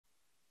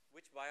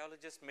Which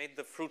biologist made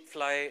the fruit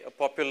fly a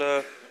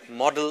popular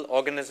model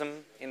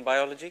organism in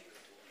biology?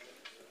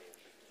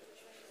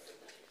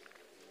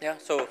 Yeah,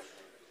 so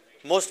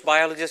most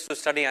biologists who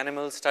study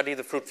animals study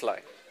the fruit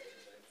fly.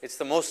 It's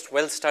the most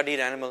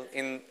well-studied animal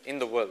in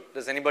the world.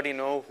 Does anybody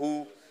know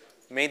who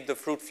made the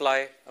fruit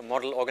fly a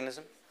model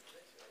organism?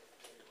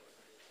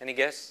 Any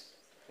guess?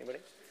 Anybody?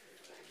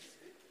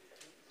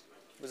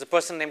 It was a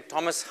person named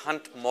Thomas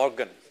Hunt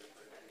Morgan.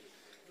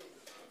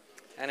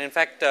 And in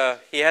fact,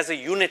 he has a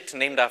unit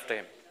named after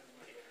him.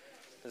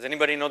 Does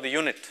anybody know the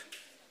unit?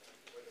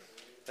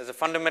 There's a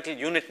fundamental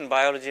unit in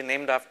biology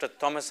named after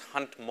Thomas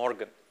Hunt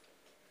Morgan.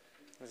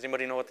 Does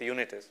anybody know what the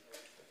unit is?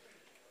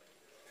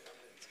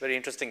 It's a very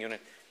interesting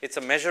unit. It's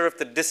a measure of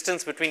the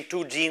distance between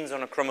two genes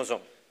on a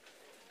chromosome.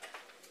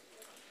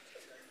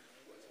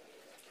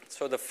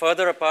 So the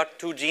further apart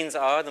two genes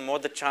are, the more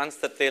the chance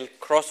that they'll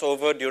cross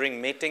over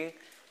during mating,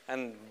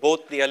 and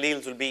both the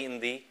alleles will be in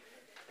the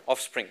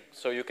offspring.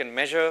 So you can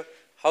measure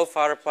how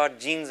far apart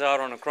genes are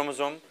on a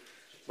chromosome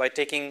by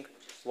taking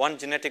one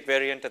genetic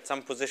variant at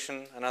some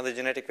position, another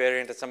genetic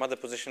variant at some other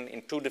position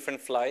in two different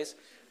flies,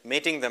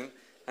 mating them,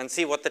 and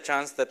see what the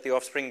chance that the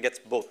offspring gets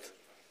both.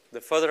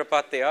 The further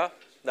apart they are,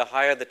 the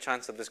higher the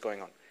chance of this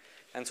going on.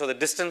 And so the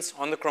distance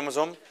on the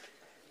chromosome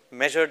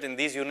measured in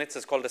these units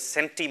is called a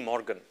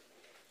centimorgan.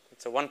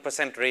 It's a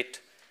 1% rate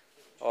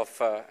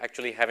of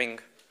actually having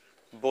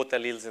both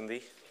alleles in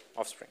the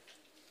offspring.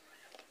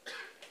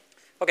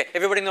 Okay,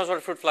 everybody knows what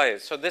a fruit fly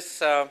is. So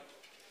this,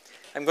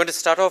 I'm going to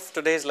start off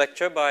today's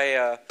lecture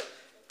by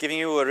giving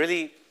you a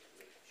really,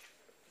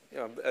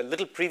 a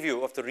little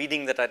preview of the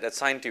reading that I'd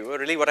assigned to you.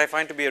 Really what I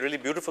find to be a really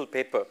beautiful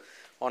paper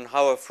on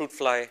how a fruit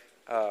fly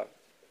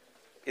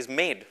is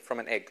made from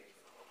an egg.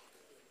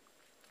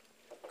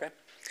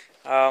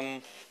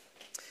 Okay.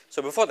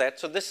 So before that,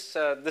 so this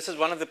is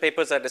one of the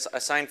papers I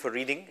assigned for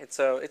reading. It's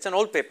an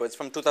old paper. It's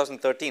from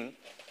 2013.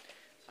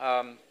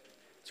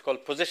 It's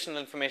called Positional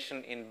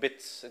Information in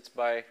Bits. It's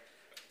by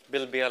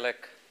Bill Bialek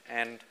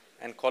and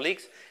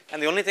colleagues.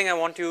 And the only thing I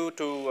want you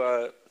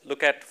to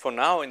look at for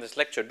now in this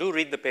lecture, do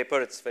read the paper,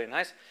 it's very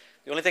nice.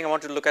 The only thing I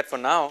want you to look at for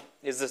now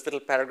is this little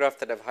paragraph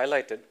that I've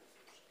highlighted.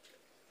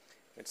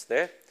 It's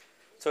there.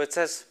 So it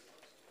says,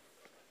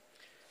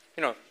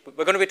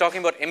 we're going to be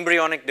talking about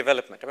embryonic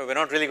development. I mean, we're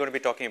not really going to be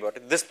talking about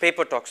it. This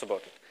paper talks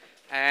about it.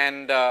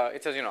 And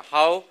it says,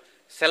 how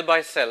cell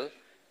by cell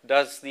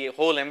does the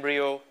whole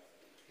embryo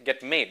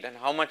get made, and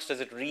how much does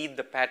it read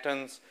the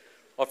patterns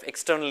of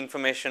external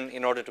information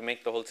in order to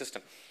make the whole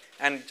system.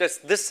 And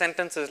just this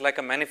sentence is like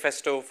a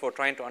manifesto for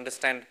trying to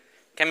understand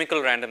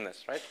chemical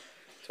randomness, right?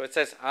 So it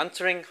says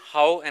answering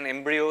how an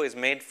embryo is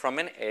made from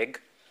an egg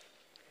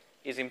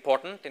is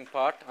important in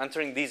part,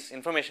 answering these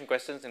information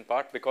questions in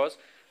part because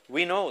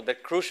we know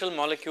that crucial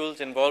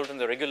molecules involved in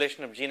the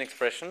regulation of gene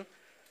expression,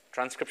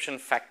 transcription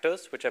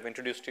factors, which I've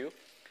introduced to you,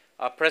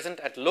 are present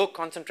at low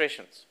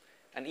concentrations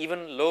and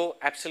even low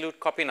absolute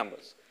copy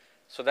numbers.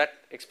 So that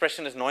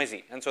expression is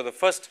noisy. And so the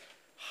first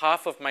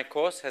half of my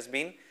course has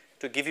been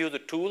to give you the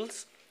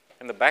tools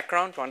and the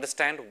background to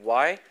understand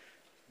why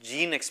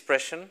gene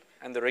expression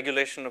and the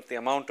regulation of the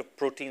amount of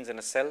proteins in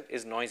a cell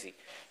is noisy.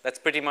 That's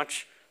pretty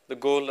much the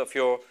goal of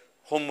your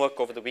homework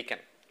over the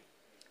weekend.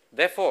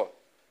 Therefore,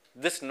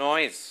 this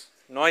noise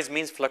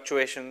means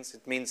fluctuations,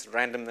 it means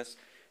randomness.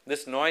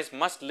 This noise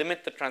must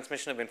limit the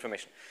transmission of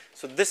information.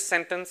 So this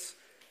sentence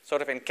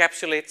sort of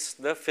encapsulates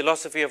the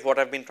philosophy of what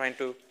I've been trying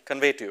to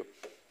convey to you.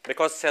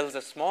 Because cells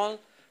are small,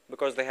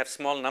 because they have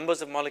small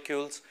numbers of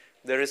molecules,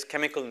 there is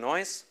chemical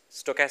noise,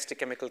 stochastic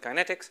chemical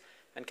kinetics,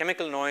 and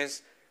chemical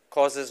noise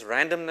causes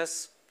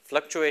randomness,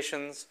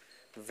 fluctuations,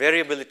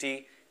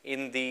 variability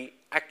in the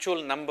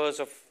actual numbers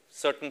of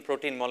certain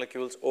protein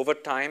molecules over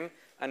time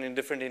and in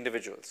different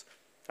individuals,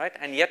 right?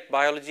 And yet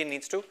biology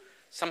needs to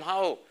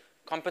somehow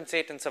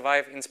compensate and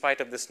survive in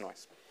spite of this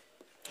noise.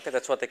 Okay,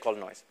 that's what they call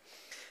noise.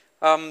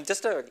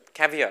 Just a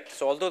caveat.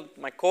 So although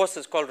my course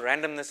is called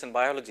Randomness in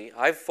Biology,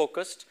 I've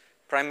focused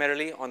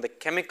primarily on the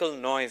chemical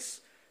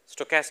noise,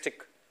 stochastic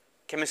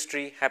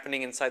chemistry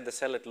happening inside the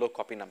cell at low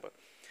copy number.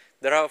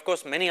 There are, of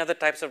course, many other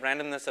types of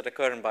randomness that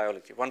occur in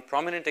biology. One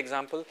prominent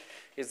example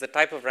is the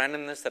type of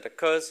randomness that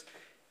occurs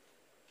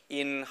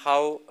in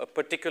how a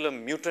particular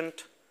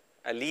mutant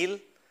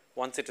allele,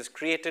 once it is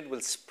created,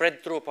 will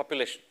spread through a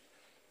population.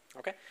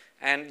 Okay?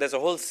 And there's a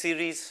whole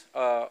series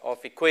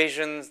of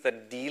equations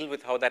that deal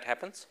with how that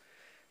happens.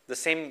 The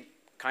same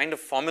kind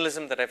of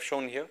formalism that I've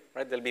shown here,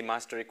 right? There'll be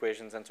master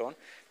equations and so on.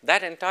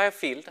 That entire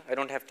field, I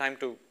don't have time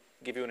to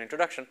give you an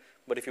introduction,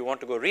 but if you want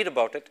to go read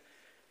about it,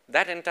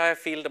 that entire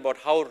field about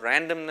how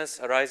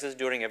randomness arises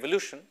during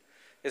evolution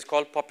is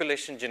called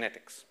population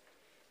genetics.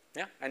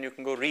 Yeah? And you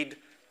can go read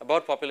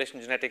about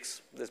population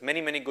genetics. There's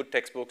many, many good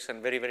textbooks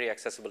and very, very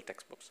accessible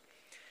textbooks.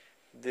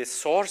 The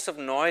source of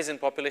noise in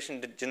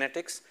population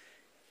genetics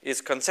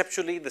is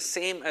conceptually the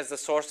same as the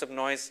source of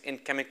noise in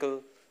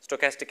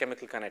stochastic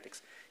chemical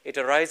kinetics. It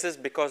arises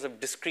because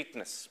of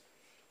discreteness.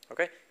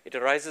 Okay? It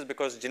arises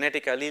because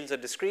genetic alleles are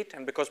discrete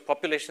and because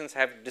populations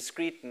have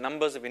discrete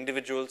numbers of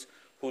individuals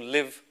who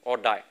live or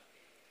die.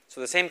 So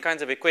the same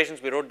kinds of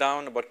equations we wrote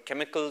down about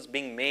chemicals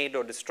being made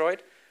or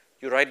destroyed,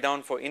 you write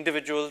down for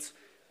individuals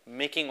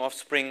making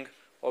offspring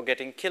or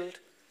getting killed,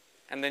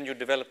 and then you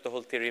develop the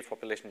whole theory of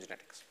population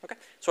genetics. Okay?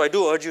 So I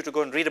do urge you to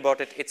go and read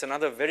about it. It's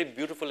another very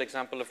beautiful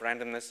example of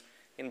randomness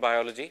in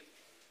biology,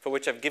 for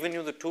which I've given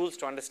you the tools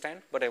to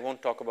understand, but I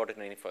won't talk about it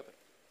any further.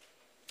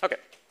 Okay.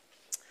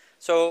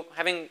 So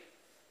having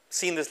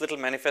seen this little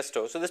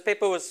manifesto, so this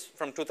paper was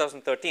from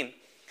 2013,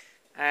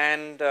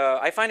 and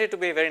I find it to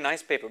be a very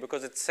nice paper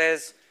because it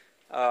says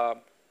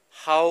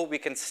how we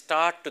can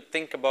start to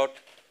think about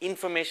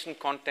information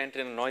content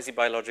in a noisy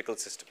biological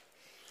system.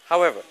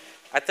 However,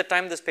 at the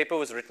time this paper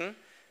was written,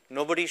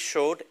 nobody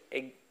showed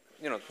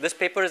this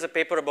paper is a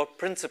paper about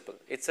principle.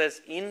 It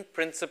says in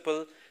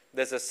principle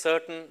there's a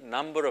certain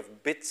number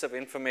of bits of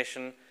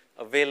information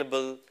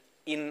available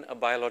in a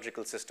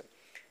biological system.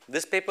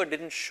 This paper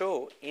didn't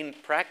show in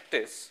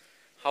practice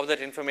how that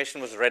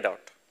information was read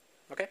out.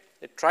 Okay?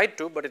 It tried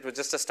to, but it was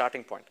just a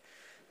starting point.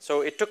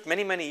 So it took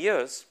many, many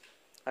years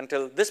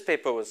until this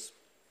paper was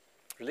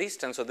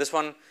released, and so this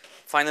one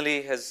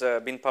finally has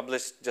been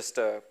published just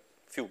a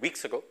few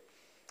weeks ago.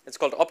 It's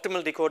called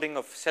Optimal Decoding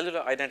of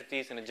Cellular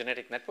Identities in a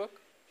Genetic Network.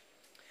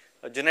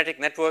 A genetic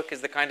network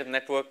is the kind of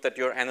network that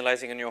you're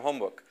analyzing in your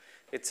homework.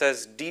 It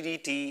says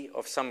DDT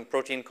of some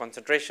protein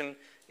concentration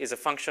is a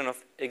function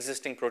of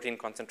existing protein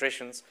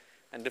concentrations,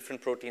 and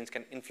different proteins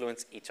can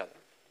influence each other.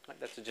 Right?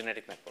 That's a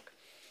genetic network.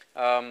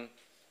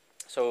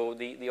 So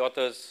the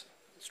authors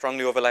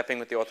strongly overlapping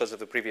with the authors of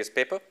the previous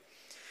paper.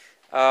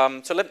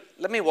 So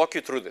let me walk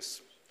you through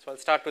this. So I'll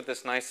start with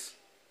this nice.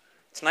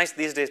 It's nice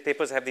these days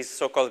papers have these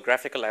so-called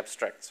graphical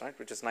abstracts, right,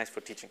 which is nice for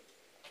teaching.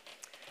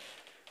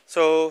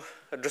 So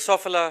a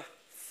Drosophila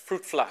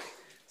fruit fly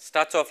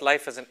starts off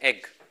life as an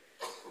egg.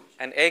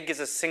 An egg is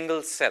a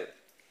single cell.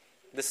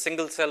 This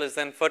single cell is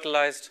then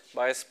fertilized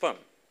by a sperm,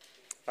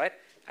 right?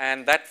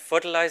 And that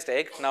fertilized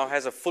egg now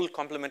has a full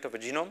complement of a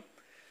genome.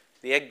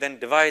 The egg then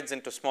divides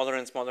into smaller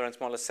and smaller and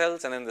smaller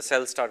cells, and then the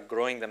cells start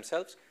growing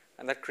themselves,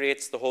 and that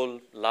creates the whole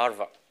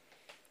larva,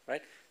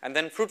 right? And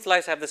then fruit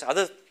flies have this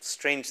other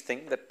strange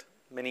thing that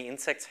many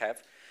insects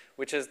have,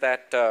 which is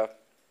that,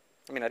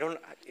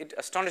 it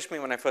astonished me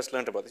when I first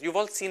learned about this. You've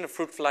all seen a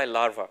fruit fly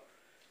larva.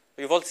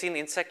 You've all seen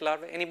insect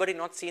larvae. Anybody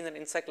not seen an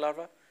insect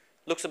larva?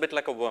 Looks a bit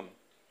like a worm,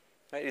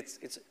 right?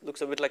 It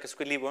looks a bit like a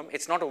squiggly worm.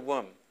 It's not a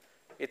worm.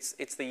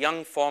 It's the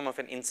young form of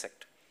an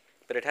insect,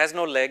 but it has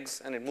no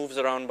legs and it moves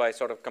around by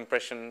sort of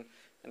compression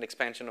and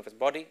expansion of its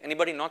body.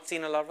 Anybody not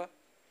seen a larva?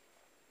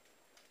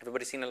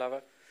 Everybody seen a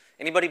larva?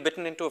 Anybody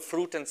bitten into a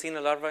fruit and seen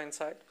a larva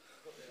inside?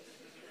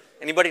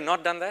 Anybody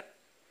not done that?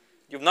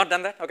 You've not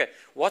done that? Okay.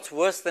 What's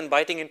worse than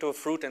biting into a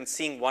fruit and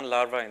seeing one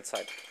larva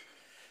inside?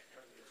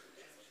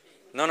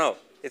 No.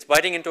 It's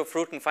biting into a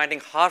fruit and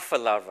finding half a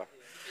larva.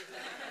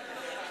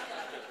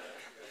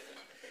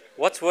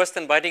 What's worse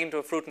than biting into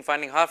a fruit and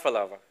finding half a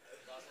larva?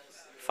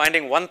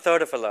 Finding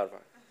 1/3 of a larva.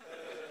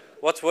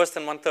 What's worse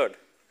than 1/3?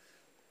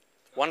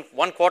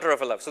 One quarter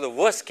of a larva. So the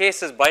worst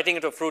case is biting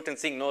into a fruit and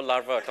seeing no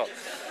larva at all.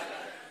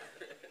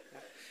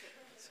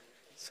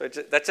 So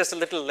that's just a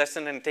little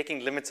lesson in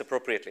taking limits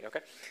appropriately.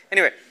 Okay.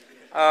 Anyway,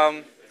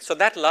 so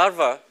that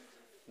larva,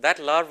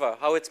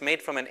 how it's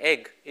made from an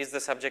egg, is the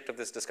subject of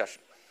this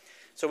discussion.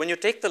 So when you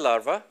take the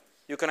larva,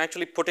 you can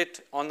actually put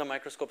it on the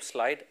microscope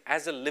slide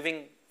as a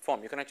living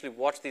form. You can actually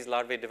watch these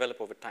larvae develop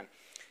over time.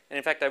 And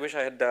in fact, I wish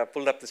I had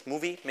pulled up this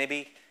movie.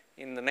 Maybe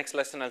in the next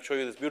lesson, I'll show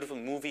you this beautiful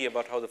movie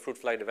about how the fruit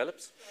fly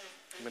develops.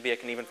 Maybe I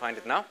can even find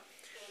it now.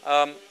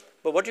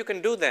 But what you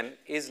can do then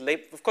is,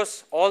 of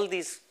course, all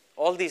these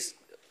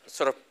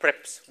sort of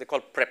preps, they're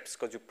called preps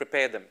because you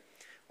prepare them.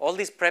 All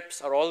these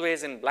preps are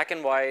always in black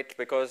and white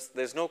because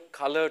there's no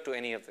color to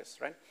any of this,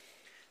 right?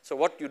 So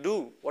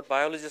what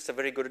biologists are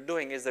very good at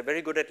doing is they're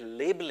very good at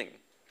labeling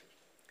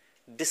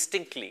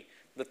distinctly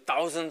the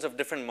thousands of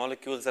different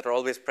molecules that are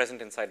always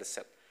present inside a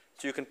cell.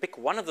 So you can pick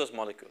one of those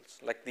molecules,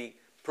 like the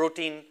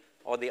protein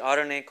or the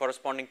RNA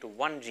corresponding to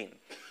one gene,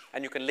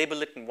 and you can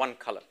label it in one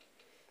color.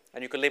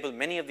 And you can label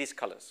many of these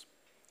colors.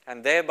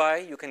 And thereby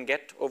you can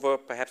get, over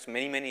perhaps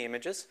many, many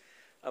images,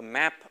 a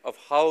map of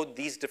how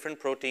these different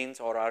proteins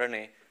or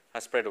RNA are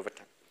spread over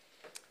time.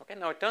 Okay,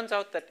 now it turns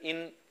out that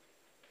in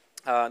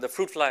the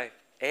fruit fly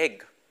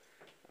egg,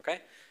 okay,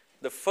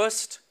 the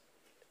first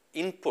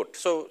input,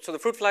 so the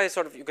fruit fly is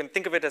sort of, you can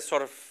think of it as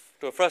sort of,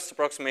 to a first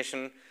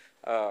approximation,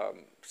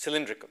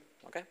 cylindrical,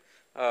 okay,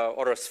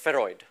 or a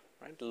spheroid,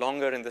 right,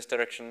 longer in this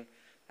direction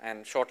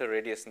and shorter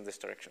radius in this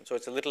direction. So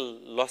it's a little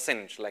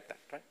lozenge like that,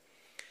 right?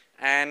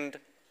 And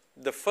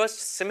the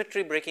first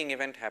symmetry breaking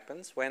event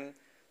happens when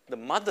the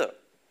mother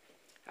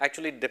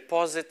actually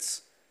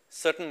deposits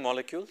certain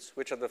molecules,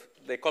 which are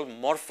they call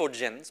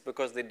morphogens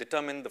because they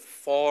determine the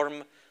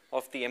form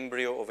of the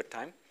embryo over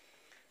time.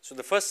 So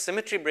the first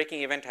symmetry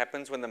breaking event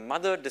happens when the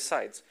mother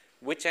decides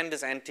which end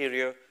is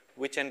anterior,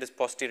 which end is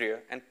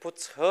posterior, and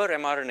puts her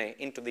mRNA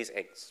into these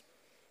eggs.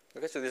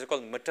 Okay, so these are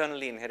called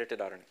maternally inherited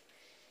RNA.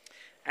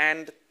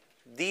 And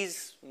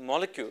these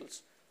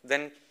molecules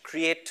then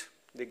create,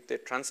 they're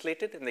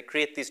translated and they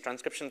create these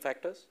transcription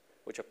factors,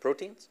 which are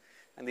proteins.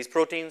 And these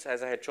proteins,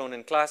 as I had shown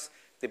in class,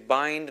 they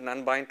bind and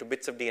unbind to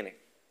bits of DNA.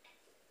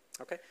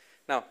 Okay?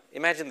 Now,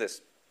 imagine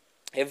this.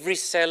 Every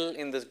cell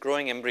in this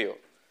growing embryo,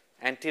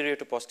 anterior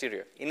to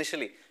posterior,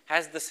 initially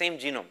has the same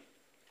genome,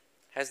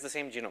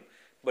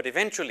 But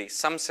eventually,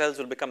 some cells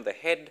will become the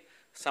head,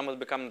 some will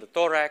become the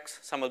thorax,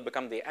 some will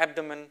become the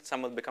abdomen,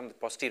 some will become the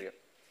posterior.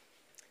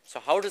 So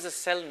how does a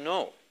cell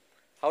know?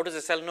 How does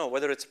a cell know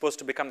whether it's supposed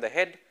to become the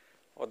head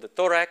or the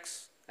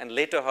thorax? And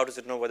later, how does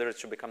it know whether it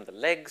should become the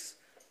legs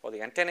or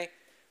the antennae?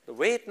 The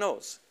way it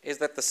knows is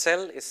that the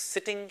cell is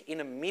sitting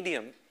in a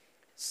medium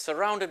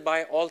surrounded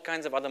by all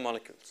kinds of other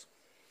molecules.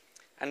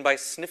 And by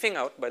sniffing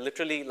out, by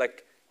literally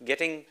like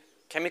getting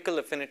chemical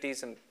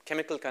affinities and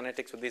chemical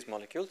kinetics with these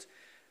molecules,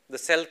 the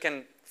cell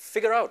can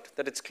figure out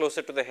that it's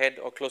closer to the head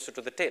or closer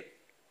to the tail.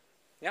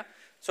 Yeah?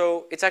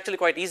 So it's actually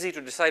quite easy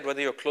to decide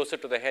whether you're closer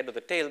to the head or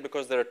the tail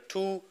because there are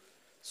two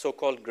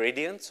so-called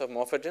gradients of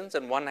morphogens,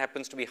 and one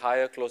happens to be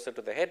higher closer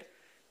to the head,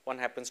 one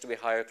happens to be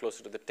higher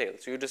closer to the tail.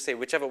 So you just say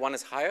whichever one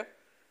is higher.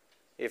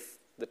 If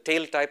the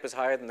tail type is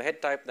higher than the head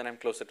type, then I'm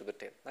closer to the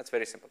tail. That's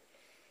very simple.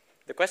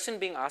 The question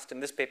being asked in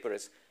this paper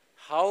is,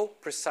 how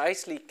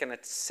precisely can a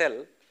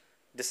cell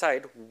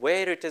decide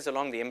where it is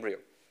along the embryo?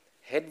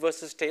 Head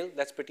versus tail,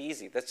 that's pretty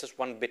easy. That's just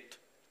one bit,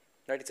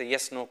 right? It's a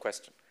yes-no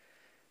question.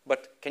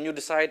 But can you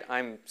decide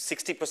I'm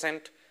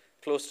 60%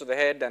 close to the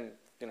head and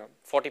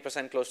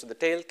 40% close to the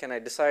tail? Can I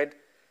decide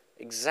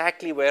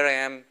exactly where I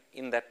am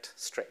in that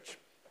stretch?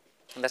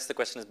 And that's the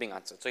question is being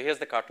answered. So here's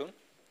the cartoon.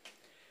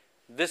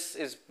 This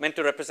is meant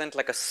to represent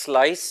like a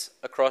slice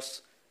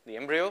across the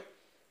embryo.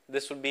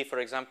 This will be, for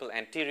example,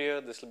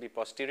 anterior. This will be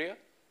posterior,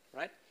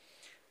 right?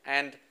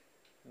 And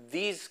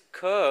these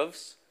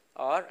curves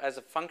are, as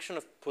a function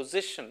of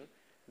position,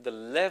 the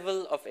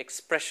level of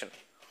expression,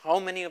 how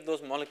many of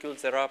those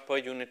molecules there are per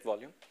unit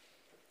volume,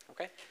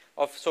 okay,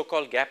 of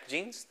so-called gap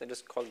genes. They're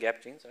just called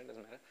gap genes, right? It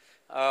doesn't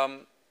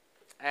matter.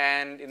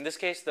 And in this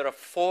case, there are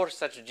 4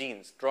 such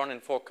genes drawn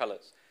in 4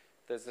 colors.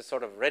 There's this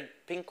sort of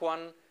red-pink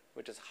one,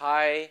 which is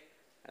high,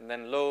 and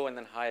then low, and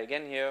then high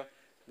again here.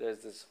 There's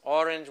this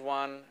orange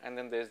one, and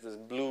then there's this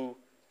blue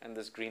and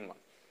this green one.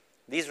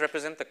 These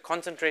represent the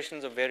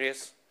concentrations of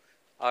various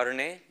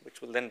RNA,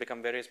 which will then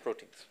become various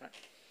proteins,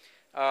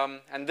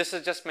 right? And this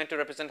is just meant to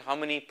represent how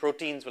many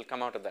proteins will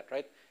come out of that,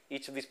 right?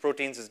 Each of these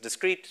proteins is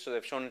discrete, so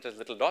they've shown it as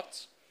little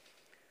dots.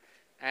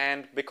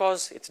 And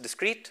because it's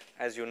discrete,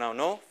 as you now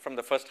know from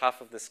the first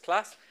half of this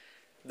class,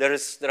 there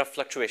are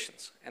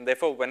fluctuations. And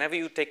therefore, whenever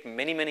you take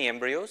many, many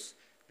embryos,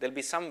 there'll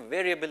be some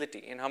variability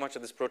in how much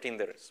of this protein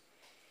there is.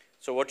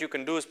 So what you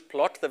can do is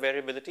plot the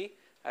variability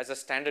as a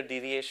standard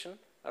deviation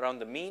around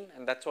the mean,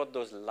 and that's what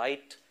those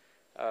light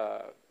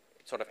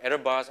sort of error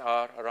bars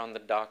are around the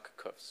dark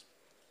curves.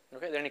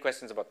 Okay, are there any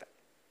questions about that?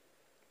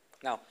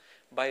 Now,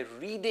 by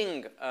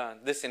reading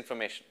this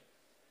information,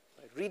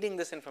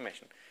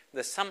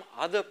 there's some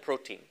other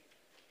protein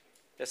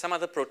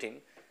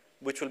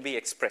which will be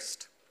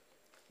expressed.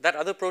 That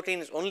other protein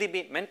is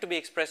only meant to be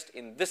expressed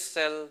in this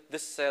cell,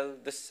 this cell,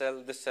 this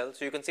cell, this cell.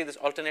 So you can see this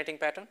alternating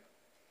pattern.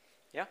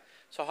 Yeah.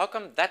 So how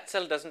come that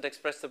cell doesn't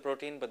express the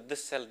protein, but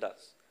this cell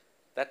does?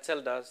 That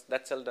cell does,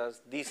 that cell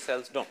does, these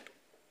cells don't.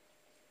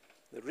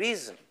 The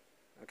reason,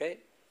 okay,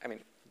 I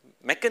mean,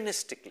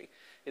 mechanistically,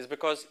 is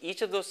because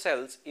each of those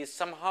cells is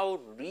somehow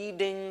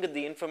reading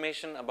the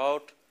information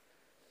about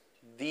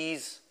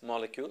these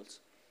molecules.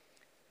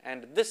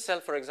 And this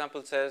cell, for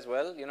example, says,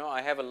 well,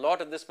 I have a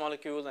lot of this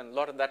molecule and a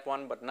lot of that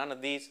one, but none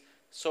of these,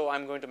 so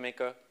I'm going to make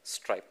a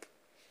stripe.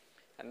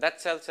 And that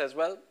cell says,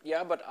 well,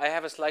 yeah, but I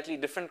have a slightly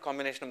different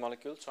combination of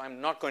molecules, so I'm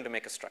not going to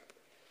make a stripe.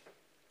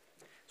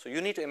 So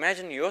you need to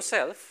imagine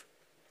yourself,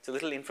 it's a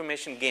little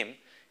information game,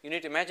 you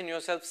need to imagine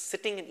yourself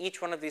sitting in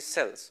each one of these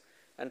cells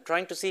and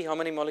trying to see how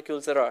many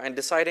molecules there are and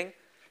deciding,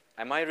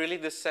 am I really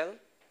this cell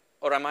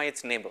or am I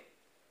its neighbor,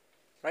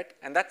 right?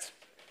 And that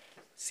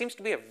seems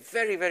to be a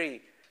very,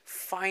 very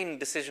fine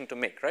decision to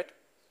make, right?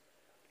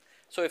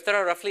 So if there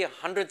are roughly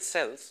 100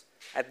 cells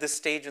at this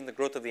stage in the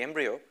growth of the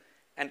embryo,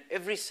 and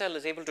every cell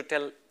is able to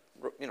tell,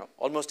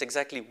 almost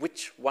exactly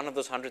which one of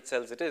those 100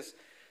 cells it is,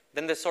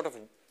 then there's sort of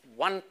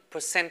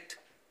 1%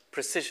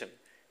 precision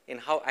in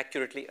how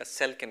accurately a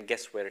cell can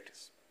guess where it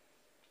is.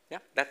 Yeah,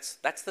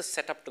 that's the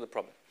setup to the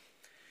problem.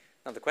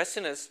 Now the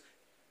question is,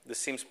 this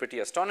seems pretty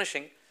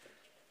astonishing,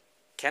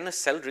 can a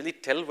cell really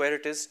tell where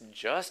it is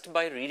just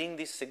by reading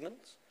these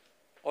signals?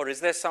 Or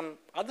is there some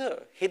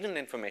other hidden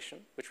information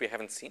which we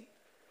haven't seen?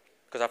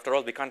 Because after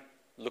all, we can't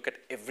look at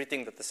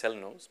everything that the cell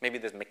knows. Maybe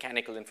there's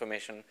mechanical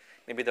information,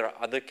 maybe there are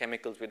other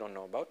chemicals we don't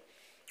know about,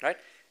 right?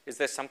 Is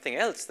there something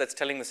else that's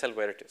telling the cell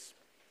where it is?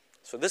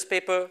 So this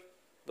paper,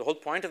 the whole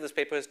point of this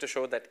paper is to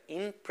show that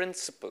in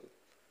principle,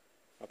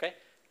 okay,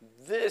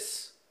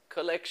 this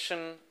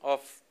collection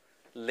of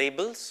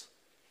labels,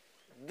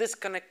 this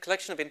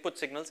collection of input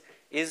signals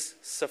is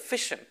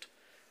sufficient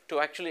to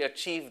actually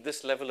achieve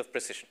this level of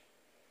precision.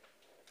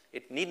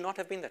 It need not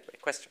have been that way.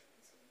 Question?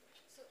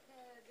 So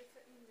in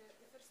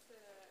the first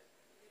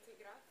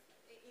graph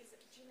is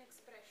gene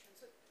expression.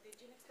 So the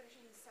gene expression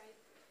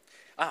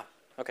inside.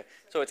 Okay.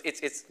 So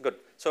it's good.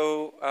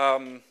 So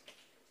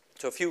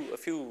So a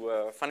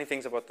few funny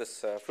things about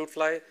this fruit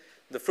fly.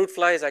 The fruit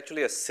fly is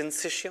actually a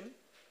syncytium.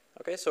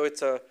 Okay, so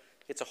it's a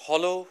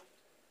hollow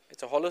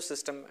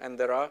system, and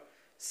there are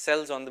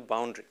cells on the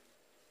boundary.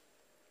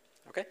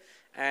 Okay,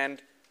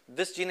 and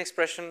this gene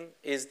expression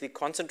is the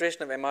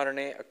concentration of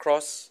mRNA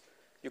across.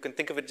 You can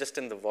think of it just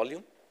in the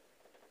volume.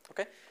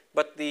 Okay,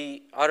 but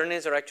the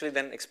RNAs are actually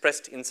then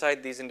expressed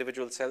inside these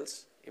individual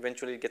cells.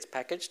 Eventually, it gets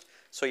packaged.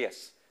 So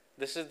yes,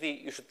 this is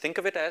you should think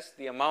of it as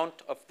the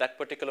amount of that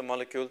particular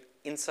molecule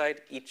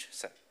inside each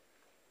cell.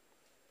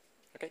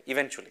 Okay,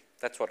 eventually,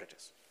 that's what it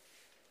is.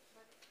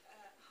 But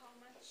how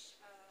much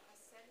a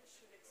cell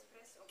should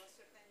express of a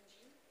certain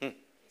gene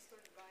is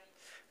told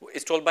by?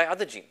 It's told by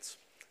other genes.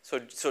 So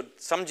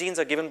some genes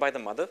are given by the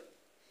mother,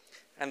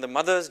 and the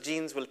mother's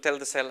genes will tell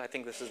the cell. I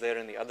think this is there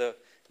in the other.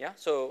 Yeah.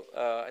 So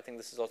I think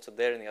this is also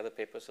there in the other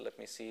paper. So let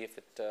me see if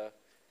it.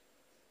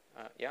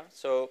 Yeah.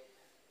 So.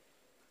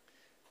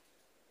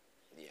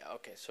 Yeah.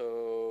 Okay.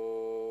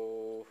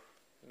 So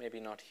maybe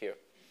not here,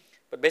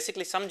 but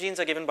basically some genes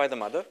are given by the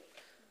mother,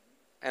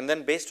 and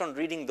then based on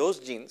reading those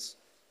genes,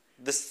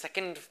 the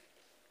second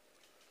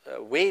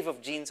wave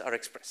of genes are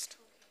expressed.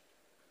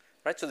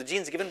 Right. So the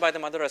genes given by the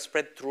mother are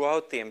spread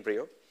throughout the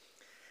embryo.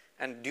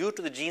 And due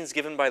to the genes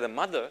given by the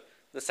mother,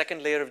 the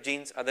second layer of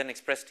genes are then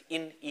expressed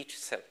in each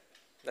cell.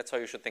 That's how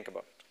you should think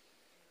about it.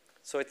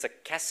 So it's a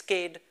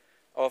cascade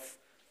of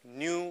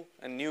new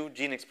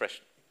gene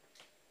expression.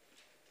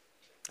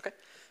 Okay.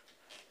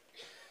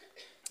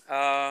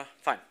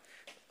 Fine.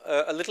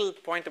 A little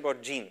point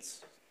about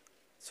genes.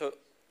 So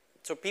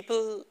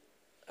people,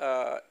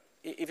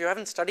 if you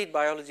haven't studied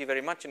biology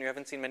very much and you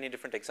haven't seen many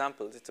different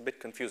examples, it's a bit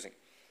confusing.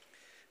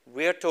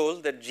 We are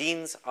told that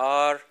genes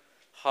are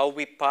how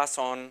we pass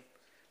on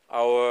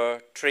our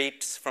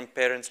traits from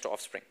parents to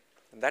offspring.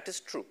 And that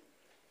is true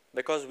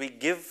because we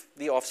give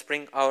the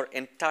offspring our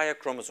entire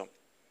chromosome.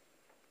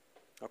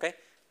 Okay?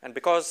 And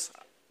because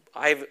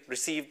I've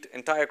received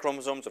entire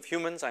chromosomes of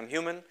humans, I'm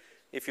human.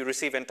 If you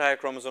receive entire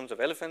chromosomes of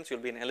elephants,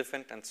 you'll be an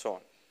elephant, and so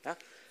on. Yeah?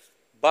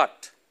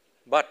 But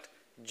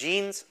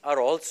genes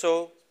are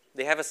also,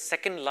 they have a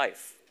second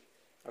life.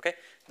 Okay?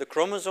 The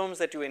chromosomes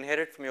that you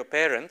inherit from your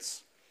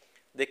parents,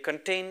 they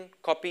contain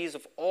copies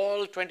of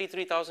all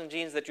 23,000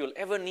 genes that you'll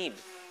ever need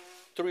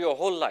through your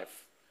whole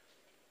life.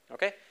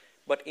 Okay?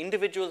 But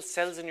individual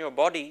cells in your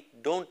body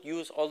don't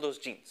use all those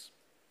genes.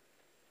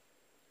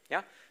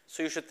 Yeah?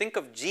 So you should think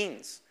of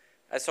genes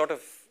as sort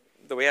of,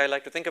 the way I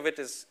like to think of it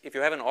is, if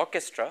you have an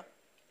orchestra,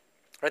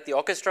 right? The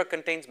orchestra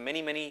contains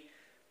many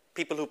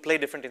people who play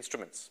different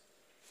instruments,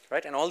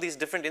 right? And all these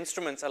different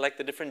instruments are like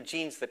the different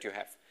genes that you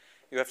have.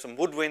 You have some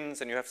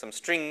woodwinds, and you have some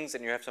strings,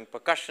 and you have some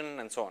percussion,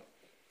 and so on.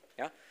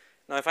 Yeah?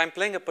 Now, if I'm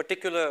playing a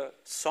particular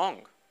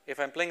song, if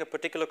I'm playing a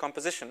particular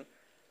composition,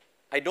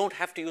 I don't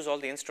have to use all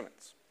the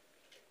instruments,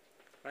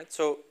 right?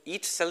 So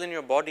each cell in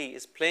your body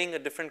is playing a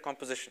different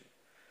composition.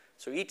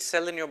 So each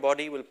cell in your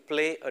body will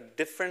play a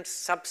different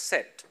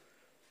subset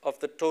of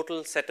the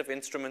total set of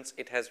instruments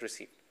it has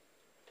received.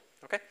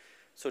 Okay?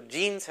 So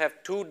genes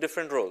have two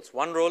different roles.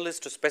 One role is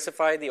to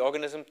specify the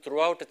organism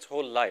throughout its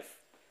whole life.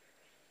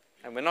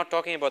 And we're not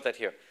talking about that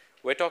here.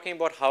 We're talking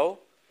about how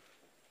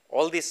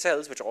all these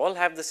cells, which all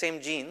have the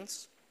same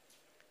genes,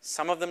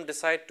 some of them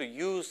decide to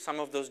use some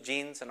of those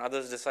genes and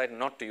others decide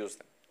not to use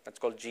them. That's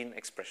called gene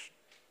expression.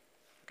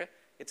 Okay?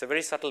 It's a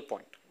very subtle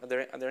point. Are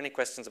there any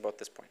questions about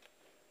this point?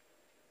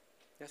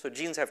 Yeah, so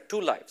genes have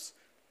two lives.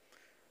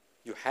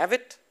 You have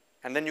it,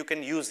 and then you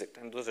can use it,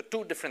 and those are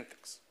two different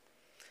things.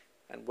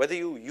 And whether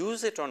you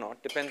use it or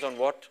not depends on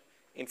what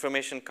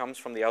information comes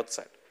from the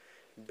outside.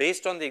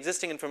 Based on the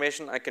existing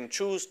information, I can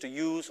choose to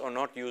use or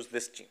not use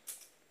this gene.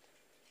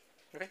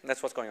 Okay, and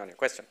that's what's going on here.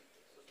 Question?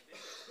 So this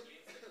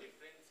means the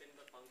difference in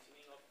the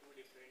functioning of two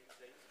different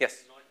cells.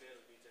 Yes. Not their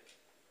origin.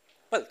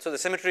 Well, so the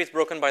symmetry is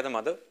broken by the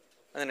mother,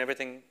 and then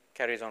everything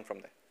carries on from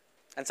there.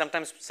 And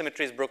sometimes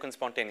symmetry is broken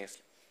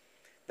spontaneously.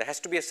 There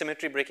has to be a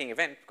symmetry breaking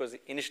event because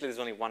initially there's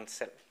only one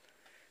cell,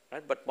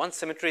 right? But once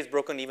symmetry is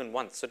broken even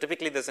once, so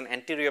typically there's an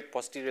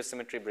anterior-posterior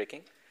symmetry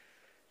breaking,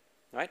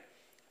 right?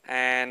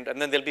 And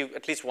then there'll be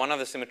at least one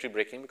other symmetry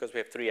breaking because we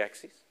have three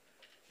axes,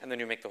 and then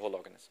you make the whole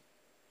organism.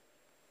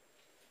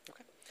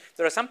 Okay.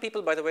 There are some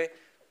people, by the way,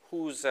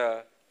 whose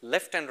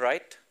left and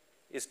right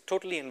is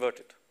totally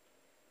inverted.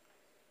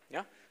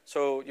 Yeah.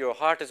 So your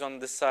heart is on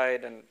this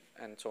side, and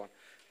so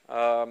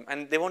on,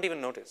 and they won't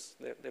even notice.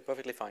 They're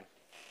perfectly fine.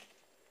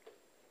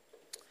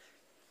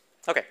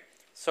 Okay.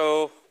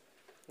 So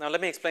now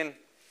let me explain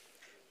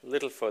a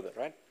little further,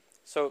 right?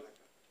 So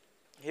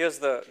here's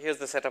the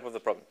setup of the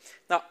problem.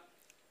 Now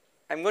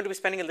I'm going to be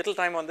spending a little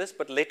time on this,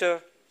 but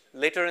later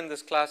in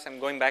this class I'm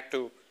going back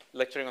to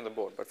lecturing on the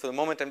board. But for the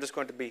moment I'm just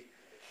going to be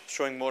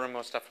showing more and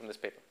more stuff from this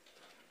paper.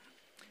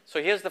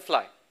 So here's the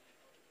fly,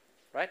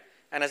 right?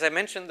 And as I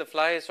mentioned, the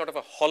fly is sort of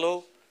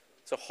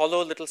it's a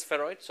hollow little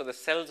spheroid, so the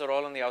cells are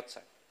all on the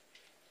outside.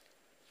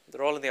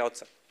 They're all on the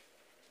outside.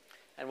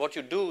 And what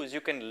you do is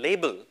you can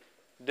label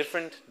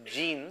different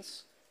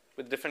genes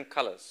with different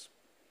colors,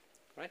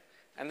 right?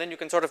 And then you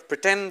can sort of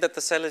pretend that the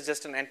cell is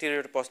just an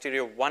anterior to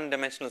posterior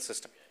one-dimensional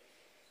system.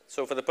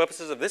 So for the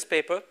purposes of this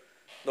paper,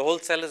 the whole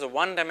cell is a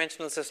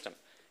one-dimensional system.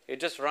 It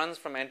just runs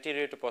from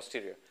anterior to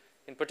posterior.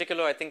 In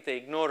particular, I think they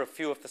ignore a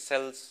few of the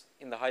cells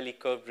in the highly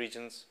curved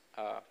regions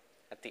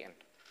at the end.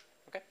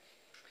 Okay?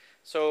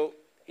 So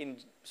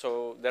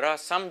there are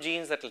some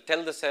genes that will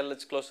tell the cell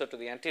it's closer to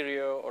the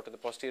anterior or to the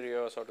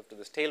posterior, or sort of to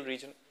this tail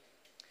region.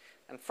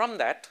 And from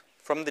that,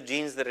 from the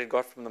genes that it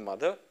got from the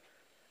mother,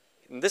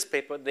 in this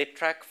paper, they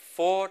track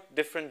 4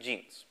 different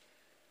genes.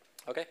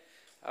 Okay?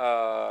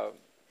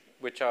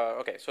 Which are,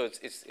 okay, so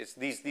it's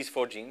these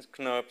 4 genes,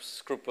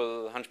 Knurps,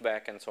 Krupel,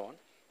 Hunchback, and so on.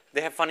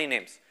 They have funny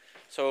names.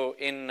 So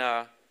in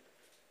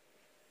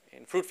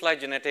fruit fly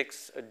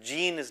genetics, a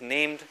gene is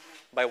named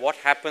by what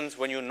happens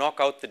when you knock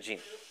out the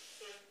gene.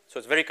 So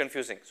it's very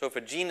confusing. So if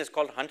a gene is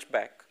called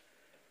Hunchback,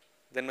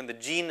 then when the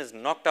gene is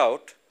knocked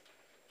out,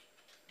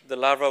 the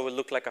larva will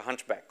look like a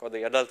hunchback, or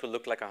the adult will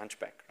look like a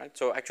hunchback, right?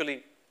 So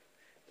actually,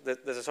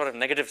 there's a sort of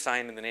negative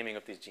sign in the naming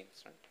of these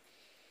genes,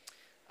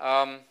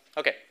 right?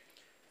 Okay.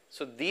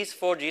 So these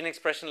 4 gene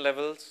expression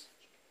levels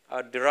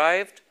are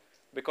derived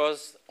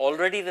because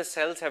already the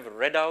cells have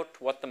read out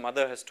what the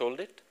mother has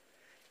told it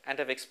and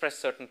have expressed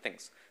certain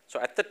things. So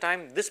at the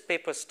time this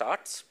paper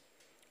starts,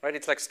 right,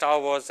 it's like Star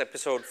Wars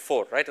Episode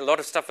 4, right? A lot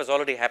of stuff has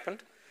already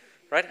happened,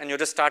 right? And you're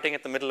just starting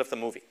at the middle of the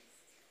movie.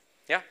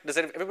 Yeah? Does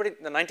everybody,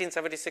 the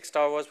 1976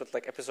 Star Wars with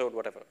like episode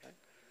whatever, right?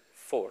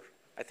 4.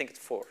 I think it's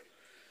 4.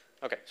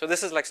 Okay, so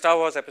this is like Star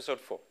Wars Episode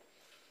 4.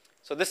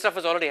 So this stuff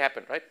has already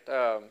happened, right?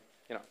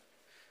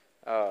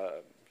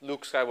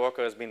 Luke Skywalker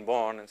has been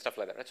born and stuff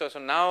like that, right? So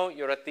now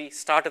you're at the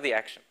start of the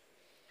action.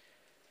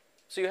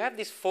 So you have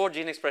these 4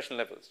 gene expression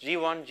levels,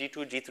 G1,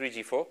 G2, G3,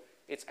 G4.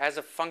 It's as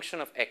a function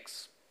of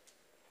X.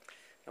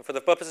 Now for the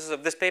purposes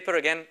of this paper,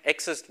 again,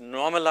 X is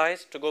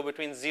normalized to go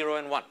between 0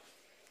 and 1.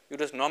 You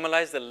just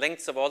normalize the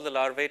lengths of all the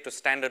larvae to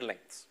standard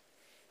lengths.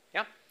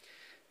 Yeah?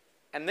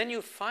 And then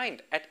you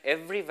find at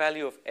every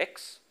value of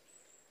X,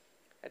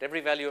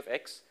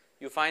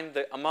 you find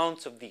the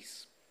amounts of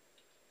these.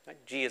 Right?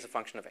 G is a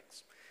function of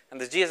X. And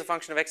this G as a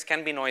function of X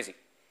can be noisy.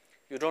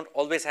 You don't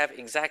always have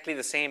exactly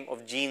the same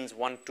of genes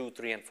 1, 2,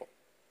 3, and 4.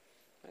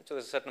 Right? So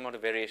there's a certain amount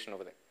of variation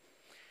over there.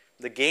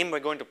 The game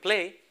we're going to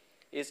play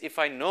is if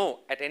I know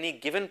at any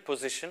given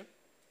position,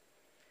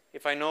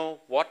 if I know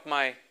what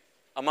my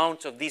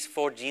amounts of these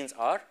 4 genes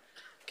are,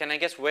 can I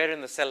guess where in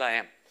the cell I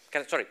am?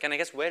 Can I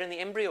guess where in the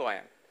embryo I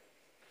am?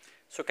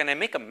 So can I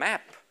make a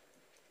map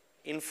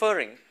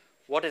inferring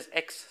what is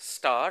X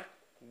star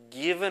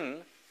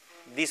given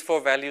these 4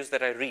 values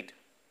that I read?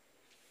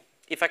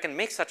 If I can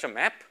make such a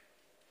map,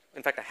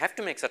 in fact I have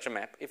to make such a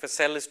map if a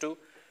cell is to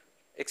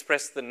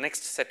express the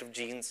next set of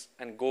genes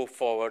and go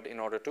forward in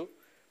order to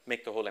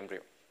make the whole embryo.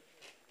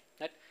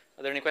 Right?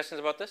 Are there any questions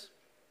about this?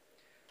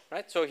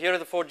 Right? So here are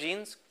the 4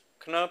 genes,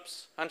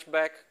 Knurps,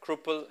 Hunchback,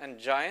 Krupel, and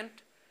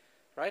Giant.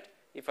 Right?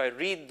 If I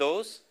read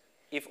those,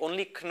 if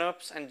only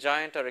Knurps and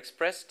Giant are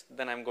expressed,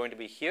 then I'm going to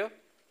be here,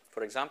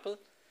 for example.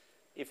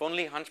 If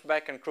only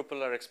Hunchback and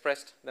Krupel are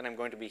expressed, then I'm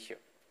going to be here.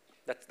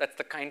 That's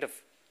the kind of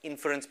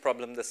inference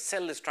problem the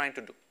cell is trying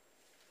to do.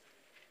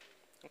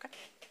 Okay?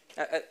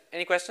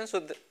 Any questions?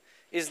 So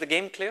is the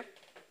game clear?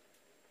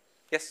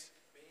 Yes?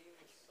 Being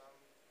some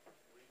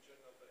region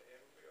of the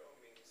embryo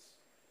means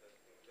that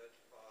in that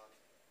part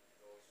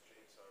those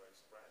genes are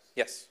expressed?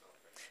 Yes.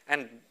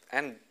 Okay.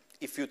 And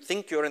if you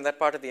think you're in that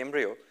part of the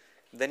embryo,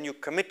 then you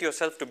commit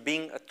yourself to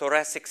being a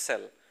thoracic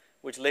cell,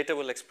 which later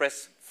will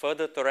express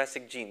further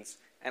thoracic genes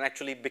and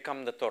actually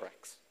become the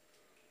thorax.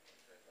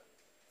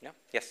 Yeah?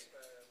 Yes?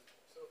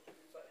 So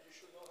you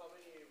should know how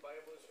many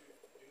variables you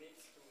need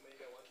to make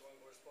a one-to-one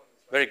correspondence.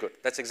 Right? Very good.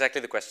 That's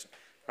exactly the question.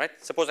 Right?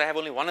 Suppose I have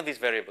only one of these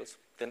variables,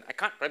 then I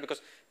can't, right? Because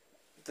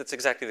that's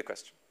exactly the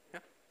question. Yeah?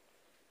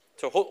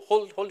 So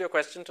hold your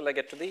question till I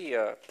get to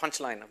the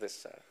punchline of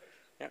this.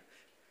 Yeah?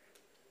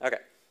 Okay.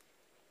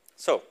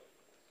 So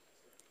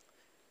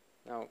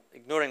now,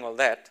 ignoring all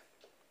that,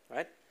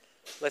 right?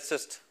 Let's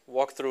just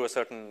walk through a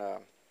certain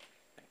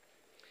thing.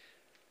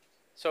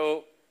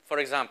 So, for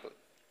example,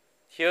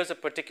 here's a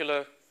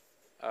particular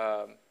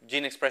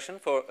gene expression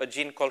for a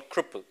gene called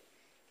Krupel.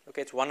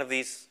 Okay, it's one of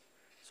these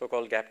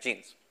so-called gap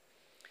genes.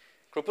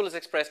 Krupel is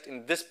expressed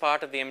in this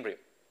part of the embryo.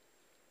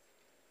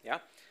 Yeah,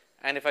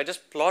 and if I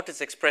just plot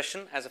its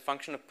expression as a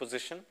function of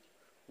position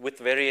with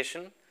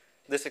variation,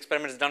 this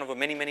experiment is done over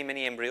many, many,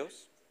 many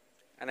embryos.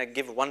 And I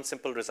give one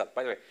simple result.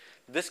 By the way,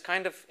 this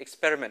kind of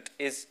experiment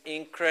is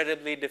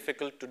incredibly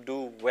difficult to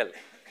do well.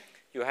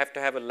 You have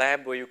to have a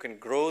lab where you can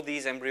grow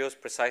these embryos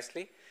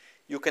precisely.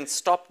 You can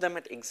stop them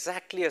at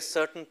exactly a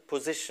certain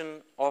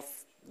position of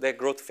their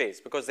growth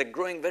phase because they're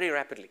growing very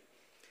rapidly.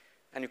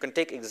 And you can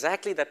take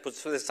exactly that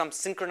position. So there's some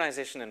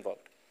synchronization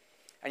involved.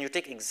 And you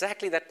take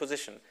exactly that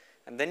position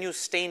and then you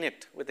stain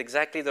it with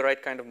exactly the right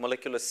kind of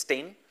molecular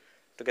stain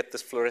to get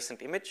this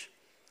fluorescent image.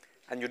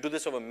 And you do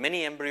this over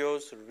many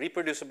embryos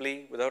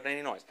reproducibly without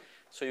any noise.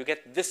 So you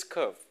get this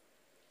curve,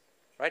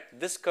 right?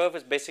 This curve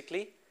is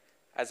basically,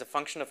 as a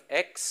function of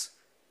X,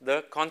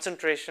 the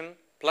concentration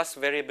plus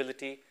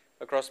variability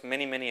across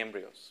many, many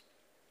embryos.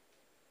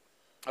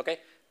 Okay?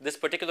 This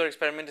particular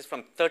experiment is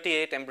from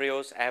 38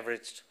 embryos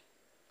averaged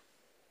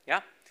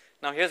Yeah.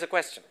 Now here's a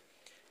question.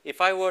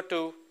 If I were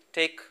to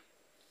take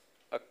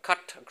a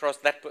cut across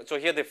that, so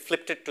here they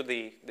flipped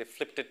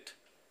it,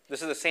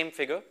 this is the same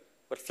figure,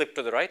 but flipped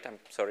to the right. I'm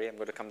sorry, I'm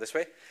going to come this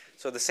way.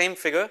 So the same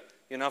figure,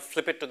 you now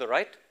flip it to the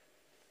right,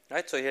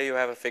 right? So here you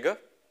have a figure.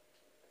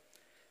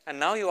 And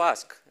now you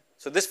ask,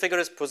 so this figure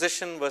is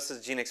position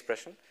versus gene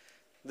expression.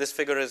 This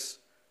figure is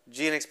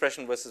gene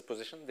expression versus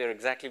position. They're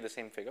exactly the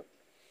same figure.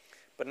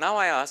 But now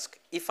I ask,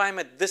 if I'm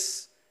at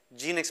this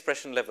gene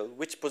expression level,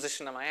 which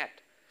position am I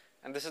at?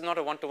 And this is not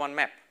a one-to-one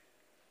map,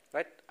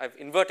 right? I've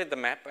inverted the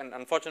map, and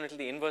unfortunately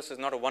the inverse is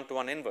not a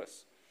one-to-one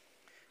inverse.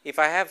 If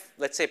I have,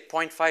 let's say,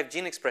 0.5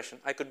 gene expression,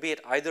 I could be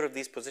at either of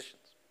these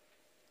positions.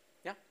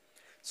 Yeah.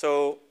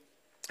 So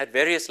at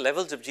various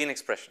levels of gene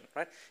expression,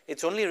 right?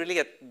 It's only really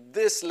at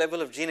this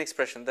level of gene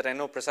expression that I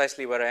know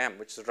precisely where I am,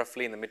 which is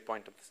roughly in the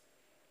midpoint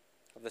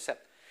of the cell.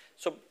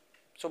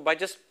 So by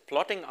just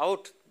plotting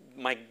out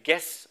my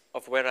guess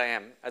of where I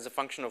am as a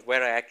function of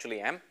where I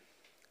actually am,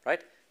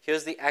 right?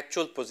 Here's the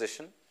actual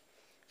position.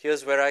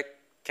 Here's where I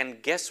can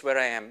guess where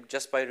I am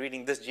just by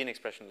reading this gene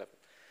expression level.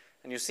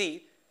 And you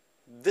see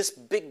this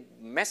big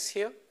mess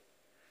here,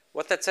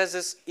 what that says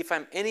is if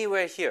I'm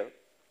anywhere here,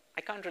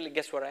 I can't really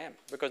guess where I am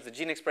because the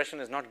gene expression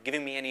is not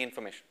giving me any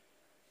information.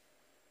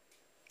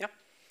 Yeah.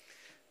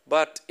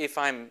 But if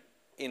I'm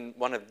in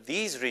one of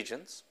these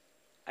regions,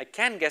 I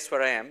can guess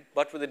where I am,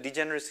 but with a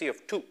degeneracy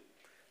of 2.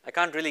 I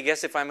can't really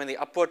guess if I'm in the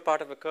upward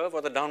part of a curve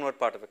or the downward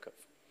part of a curve,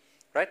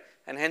 right?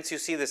 And hence you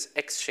see this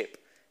X shape.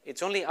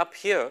 It's only up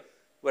here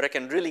where I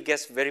can really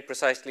guess very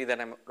precisely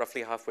that I'm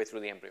roughly halfway through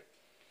the embryo.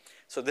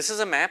 So this is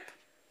a map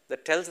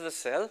that tells the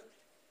cell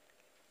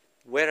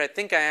where I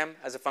think I am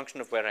as a function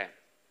of where I am.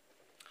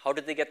 How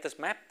did they get this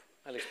map?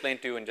 I'll explain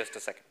to you in just a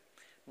second.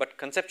 But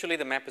conceptually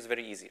the map is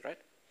very easy, right?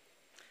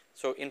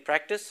 So in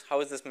practice, how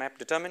is this map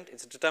determined?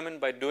 It's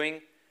determined by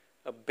doing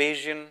a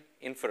Bayesian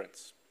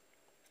inference.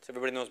 So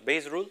everybody knows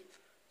Bayes' rule.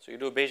 So you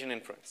do a Bayesian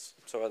inference.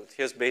 So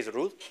here's Bayes'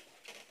 rule.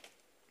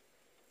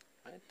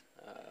 Right?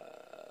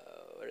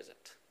 Where is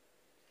it?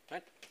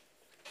 Right?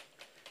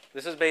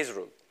 This is Bayes'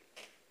 rule.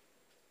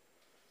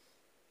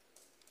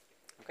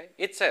 Okay?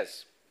 It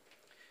says,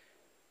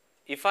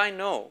 if I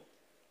know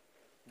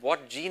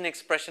what gene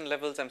expression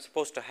levels I'm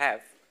supposed to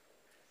have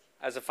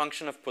as a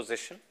function of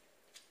position,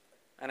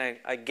 and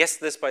I guess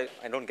this by,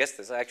 I don't guess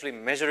this, I actually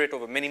measure it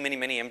over many, many,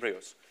 many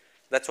embryos.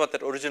 That's what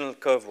that original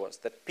curve was.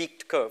 That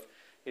peaked curve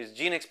is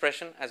gene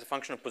expression as a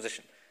function of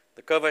position.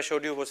 The curve I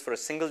showed you was for a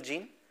single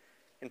gene.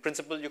 In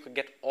principle, you could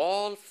get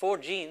all 4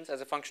 genes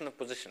as a function of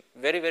position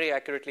very, very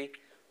accurately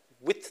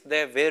with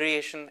their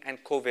variation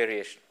and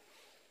covariation.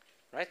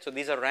 Right? So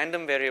these are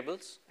random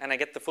variables, and I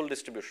get the full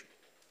distribution.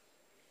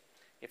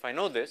 If I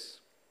know this,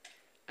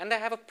 and I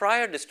have a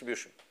prior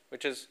distribution,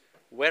 which is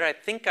where I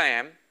think I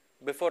am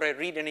before I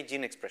read any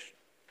gene expression.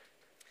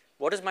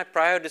 What is my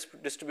prior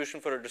distribution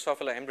for a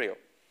Drosophila embryo?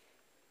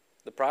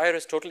 The prior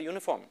is totally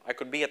uniform. I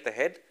could be at the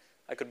head,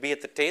 I could be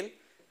at the tail,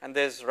 and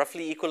there's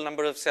roughly equal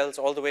number of cells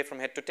all the way from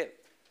head to tail.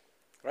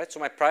 Right?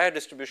 So my prior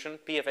distribution,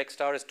 P of x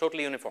star, is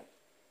totally uniform,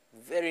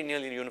 very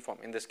nearly uniform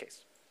in this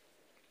case.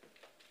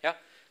 Yeah.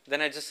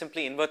 Then I just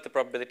simply invert the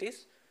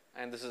probabilities,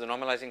 and this is a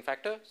normalizing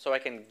factor, so I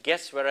can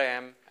guess where I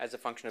am as a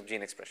function of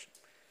gene expression.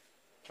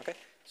 Okay.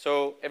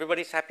 So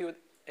everybody's happy with,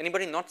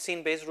 anybody not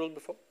seen Bayes' rule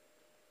before?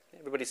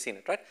 Everybody's seen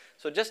it, right?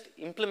 So just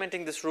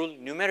implementing this rule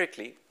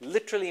numerically,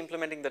 literally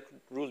implementing that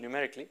rule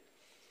numerically,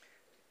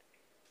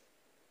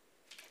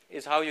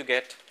 is how you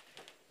get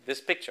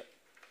this picture,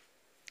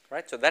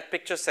 right? So that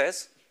picture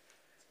says,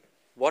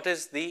 what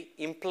is the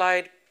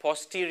implied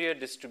posterior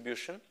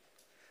distribution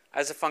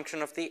as a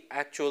function of the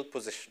actual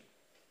position?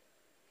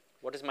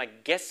 What is my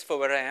guess for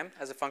where I am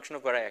as a function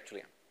of where I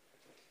actually am?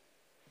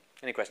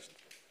 Any questions?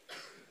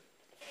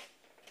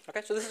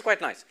 Okay, so this is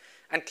quite nice.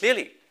 And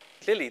clearly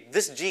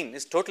this gene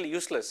is totally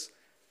useless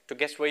to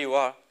guess where you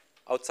are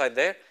outside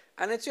there.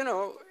 And it's, you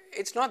know,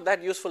 it's not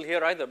that useful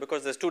here either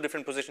because there's 2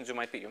 different positions you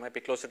might be. You might be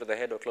closer to the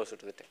head or closer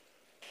to the tail.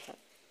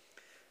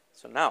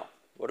 So now,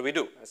 what do we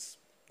do? As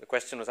the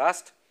question was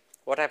asked,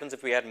 what happens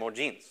if we add more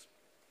genes?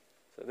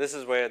 So this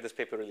is where this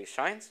paper really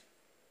shines,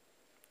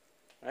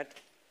 right?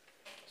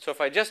 So if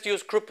I just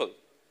use Krupel,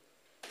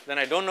 then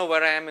I don't know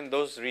where I am in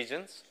those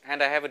regions,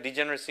 and I have a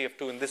degeneracy of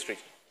 2 in this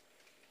region.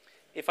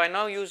 If I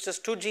now use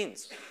just 2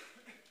 genes,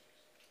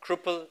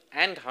 Krupel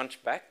and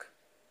Hunchback,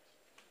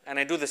 and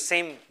I do the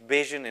same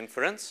Bayesian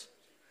inference,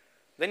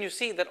 then you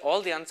see that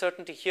all the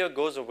uncertainty here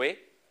goes away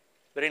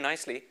very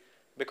nicely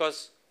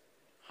because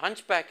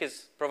Hunchback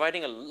is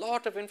providing a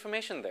lot of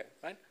information there,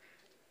 right?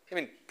 I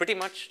mean, pretty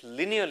much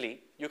linearly,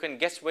 you can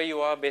guess where you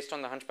are based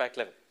on the Hunchback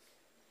level,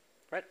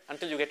 right?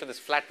 Until you get to this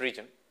flat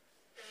region,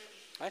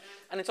 right?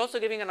 And it's also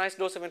giving a nice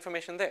dose of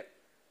information there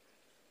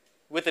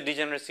with a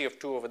degeneracy of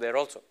 2 over there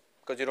also,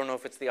 because you don't know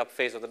if it's the up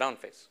phase or the down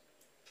phase,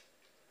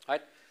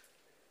 right?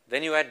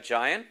 Then you add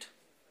Giant,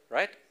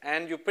 right?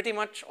 And you pretty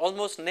much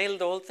almost nail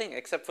the whole thing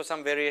except for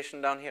some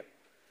variation down here.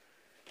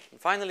 And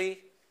finally,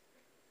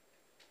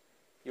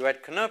 you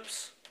add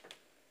Knurps,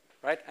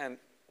 right? And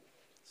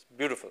it's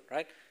beautiful,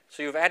 right?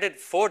 So you've added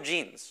 4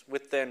 genes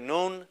with their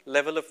known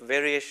level of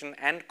variation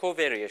and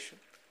covariation,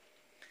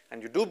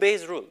 and you do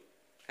Bayes' rule,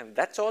 and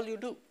that's all you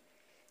do.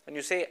 And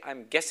you say,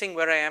 I'm guessing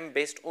where I am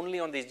based only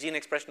on these gene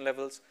expression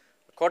levels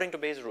according to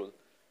Bayes' rule.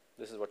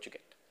 This is what you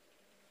get.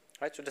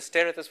 Right? So just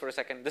stare at this for a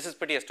second. This is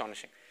pretty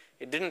astonishing.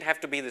 It didn't have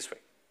to be this way.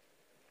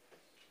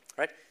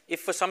 Right?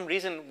 If for some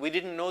reason we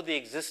didn't know the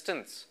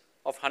existence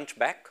of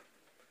hunchback,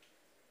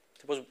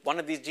 suppose one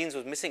of these genes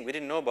was missing, we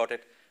didn't know about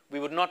it, we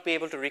would not be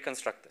able to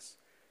reconstruct this.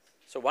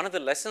 So one of the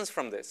lessons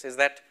from this is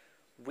that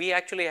we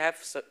actually have,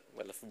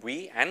 well, if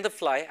we and the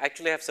fly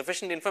actually have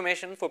sufficient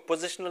information for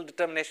positional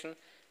determination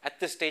at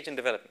this stage in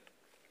development.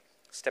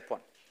 Step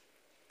 1.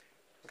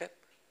 Okay?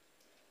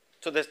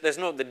 So there's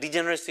no, the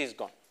degeneracy is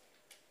gone.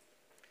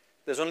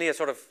 There's only a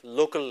sort of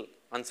local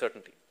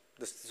uncertainty.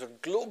 This sort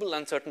of global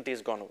uncertainty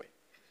has gone away.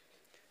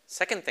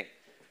 Second thing,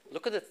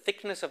 look at the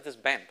thickness of this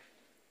band.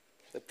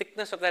 The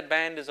thickness of that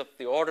band is of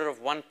the order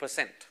of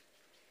 1%.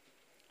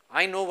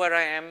 I know where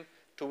I am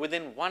to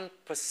within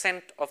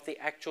 1% of the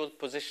actual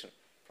position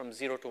from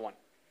 0 to 1,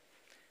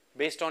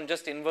 based on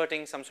just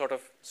inverting some sort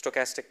of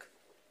stochastic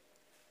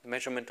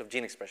measurement of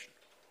gene expression.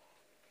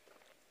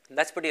 And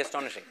that's pretty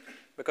astonishing,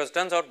 because it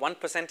turns out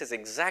 1% is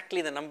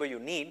exactly the number you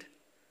need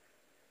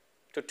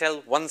to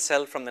tell one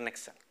cell from the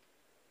next cell.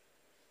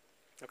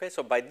 Okay,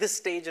 so by this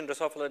stage in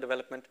Drosophila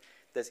development,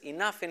 there's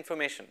enough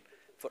information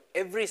for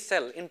every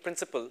cell in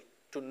principle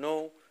to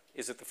know,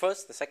 is it the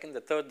first, the second,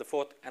 the third, the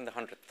fourth, and the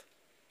 100th.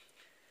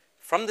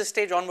 From this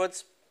stage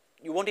onwards,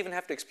 you won't even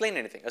have to explain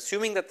anything,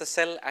 assuming that the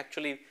cell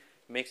actually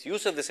makes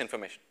use of this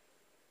information.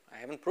 I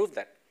haven't proved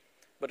that,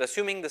 but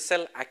assuming the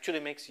cell actually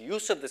makes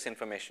use of this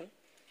information,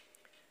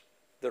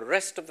 the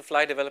rest of the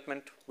fly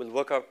development will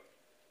work out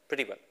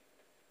pretty well.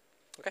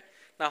 Okay?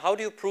 Now, how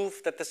do you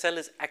prove that the cell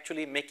is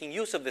actually making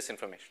use of this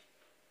information?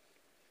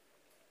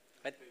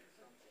 Right?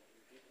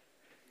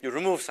 You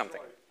remove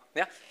something.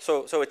 Yeah.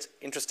 So it's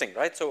interesting,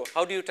 right? So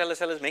how do you tell a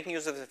cell is making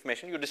use of this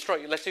information? You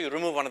destroy. Let's say you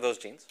remove one of those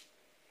genes.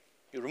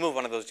 You remove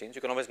one of those genes. You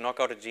can always knock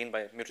out a gene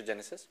by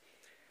mutagenesis,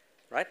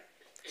 right?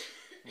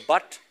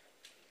 But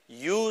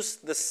use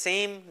the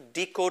same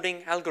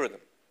decoding algorithm.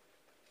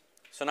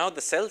 So now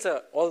the cells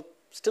are all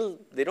still,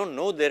 they don't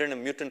know they're in a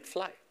mutant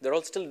fly. They're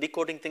all still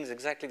decoding things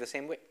exactly the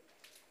same way.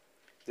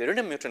 They're in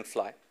a mutant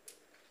fly,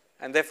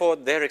 and therefore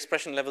their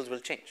expression levels will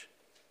change.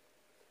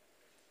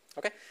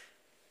 Okay?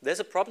 There's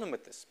a problem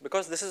with this,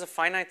 because this is a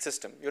finite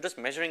system. You're just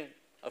measuring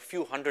a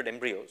few hundred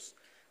embryos,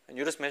 and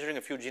you're just measuring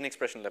a few gene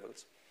expression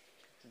levels.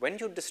 When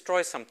you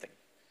destroy something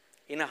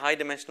in a high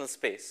dimensional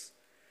space,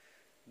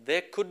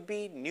 there could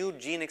be new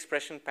gene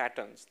expression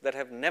patterns that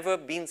have never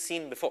been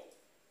seen before.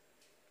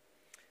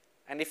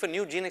 And if a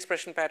new gene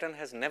expression pattern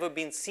has never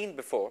been seen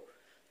before,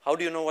 how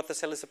do you know what the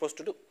cell is supposed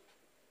to do?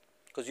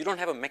 Because you don't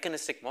have a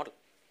mechanistic model.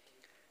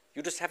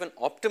 You just have an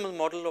optimal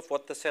model of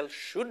what the cell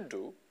should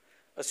do,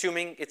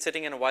 assuming it's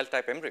sitting in a wild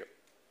type embryo,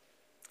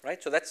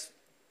 right? So that's,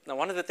 now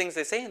one of the things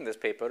they say in this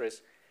paper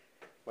is,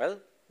 well,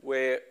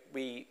 where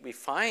we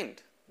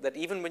find that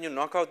even when you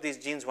knock out these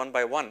genes one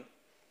by one,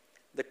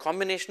 the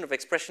combination of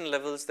expression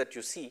levels that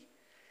you see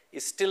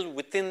is still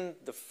within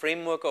the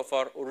framework of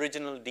our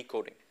original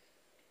decoding.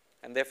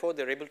 And therefore,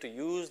 they're able to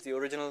use the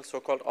original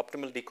so-called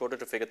optimal decoder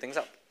to figure things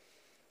out.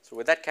 So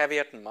with that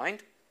caveat in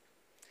mind,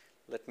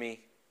 let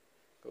me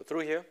go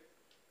through here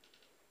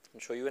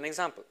and show you an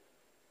example.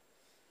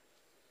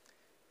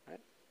 Right?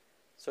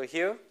 So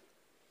here,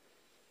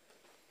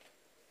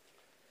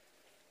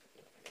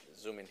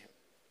 zoom in here.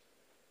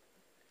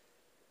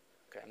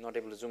 Okay, I'm not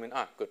able to zoom in.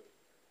 Good.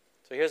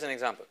 So here's an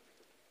example.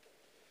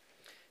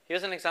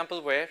 Here's an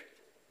example where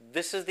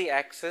this is the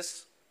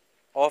axis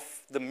of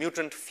the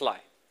mutant fly.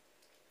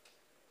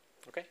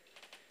 Okay?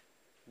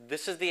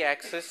 This is the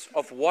axis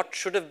of what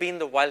should have been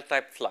the wild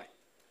type fly.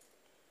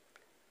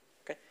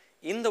 Okay?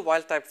 In the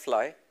wild type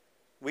fly,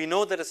 we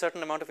know that a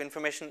certain amount of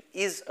information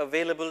is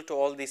available to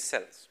all these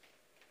cells.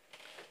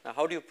 Now,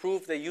 how do you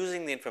prove they're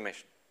using the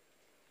information?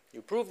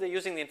 You prove they're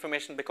using the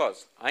information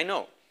because I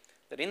know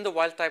that in the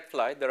wild type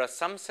fly, there are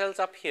some cells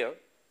up here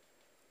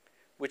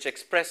which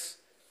express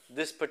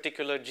this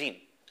particular gene,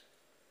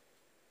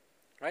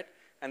 right?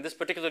 And this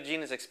particular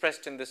gene is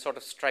expressed in this sort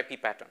of stripy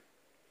pattern.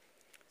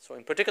 So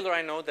in particular,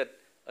 I know that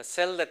a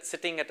cell that's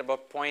sitting at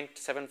about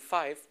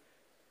 0.75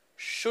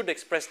 should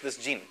express this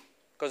gene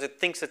because it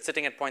thinks it's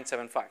sitting at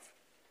 0.75.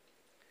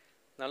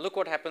 Now look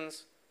what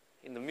happens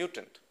in the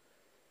mutant.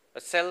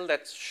 A cell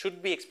that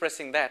should be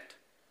expressing that,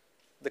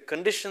 the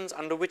conditions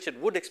under which it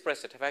would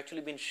express it have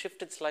actually been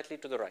shifted slightly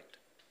to the right.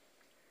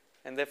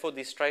 And therefore,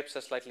 these stripes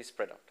are slightly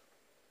spread out.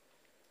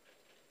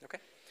 Okay?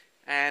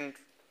 And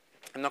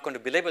I'm not going to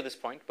belabor this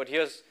point, but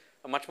here's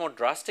a much more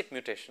drastic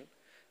mutation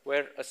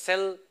where a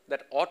cell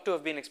that ought to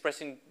have been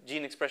expressing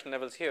gene expression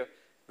levels here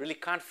really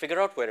can't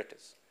figure out where it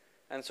is.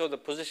 And so the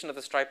position of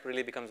the stripe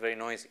really becomes very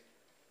noisy,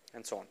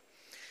 and so on.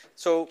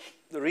 So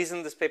the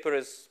reason this paper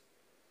is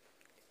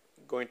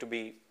going to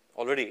be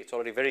it's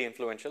already very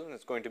influential, and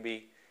it's going to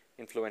be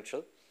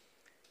influential,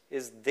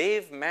 is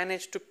they've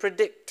managed to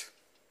predict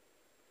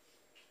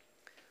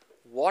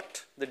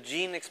what the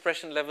gene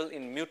expression level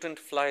in mutant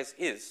flies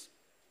is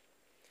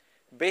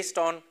based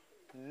on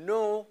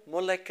no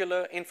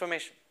molecular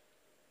information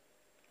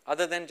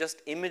other than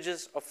just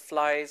images of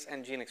flies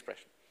and gene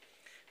expression.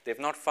 They've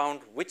not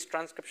found which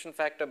transcription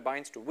factor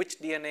binds to which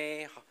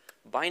DNA,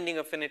 binding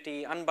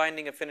affinity,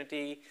 unbinding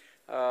affinity,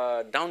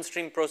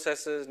 downstream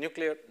processes,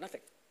 nuclear,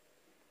 nothing,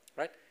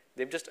 right?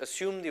 They've just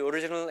assumed the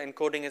original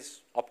encoding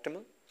is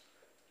optimal,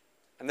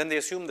 and then they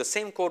assume the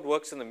same code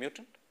works in the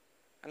mutant,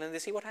 and then they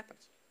see what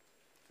happens,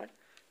 right?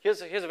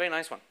 Here's a very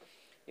nice one.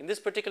 In this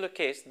particular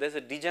case, there's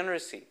a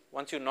degeneracy.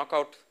 Once you knock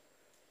out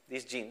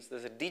these genes,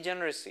 there's a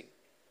degeneracy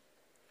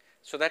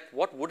so that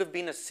what would have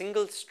been a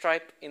single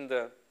stripe in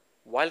the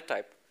wild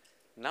type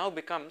now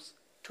becomes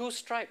 2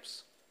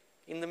 stripes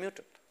in the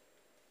mutant,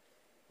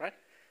 right?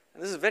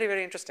 And this is very,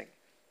 very interesting.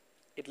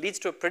 It leads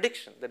to a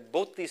prediction that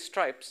both these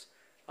stripes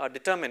are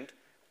determined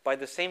by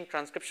the same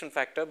transcription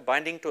factor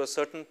binding to a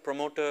certain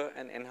promoter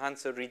and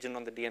enhancer region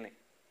on the DNA.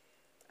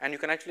 And you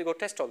can actually go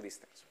test all these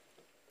things.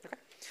 Okay?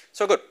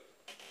 So good.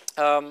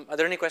 Are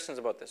there any questions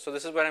about this? So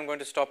this is where I'm going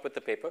to stop with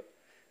the paper,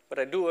 but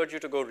I do urge you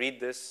to go read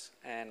this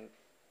and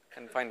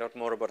find out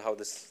more about how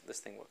this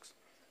thing works.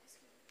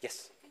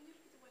 Yes? Can you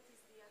repeat what is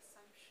the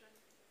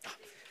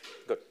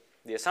assumption? Good.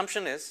 The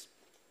assumption is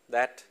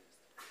that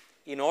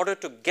in order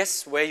to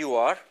guess where you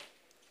are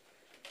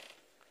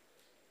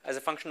as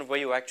a function of where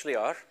you actually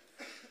are,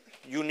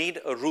 you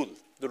need a rule.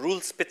 The rule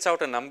spits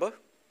out a number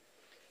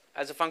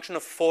as a function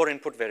of 4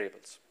 input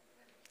variables.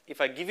 If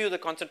I give you the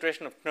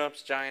concentration of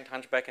Knirps, Giant,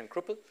 Hunchback, and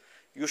Krupel,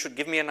 you should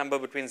give me a number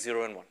between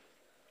 0 and 1.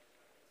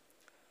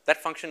 That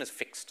function is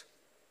fixed.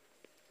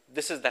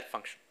 This is that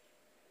function.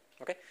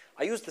 Okay?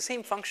 I use the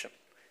same function,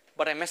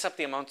 but I mess up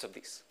the amounts of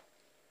these.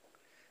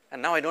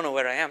 And now I don't know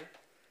where I am.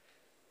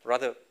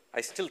 Rather,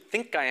 I still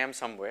think I am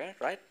somewhere,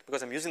 right?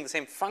 Because I'm using the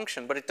same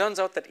function, but it turns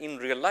out that in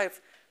real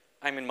life,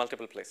 I'm in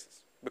multiple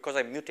places because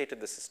I mutated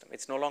the system.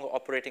 It's no longer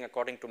operating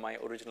according to my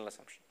original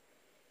assumption.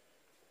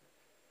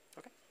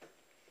 Okay?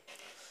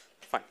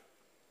 Fine.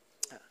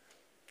 Yeah.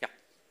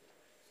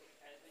 So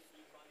as we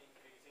keep on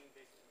increasing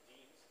these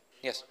genes,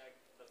 we Yes. saw that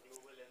the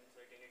global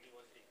uncertainty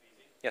was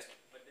decreasing. Yes.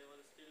 But there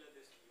was still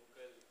this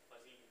local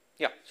fuzzy.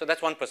 Yeah. So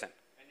that's 1%.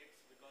 And it's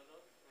because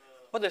of.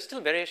 Well, there's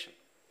still variation.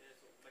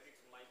 But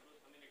it's micro.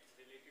 I mean, it's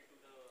related to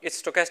the. It's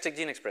stochastic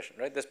gene expression,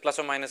 right? There's plus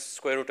or minus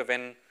square root of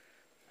n.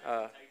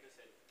 Inside the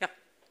cell. Yeah.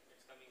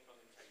 It's coming from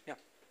inside. Yeah.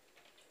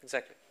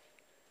 Exactly.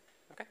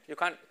 Okay. You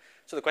can't.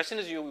 So the question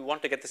is, you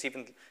want to get this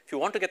even. If you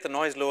want to get the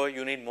noise lower,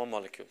 you need more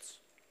molecules,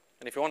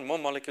 and if you want more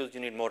molecules, you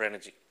need more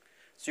energy.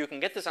 So you can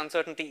get this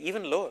uncertainty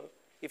even lower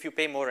if you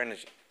pay more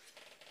energy.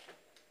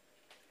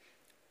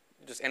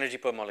 Just energy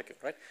per molecule,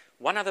 right?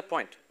 One other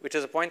point, which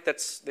is a point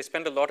that's they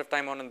spend a lot of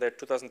time on in their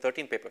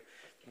 2013 paper.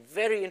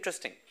 Very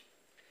interesting.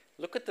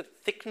 Look at the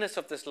thickness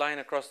of this line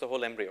across the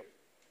whole embryo.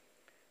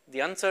 The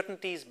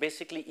uncertainty is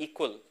basically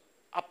equal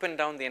up and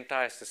down the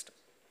entire system.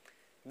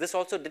 This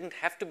also didn't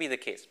have to be the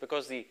case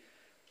because the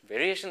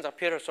variations up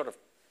here are sort of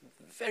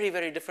very,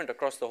 very different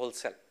across the whole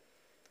cell.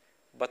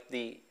 But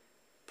the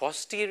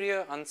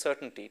posterior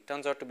uncertainty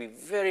turns out to be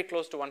very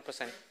close to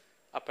 1%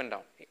 up and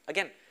down.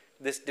 Again,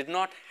 this did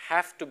not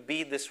have to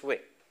be this way.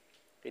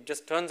 It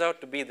just turns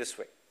out to be this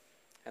way.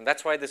 And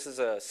that's why this is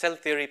a cell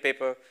theory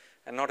paper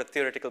and not a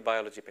theoretical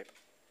biology paper.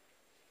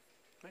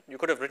 Right? You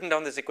could have written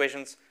down these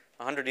equations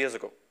 100 years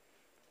ago.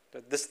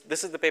 This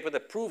is the paper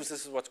that proves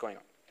this is what's going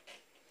on.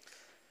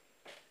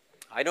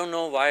 I don't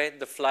know why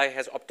the fly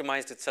has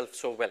optimized itself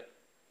so well.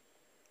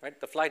 Right?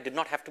 The fly did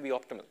not have to be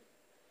optimal.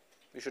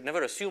 You should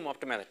never assume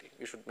optimality.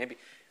 You should maybe,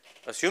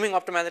 assuming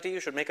optimality, you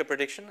should make a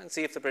prediction and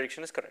see if the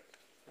prediction is correct.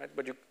 Right?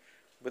 But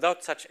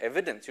without such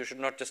evidence, you should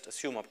not just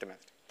assume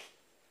optimality.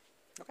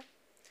 Okay?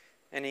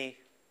 Any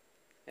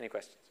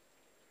questions?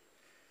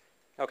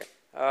 Okay.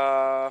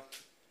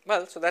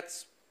 Well, so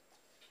that's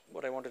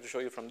what I wanted to show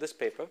you from this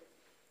paper.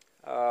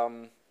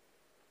 And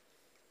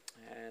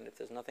if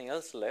there's nothing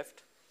else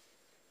left,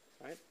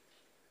 right?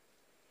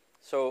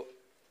 So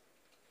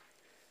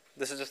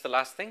this is just the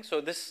last thing.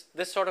 So this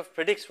sort of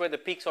predicts where the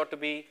peaks ought to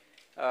be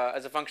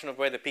as a function of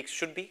where the peaks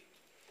should be.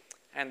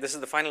 And this is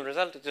the final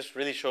result. It just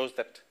really shows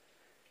that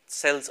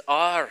cells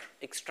are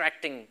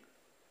extracting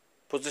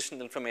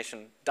positional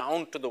information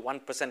down to the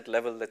 1%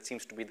 level that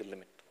seems to be the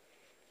limit.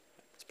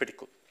 It's pretty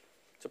cool.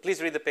 So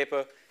please read the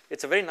paper.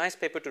 It's a very nice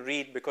paper to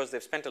read because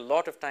they've spent a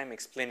lot of time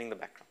explaining the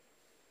background.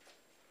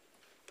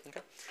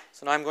 Okay.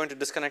 So now I'm going to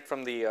disconnect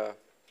from the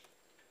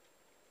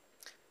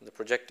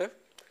projector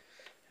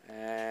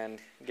and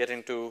get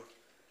into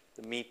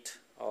the meat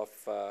of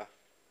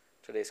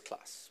today's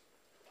class.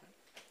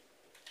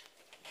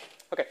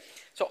 Okay.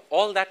 So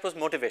all that was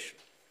motivation.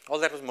 All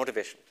that was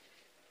motivation.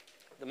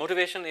 The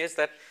motivation is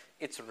that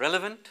it's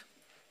relevant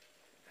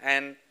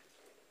and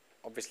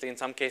obviously in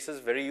some cases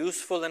very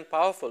useful and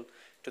powerful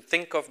to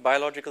think of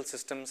biological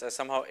systems as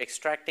somehow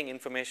extracting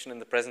information in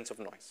the presence of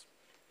noise.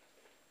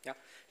 Yeah.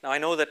 Now I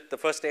know that the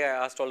first day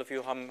I asked all of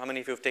you how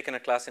many of you have taken a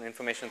class in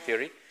information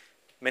theory.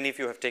 Many of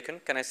you have taken.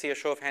 Can I see a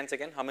show of hands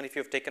again? How many of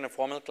you have taken a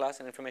formal class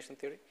in information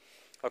theory?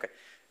 Okay.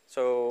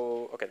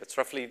 So, okay, that's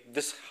roughly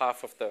this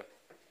half of the,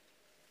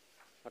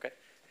 okay.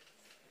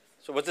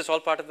 So was this all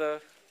part of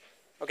the,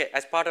 okay,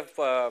 as part of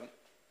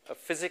a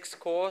physics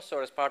course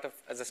or as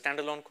a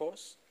standalone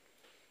course?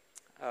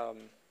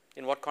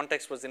 In what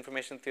context was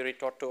information theory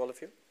taught to all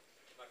of you?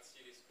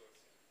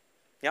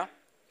 Yeah?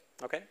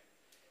 Okay.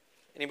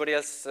 Anybody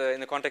else in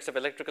the context of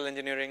electrical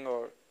engineering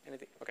or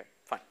anything? Okay,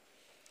 fine.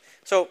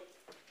 So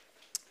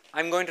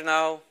I'm going to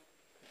now,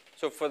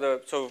 so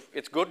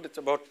it's good, it's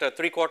about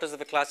 3/4 of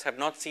the class have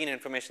not seen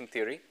information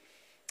theory.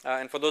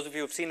 And for those of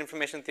you who have seen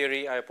information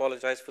theory, I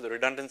apologize for the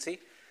redundancy.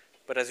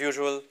 But as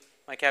usual,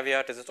 my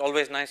caveat is it's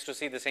always nice to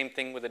see the same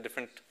thing with a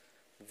different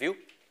view.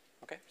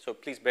 Okay, so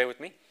please bear with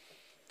me.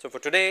 So for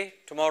today,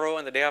 tomorrow,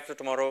 and the day after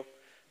tomorrow,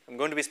 I'm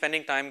going to be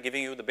spending time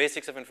giving you the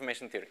basics of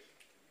information theory,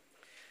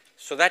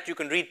 so that you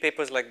can read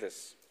papers like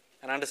this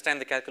and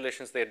understand the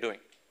calculations they are doing.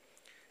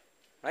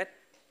 Right?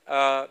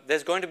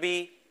 There's going to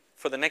be,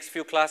 for the next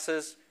few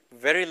classes,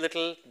 very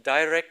little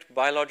direct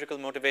biological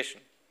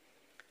motivation.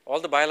 All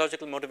the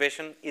biological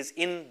motivation is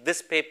in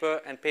this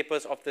paper and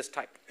papers of this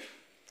type.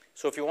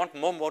 So if you want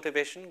more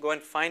motivation, go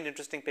and find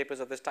interesting papers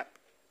of this type.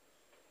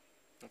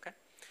 Okay.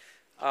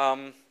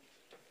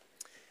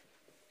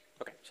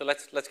 Okay. So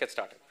let's get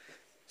started.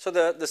 So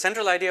the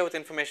central idea with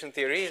information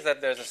theory is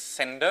that there's a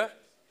sender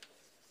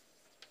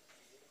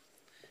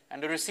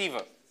and a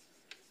receiver,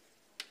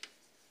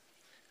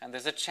 and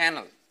there's a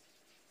channel.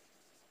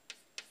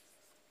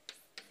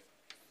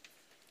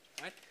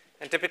 Right?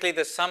 And typically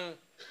there's some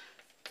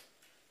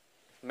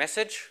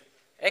message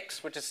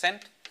X which is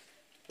sent,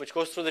 which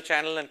goes through the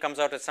channel and comes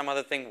out as some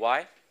other thing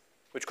Y,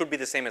 which could be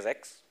the same as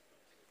X,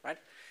 right?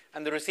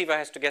 And the receiver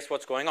has to guess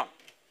what's going on.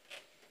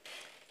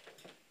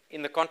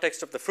 In the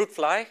context of the fruit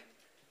fly,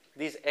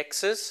 these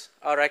X's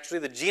are actually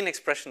the gene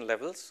expression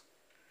levels,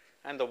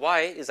 and the Y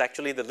is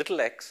actually the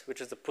little x,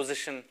 which is the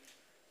position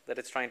that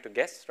it's trying to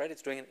guess, right?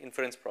 It's doing an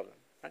inference problem,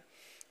 right?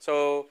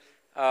 So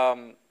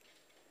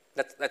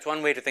that's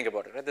one way to think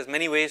about it, right? There's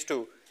many ways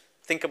to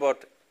think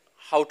about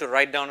how to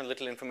write down a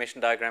little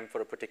information diagram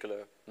for a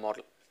particular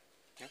model.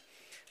 Yeah?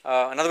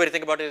 Another way to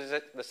think about it is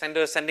that the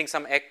sender is sending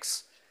some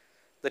X,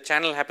 the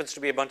channel happens to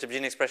be a bunch of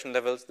gene expression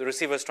levels, the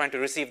receiver is trying to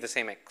receive the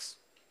same X.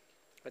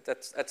 But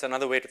that's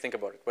another way to think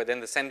about it, where then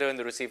the sender and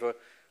the receiver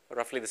are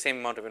roughly the same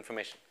amount of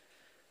information.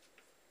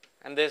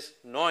 And there's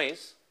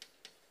noise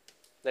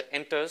that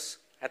enters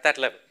at that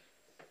level.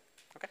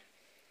 Okay.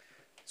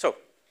 So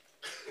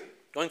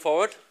going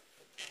forward,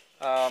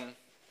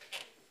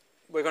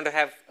 we're going to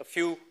have a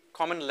few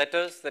common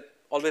letters that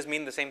always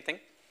mean the same thing.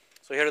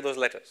 So here are those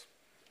letters,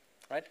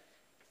 right?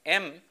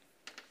 M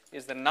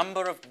is the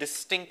number of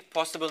distinct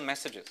possible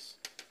messages.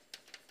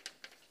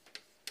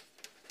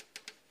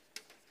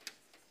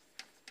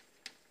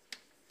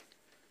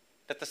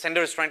 That the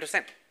sender is trying to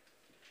send.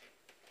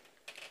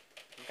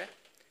 Okay.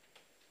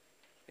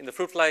 In the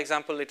fruit fly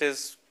example, it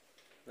is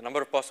the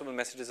number of possible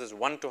messages is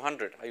 1 to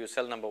 100. Are you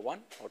cell number 1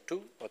 or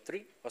 2 or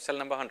 3 or cell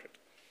number 100?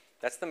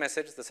 That's the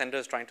message the sender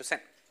is trying to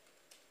send.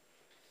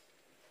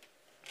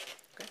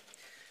 Okay.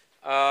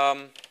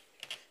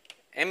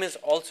 M is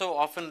also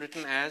often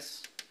written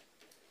as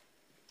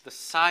the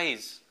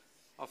size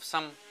of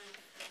some,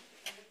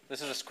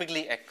 this is a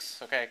squiggly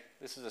X, okay,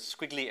 this is a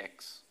squiggly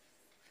X.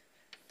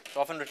 It's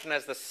often written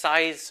as the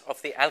size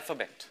of the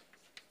alphabet.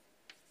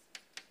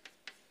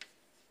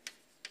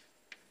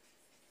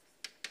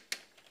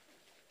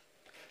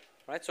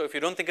 Right? So if you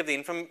don't think of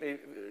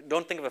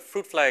a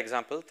fruit fly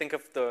example, think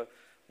of the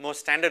more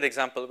standard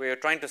example where you're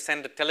trying to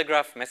send a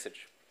telegraph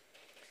message.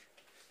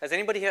 Has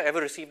anybody here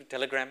ever received a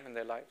telegram in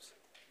their lives?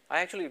 I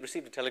actually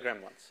received a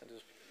telegram once.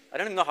 I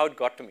don't even know how it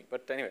got to me,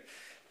 but anyway.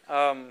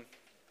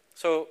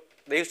 So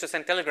they used to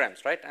send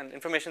telegrams, right? And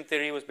information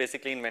theory was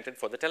basically invented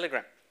for the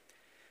telegram.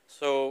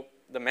 So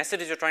the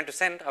messages you're trying to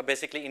send are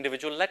basically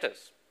individual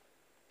letters.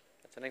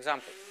 That's an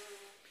example.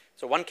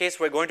 So one case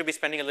we're going to be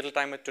spending a little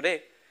time with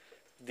today,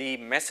 the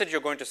message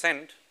you're going to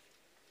send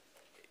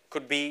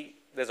could be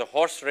there's a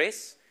horse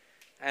race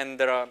and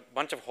there are a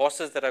bunch of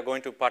horses that are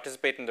going to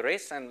participate in the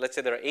race, and let's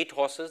say there are 8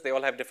 horses, they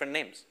all have different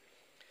names.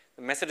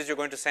 The messages you're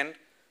going to send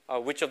are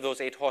which of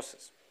those 8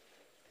 horses.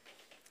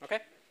 Okay?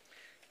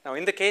 Now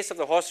in the case of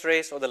the horse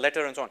race or the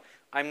letter and so on,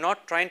 I'm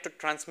not trying to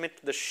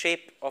transmit the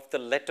shape of the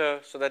letter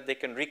so that they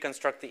can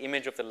reconstruct the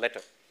image of the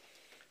letter.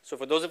 So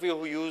for those of you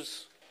who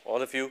use,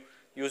 all of you,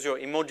 use your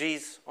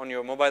emojis on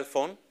your mobile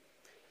phone,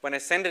 when I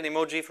send an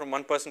emoji from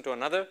one person to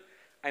another,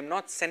 I'm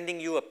not sending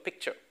you a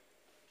picture.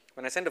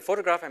 When I send a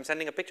photograph, I'm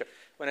sending a picture.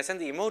 When I send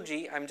the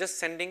emoji, I'm just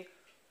sending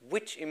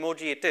which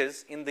emoji it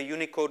is in the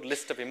Unicode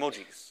list of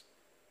emojis.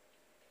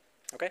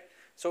 Okay?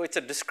 So it's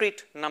a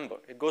discrete number.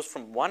 It goes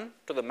from 1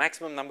 to the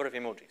maximum number of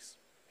emojis.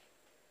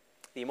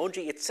 The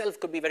emoji itself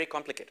could be very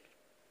complicated.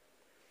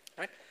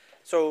 Right?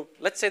 So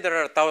let's say there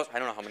are 1,000, I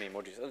don't know how many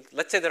emojis.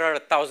 Let's say there are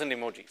 1,000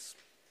 emojis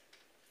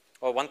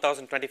or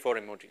 1,024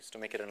 emojis to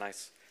make it a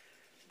nice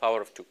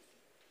power of 2.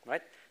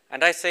 Right?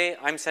 And I say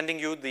I'm sending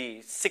you the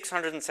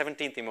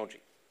 617th emoji.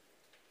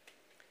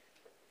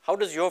 How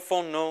does your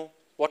phone know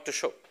what to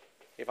show?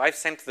 If I've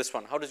sent this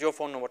one, how does your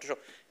phone know what to show?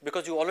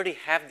 Because you already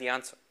have the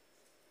answer.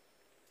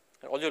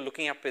 All you're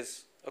looking up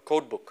is a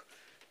code book,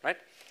 right?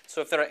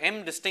 So if there are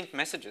m distinct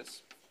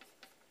messages,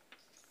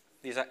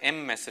 these are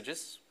m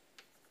messages,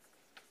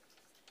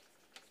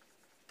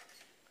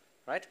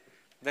 right?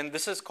 Then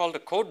this is called a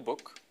code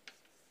book,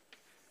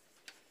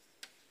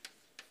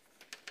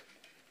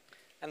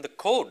 and the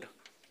code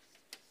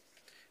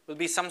will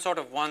be some sort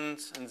of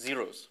ones and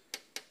zeros,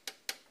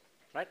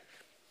 right?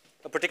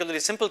 A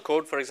particularly simple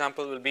code, for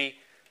example, will be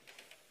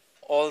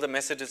all the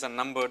messages are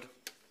numbered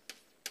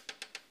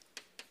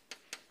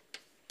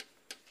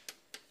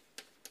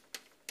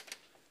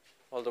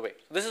all the way.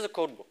 So this is a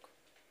code book,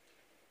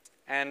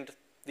 and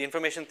the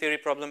information theory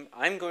problem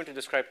I'm going to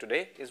describe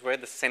today is where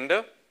the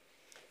sender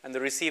and the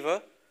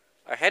receiver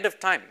ahead of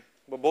time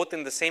were both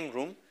in the same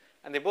room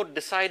and they both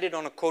decided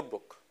on a code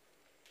book.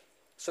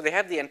 So they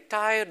have the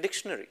entire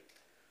dictionary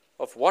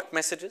of what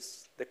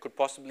messages there could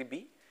possibly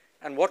be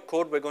and what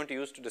code we're going to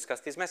use to discuss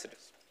these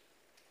messages.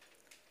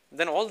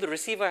 Then all the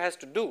receiver has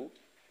to do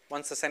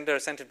once the sender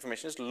has sent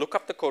information is to look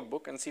up the code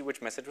book and see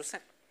which message was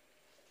sent.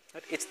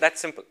 Right? It's that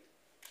simple.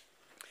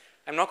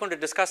 I'm not going to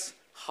discuss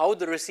how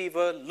the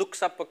receiver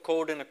looks up a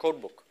code in a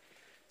code book.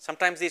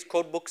 Sometimes these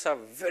code books are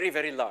very,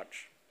 very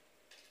large.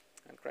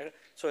 Right?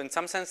 So in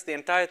some sense, the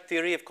entire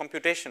theory of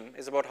computation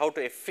is about how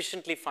to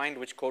efficiently find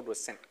which code was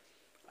sent.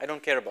 I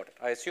don't care about it.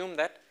 I assume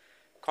that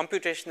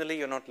computationally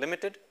you're not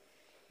limited.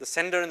 The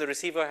sender and the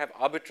receiver have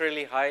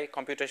arbitrarily high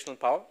computational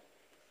power.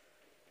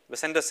 The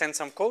sender sends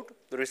some code,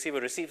 the receiver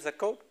receives that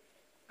code,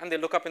 and they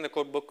look up in the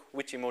code book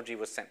which emoji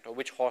was sent, or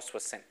which horse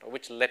was sent, or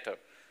which letter,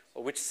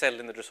 or which cell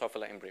in the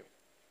Drosophila embryo.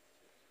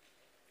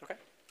 Okay?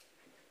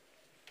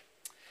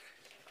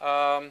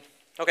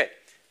 Okay,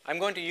 I'm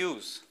going to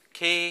use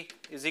k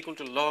is equal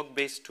to log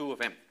base 2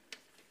 of m.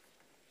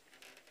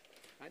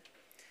 Right?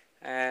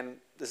 And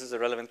this is a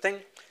relevant thing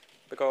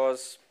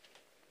because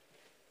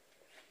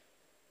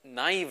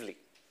naively,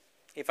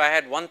 if I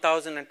had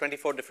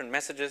 1024 different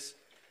messages,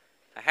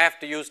 I have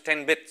to use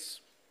 10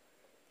 bits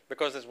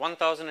because there's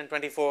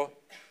 1024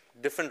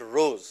 different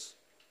rows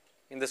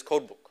in this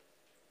code book.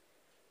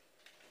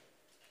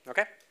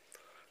 Okay?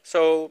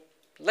 So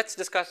let's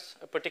discuss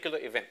a particular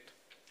event.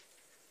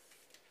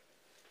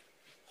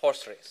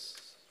 Horse race.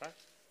 Right?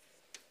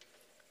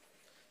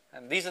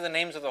 And these are the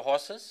names of the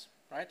horses.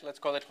 Right? Let's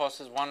call it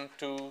horses 1,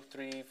 2,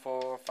 3,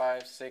 4,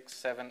 5, 6,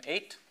 7,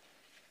 8.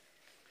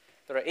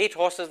 There are 8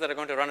 horses that are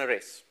going to run a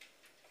race.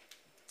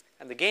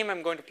 And the game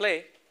I'm going to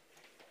play,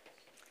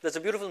 there's a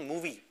beautiful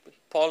movie with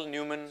Paul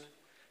Newman,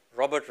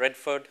 Robert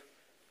Redford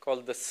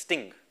called The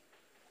Sting.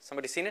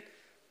 Somebody seen it?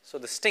 So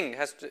the sting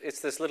it's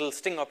this little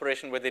sting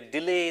operation where they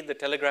delay the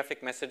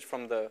telegraphic message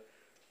from the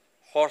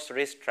horse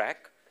race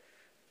track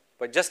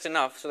by just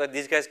enough so that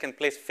these guys can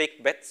place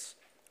fake bets,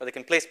 or they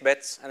can place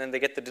bets and then they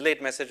get the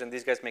delayed message and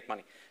these guys make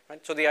money. Right?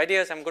 So the idea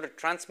is I'm going to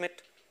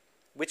transmit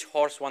which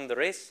horse won the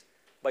race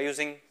by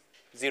using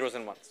zeros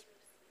and ones.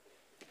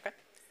 Okay?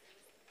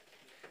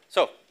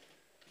 So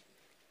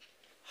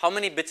how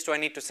many bits do I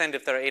need to send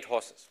if there are 8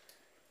 horses?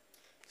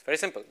 It's very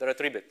simple. There are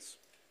 3 bits.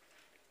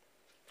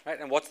 Right?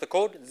 And what's the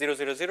code? 000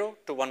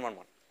 to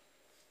 111.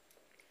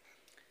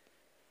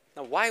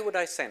 Now why would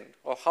I send,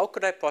 or how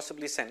could I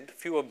possibly send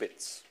fewer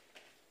bits?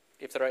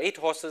 If there are 8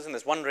 horses and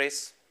there's one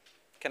race,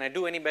 can I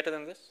do any better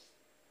than this?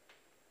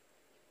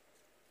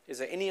 Is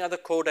there any other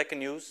code I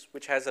can use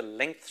which has a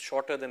length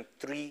shorter than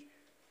 3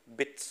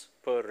 bits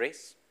per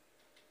race?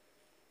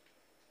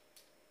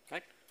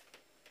 Right?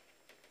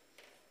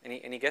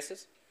 Any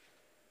guesses?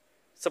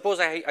 Suppose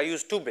I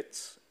use 2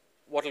 bits.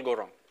 What will go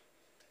wrong?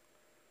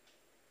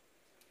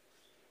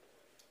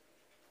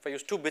 If I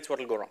use 2 bits, what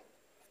will go wrong?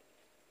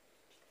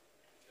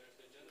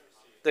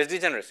 There's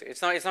degeneracy.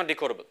 It's not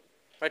decodable.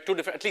 Right?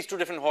 At least 2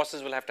 different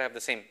horses will have to have the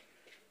same.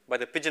 By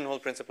the pigeonhole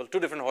principle, 2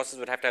 different horses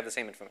would have to have the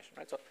same information.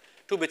 Right? So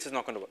 2 bits is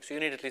not going to work. So you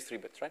need at least 3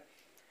 bits. Right?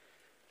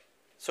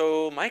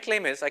 So my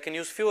claim is I can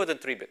use fewer than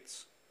 3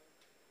 bits.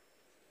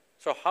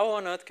 So how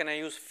on earth can I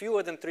use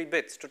fewer than 3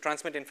 bits to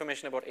transmit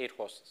information about 8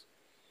 horses?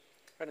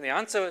 Right? And the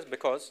answer is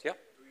because, yeah?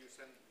 Do you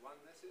send one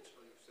message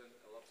or you send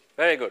a lot of?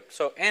 Very good.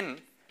 So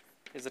n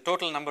is the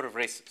total number of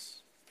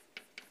races,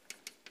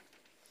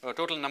 or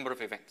total number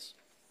of events.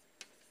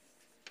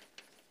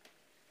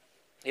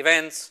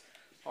 Events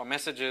or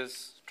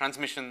messages,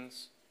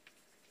 transmissions.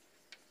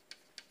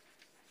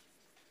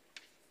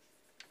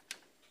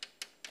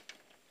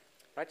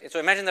 Right? So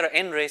imagine there are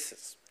n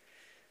races.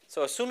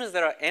 So as soon as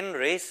there are n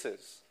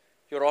races,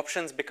 your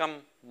options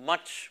become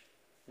much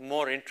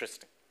more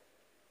interesting.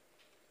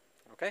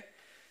 Okay?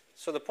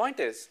 So the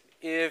point is,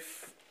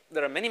 if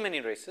there are many,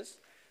 many races,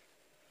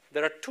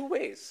 there are 2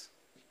 ways,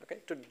 okay,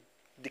 to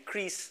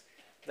decrease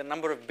the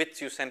number of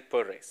bits you send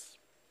per race.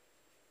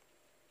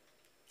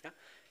 Yeah?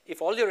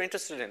 If all you're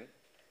interested in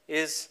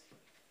is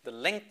the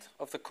length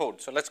of the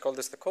code, so let's call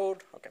this the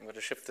code. Okay, I'm going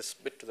to shift this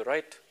bit to the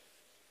right.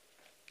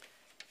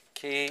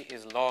 K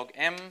is log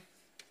m,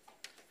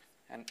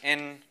 and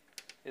n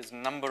is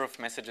number of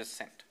messages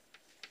sent.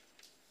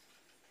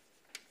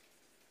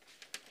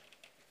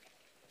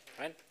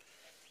 Right?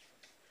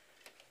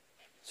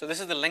 So this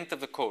is the length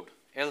of the code,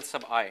 L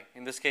sub I.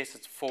 In this case,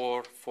 it's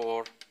 4,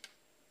 4,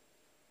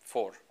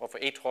 4. Or for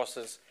 8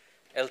 horses,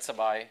 L sub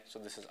I. So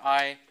this is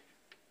I,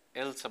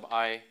 L sub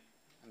I,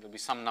 and there will be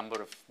some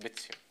number of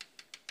bits here.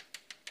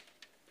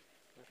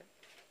 Okay.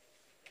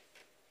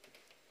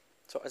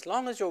 So as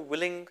long as you're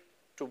willing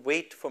to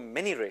wait for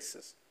many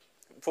races,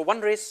 for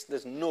one race,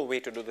 there's no way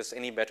to do this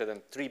any better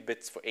than 3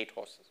 bits for 8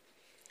 horses.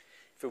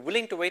 If you're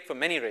willing to wait for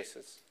many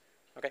races,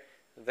 okay,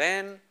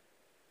 then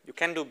you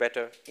can do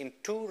better in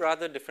 2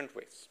 rather different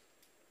ways.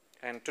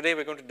 And today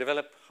we're going to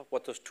develop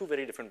what those 2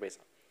 very different ways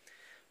are.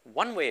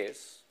 One way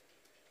is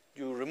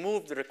you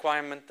remove the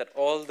requirement that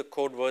all the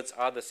code words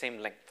are the same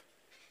length.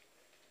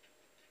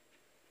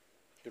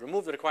 You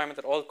remove the requirement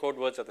that all code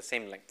words are the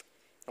same length.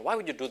 Now, why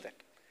would you do that?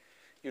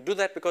 You do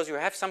that because you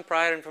have some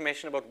prior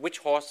information about which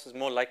horse is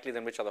more likely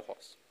than which other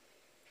horse.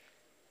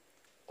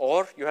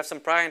 Or you have some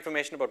prior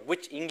information about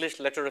which English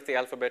letter of the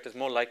alphabet is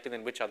more likely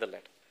than which other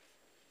letter.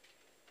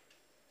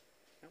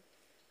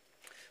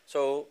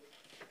 So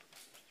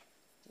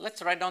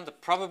let's write down the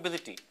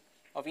probability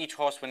of each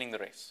horse winning the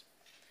race.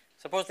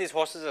 Suppose these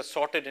horses are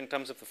sorted in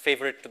terms of the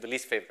favorite to the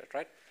least favorite,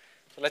 right?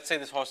 So let's say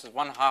this horse is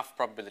 1/2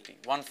 probability,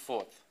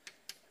 1/4,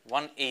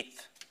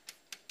 1/8,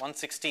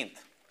 1/16.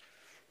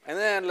 And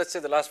then let's say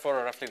the last 4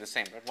 are roughly the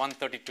same, right?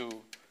 132,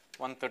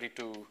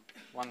 132,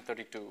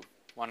 132,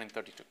 1 in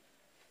 32.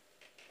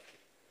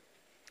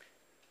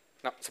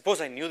 Now,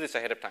 suppose I knew this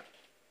ahead of time,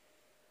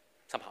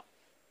 somehow.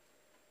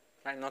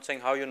 I'm not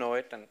saying how you know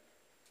it,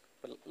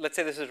 but let's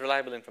say this is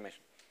reliable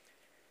information.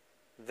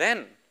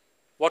 Then,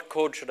 what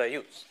code should I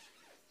use?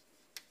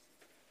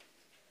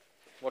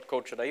 What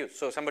code should I use?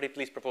 So somebody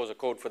please propose a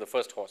code for the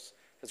first horse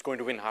that's going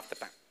to win half the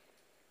time.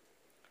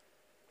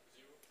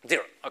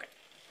 0. Okay.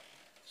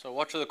 So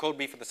what should the code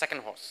be for the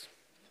second horse?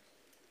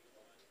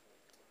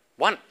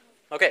 1.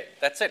 Okay,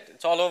 that's it.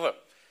 It's all over.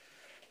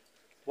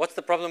 What's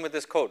the problem with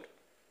this code?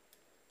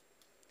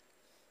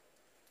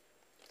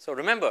 So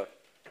remember,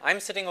 I'm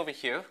sitting over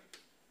here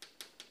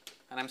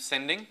and I'm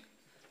sending,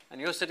 and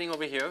you're sitting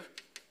over here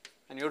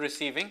and you're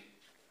receiving,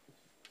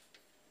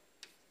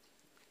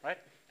 right?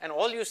 And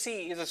all you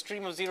see is a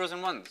stream of zeros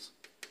and ones.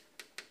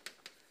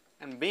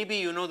 And maybe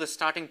you know the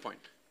starting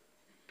point,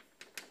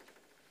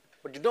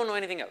 but you don't know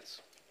anything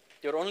else.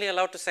 You're only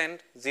allowed to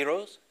send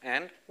zeros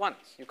and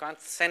ones. You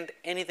can't send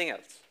anything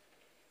else.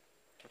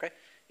 Okay?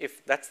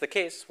 If that's the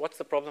case, what's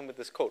the problem with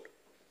this code?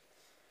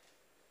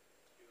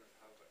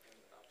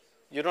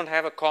 You don't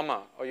have a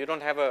comma, or you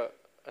don't have a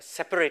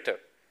separator.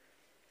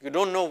 You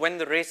don't know when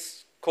the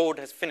race code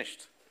has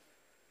finished.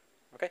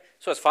 Okay?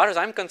 So as far as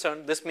I'm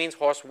concerned, this means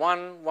horse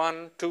 1,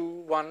 1, 2,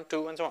 1,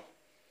 2, and so on.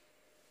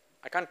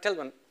 I can't tell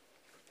when,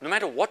 no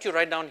matter what you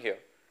write down here,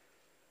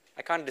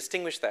 I can't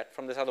distinguish that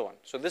from this other one.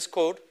 So this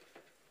code,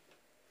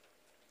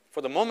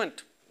 for the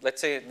moment,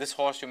 let's say this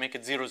horse, you make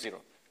it 0,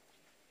 0,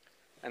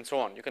 and so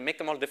on. You can make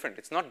them all different.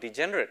 It's not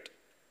degenerate,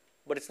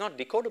 but it's not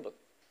decodable.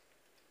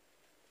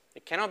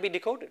 It cannot be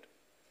decoded.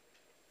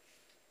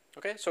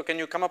 Okay, so can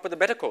you come up with a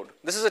better code?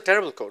 This is a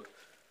terrible code.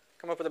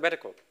 Come up with a better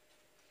code.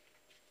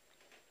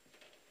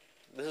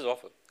 This is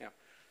awful, yeah.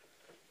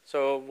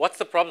 So what's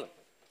the problem?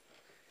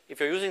 If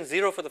you're using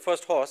 0 for the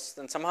first horse,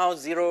 then somehow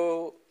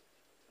 0,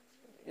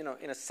 in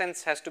a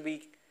sense has to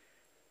be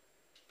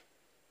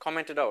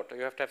commented out, or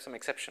you have to have some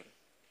exception.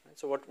 Right?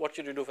 So what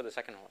should you do for the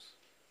second horse?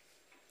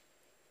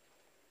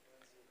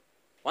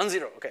 1,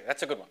 0, okay,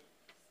 that's a good one.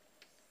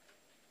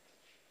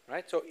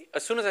 Right, so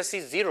as soon as I see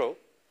 0,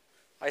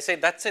 I say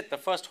that's it, the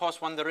first horse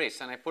won the race,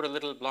 and I put a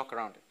little block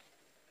around it.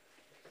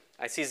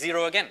 I see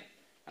 0 again,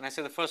 and I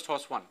say the first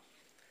horse won.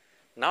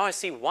 Now I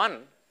see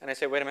 1, and I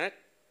say, wait a minute,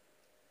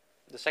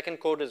 the second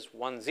code is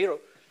 1, 0,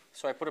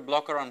 so I put a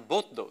block around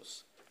both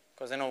those,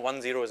 because I know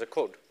 1, 0 is a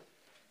code.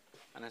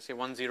 And I say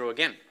 1, 0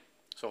 again.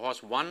 So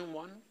horse 1,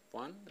 1,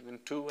 1, and then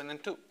 2, and then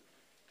 2.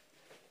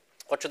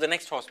 What should the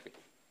next horse be?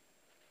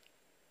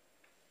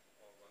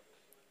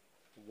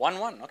 1,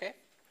 1, okay.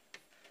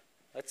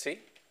 Let's see.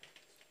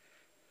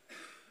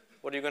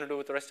 What are you going to do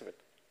with the rest of it?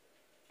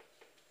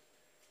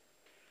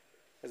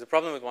 There's a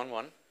problem with 1,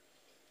 1.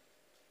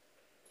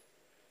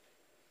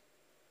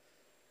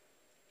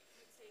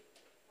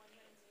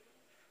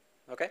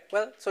 Okay,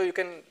 well, so you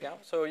can,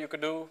 so you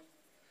could do,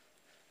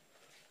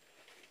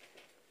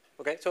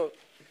 okay, so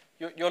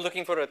you're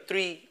looking for a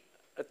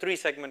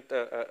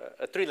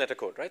 3-letter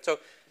code, right? So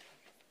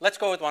let's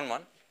go with 1,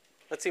 1.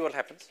 Let's see what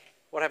happens.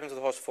 What happens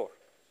with horse 4?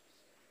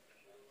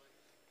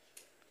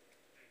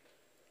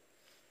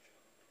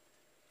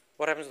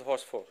 What happens with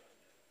horse 4?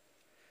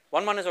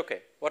 1, 1 is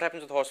okay. What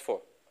happens with horse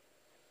 4?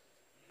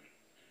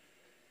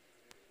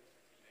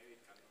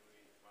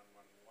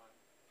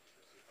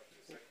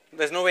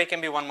 There's no way it can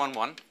be 1, 1,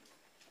 1.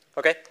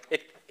 Okay,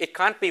 it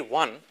can't be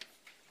 1.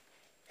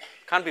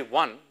 Can't be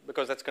 1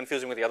 because that's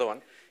confusing with the other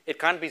one. It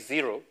can't be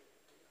 0.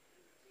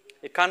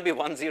 It can't be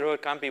 1, 0.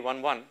 It can't be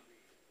 1, 1.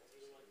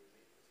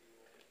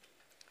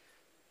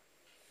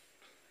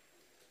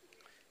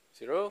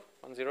 0,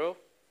 1, 0.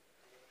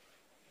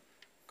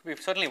 Could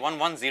be certainly 1,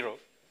 1, 0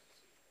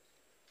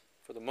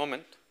 for the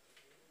moment.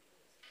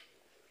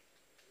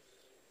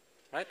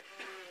 right?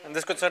 And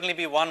this could certainly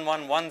be 1,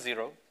 1, 1,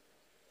 0,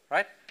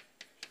 right?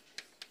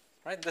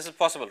 Right? This is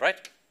possible,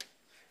 right?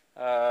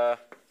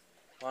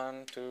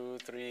 1, 2,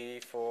 3,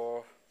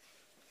 4,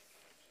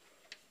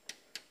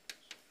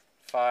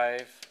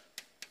 5,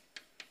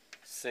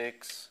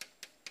 6,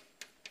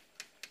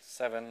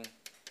 7,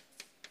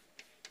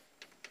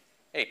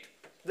 8.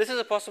 This is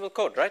a possible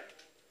code, right?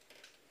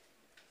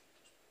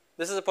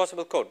 This is a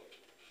possible code.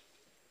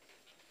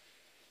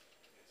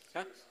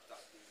 Yeah?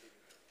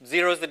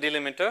 0 is the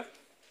delimiter.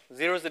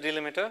 0 is the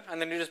delimiter,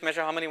 and then you just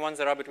measure how many ones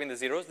there are between the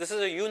zeros. This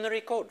is a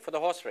unary code for the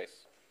horse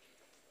race.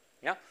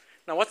 Yeah?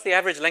 Now, what's the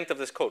average length of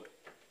this code?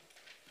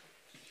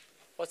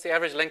 What's the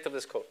average length of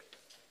this code?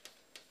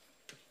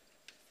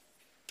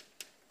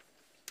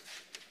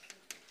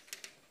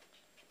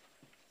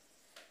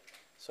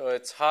 So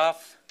it's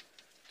half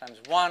times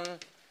 1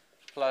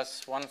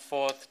 plus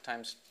 1/4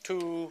 times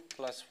 2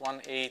 plus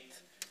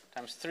 1/8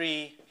 times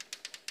 3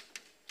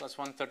 plus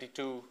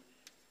 132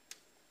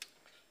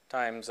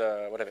 times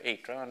whatever,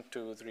 8, right? 1,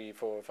 2, 3,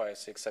 4, 5,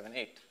 6, 7,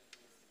 8.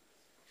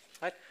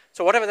 Right?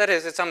 So whatever that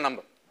is, it's some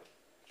number.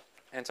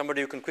 And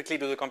somebody who can quickly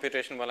do the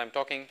computation while I'm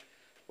talking,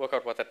 work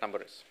out what that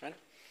number is. Right?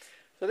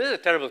 So this is a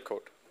terrible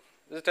code.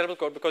 This is a terrible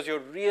code because you're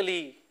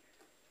really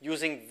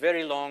using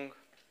very long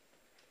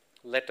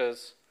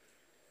letters,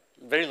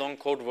 very long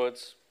code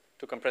words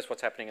to compress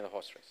what's happening in the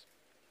horse race.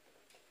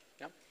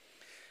 Yeah?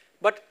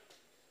 But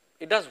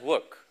it does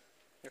work.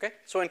 Okay?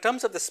 So in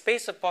terms of the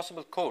space of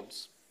possible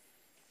codes,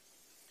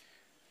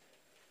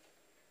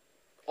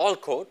 all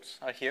codes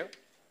are here.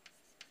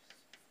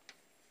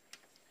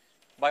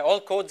 By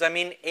all codes, I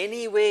mean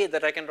any way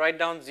that I can write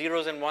down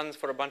zeros and ones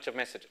for a bunch of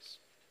messages.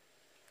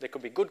 They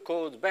could be good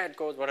codes, bad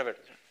codes, whatever it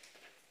is.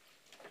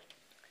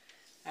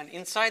 And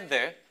inside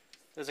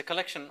there's a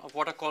collection of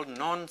what are called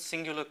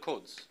non-singular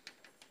codes.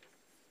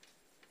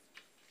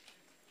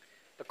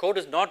 A code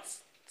is not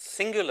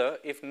singular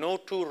if no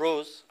two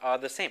rows are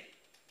the same.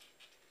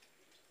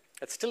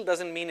 That still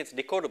doesn't mean it's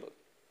decodable.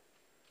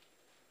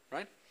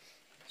 Right?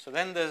 So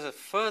then there's a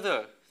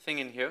further thing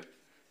in here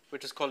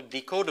which is called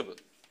decodable.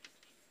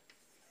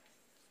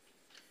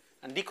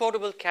 And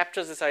decodable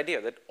captures this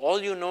idea that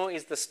all you know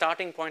is the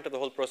starting point of the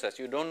whole process.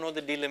 You don't know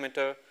the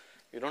delimiter,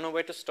 you don't know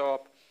where to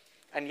stop,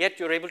 and yet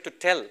you're able to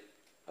tell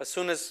as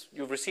soon as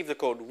you've received the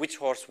code which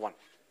horse won.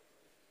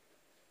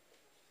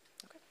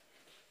 Okay.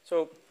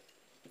 So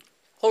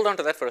hold on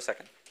to that for a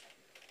second.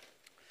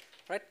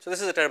 Right? So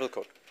this is a terrible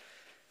code.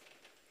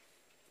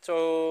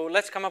 So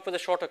let's come up with a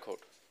shorter code.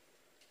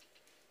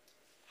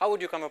 How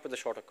would you come up with a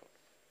shorter code?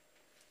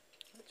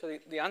 So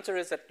the answer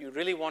is that you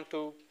really want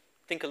to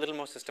think a little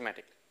more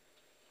systematically.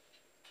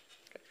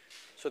 Okay.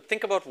 So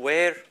think about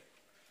where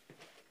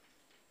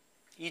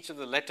each of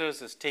the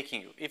letters is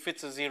taking you. If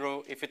it's a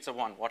 0, if it's a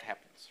 1, what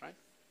happens, right?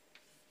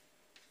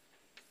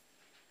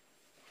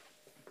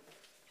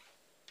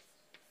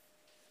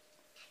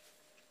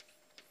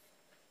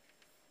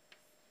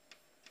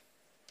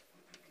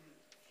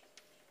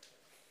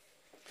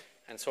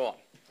 And so on.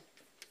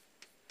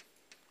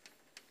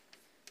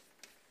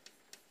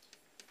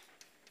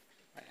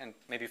 And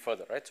maybe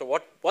further, right? So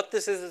what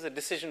this is a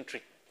decision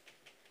tree.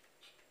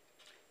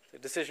 It's a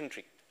decision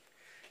tree.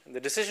 And the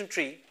decision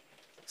tree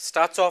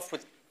starts off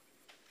with,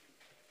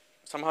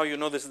 somehow you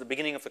know this is the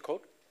beginning of the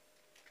code.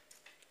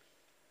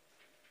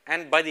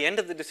 And by the end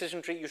of the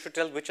decision tree, you should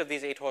tell which of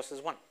these 8 horses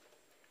won.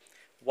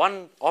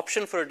 One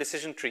option for a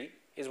decision tree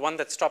is one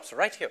that stops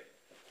right here.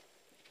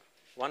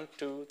 1,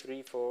 2,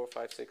 3, 4,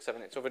 5, 6,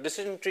 7, 8. So if a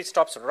decision tree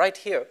stops right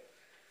here,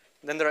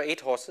 then there are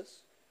 8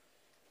 horses.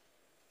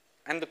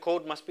 And the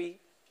code must be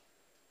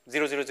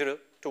 0, 0, 0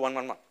 to 1,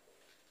 1, 1.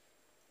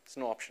 There's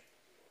no option.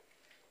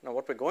 Now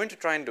what we're going to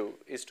try and do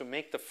is to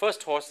make the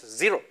first horse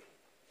 0.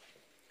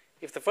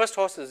 If the first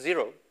horse is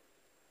 0,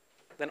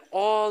 then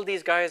all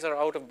these guys are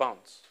out of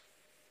bounds.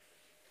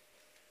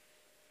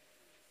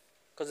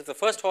 Because if the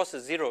first horse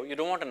is 0, you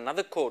don't want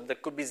another code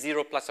that could be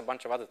 0 plus a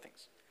bunch of other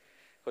things.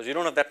 Because you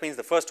don't know if that means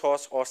the first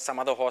horse or some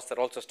other horse that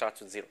also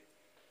starts with 0.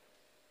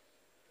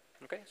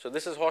 Okay, so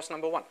this is horse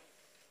number 1.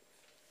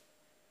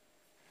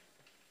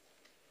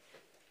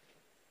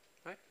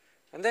 Right?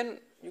 And then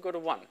you go to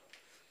 1.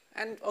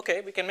 And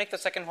okay, we can make the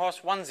second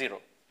horse 1,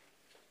 0.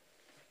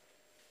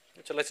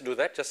 So let's do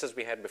that just as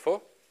we had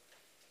before.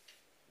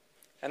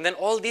 And then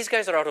all these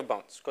guys are out of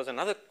bounds because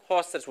another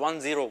horse that's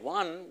 1, 0,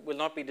 1 will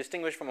not be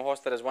distinguished from a horse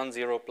that is 1,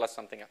 0 plus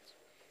something else.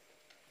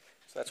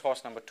 So that's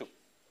horse number 2.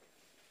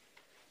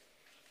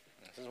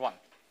 This is 1.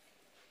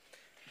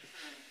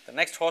 The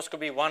next horse could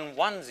be 1,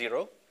 1,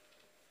 0.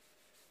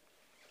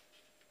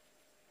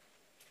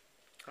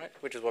 Right,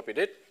 which is what we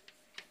did.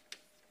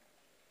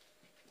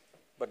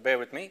 But bear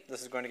with me,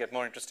 this is going to get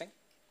more interesting.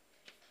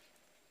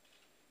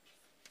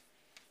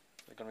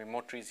 There are going to be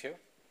more trees here.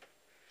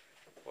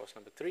 Horse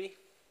number 3.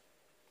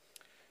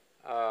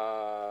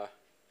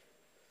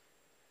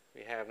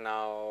 We have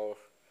now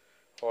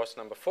horse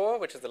number 4,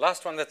 which is the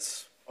last one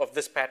that's of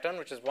this pattern,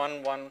 which is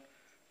 1, 1,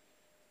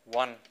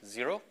 1,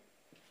 0.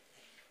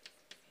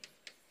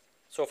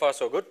 So far,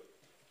 so good.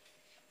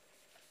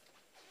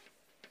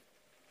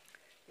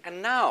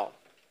 And now,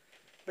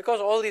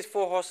 because all these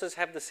 4 horses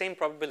have the same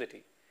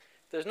probability,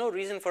 there's no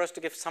reason for us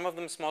to give some of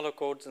them smaller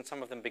codes and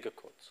some of them bigger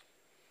codes.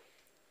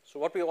 So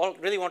what we all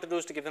really want to do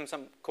is to give them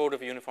some code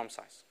of a uniform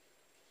size.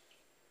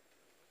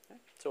 Okay?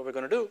 So what we're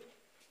going to do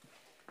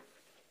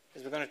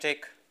is we're going to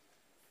take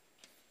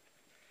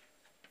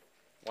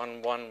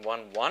 1, 1, 1,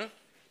 1.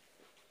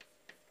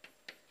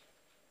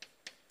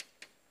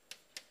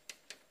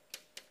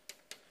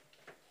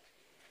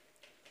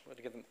 We're going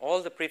to give them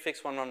all the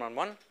prefix 1, 1, 1,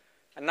 1.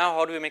 And now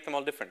how do we make them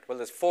all different? Well,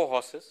 there's 4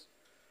 horses,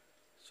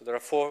 so there are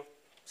 4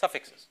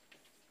 suffixes.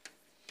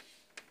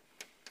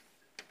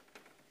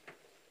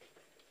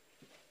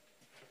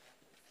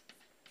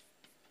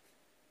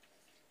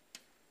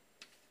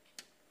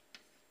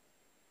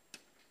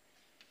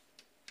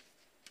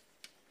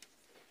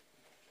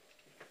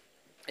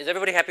 Is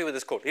everybody happy with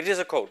this code? It is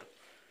a code.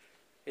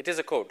 It is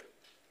a code.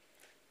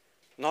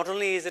 Not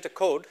only is it a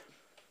code,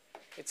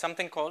 it's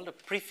something called a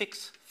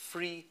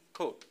prefix-free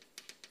code.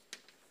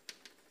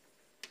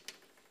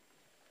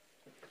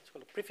 It's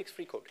called a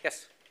prefix-free code.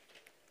 Yes?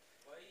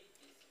 Why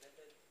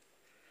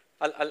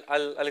this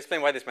method? I'll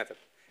explain why this method.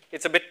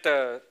 It's a bit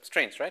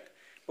strange, right?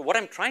 But what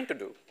I'm trying to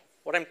do,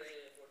 For the last 4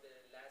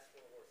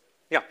 horses.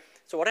 yeah.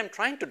 So what I'm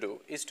trying to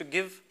do is to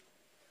give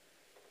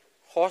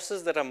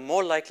horses that are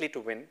more likely to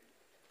win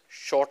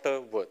shorter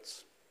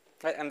words,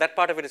 right? And that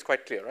part of it is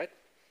quite clear, right?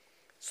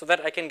 So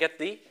that I can get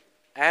the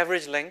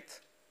average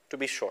length to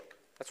be short.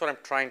 That's what I'm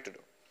trying to do.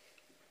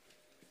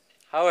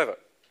 However,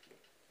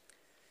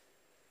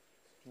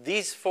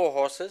 these 4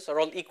 horses are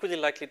all equally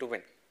likely to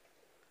win.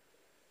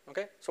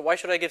 Okay? So why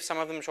should I give some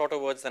of them shorter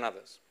words than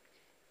others?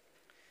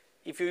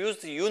 If you use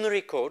the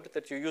unary code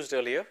that you used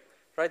earlier,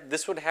 right,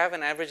 this would have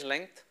an average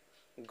length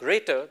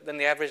greater than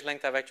the average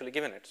length I've actually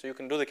given it. So you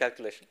can do the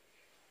calculation.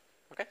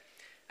 Okay?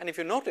 And if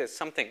you notice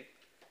something,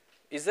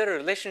 is there a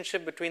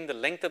relationship between the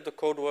length of the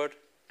code word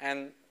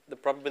and the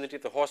probability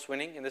of the horse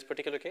winning in this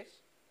particular case?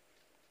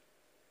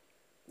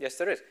 Yes,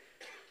 there is.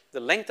 The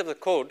length of the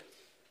code,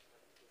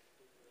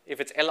 if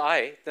it's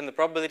Li, then the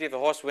probability of the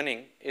horse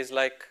winning is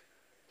like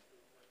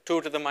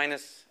 2 to the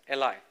minus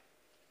Li.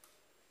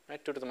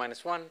 Right? 2 to the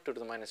minus 1, 2 to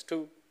the minus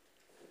 2,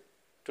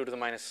 2 to the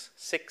minus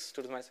 6,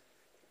 2 to the minus.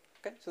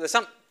 Okay? So there's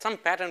some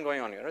pattern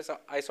going on here. Right? So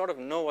I sort of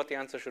know what the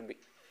answer should be.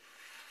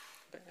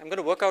 Okay? I'm going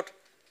to work out.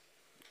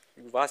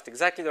 You've asked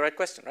exactly the right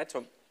question, right?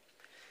 So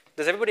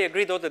does everybody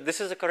agree though that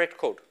this is a correct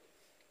code?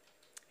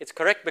 It's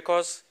correct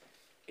because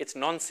it's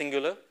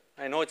non-singular.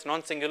 I know it's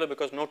non-singular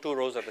because no 2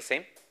 rows are the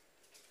same.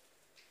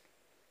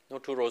 No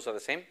 2 rows are the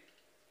same.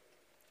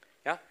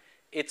 Yeah.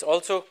 It's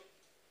also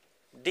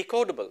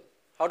decodable.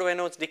 How do I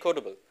know it's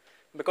decodable?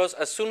 Because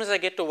as soon as I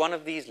get to one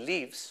of these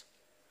leaves,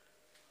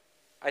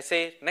 I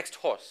say next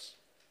horse,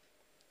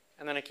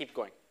 and then I keep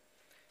going.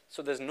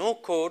 So there's no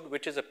code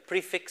which is a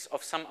prefix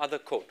of some other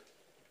code.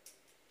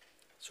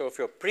 So if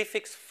you're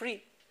prefix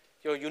free,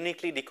 you're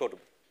uniquely decodable.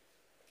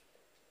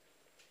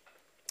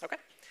 Okay,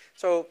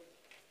 so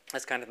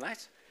that's kind of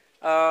nice.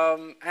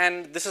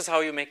 And this is how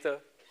you make the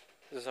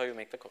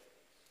code.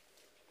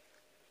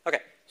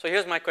 Okay, so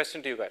here's my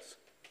question to you guys.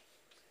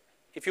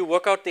 If you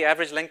work out the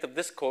average length of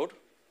this code,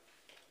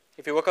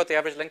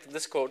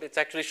 it's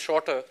actually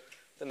shorter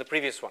than the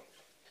previous one.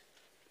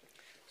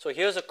 So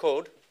here's a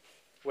code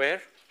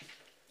where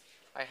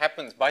I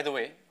happen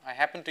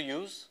to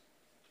use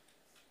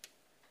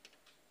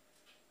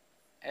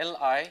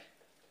Li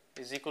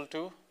is equal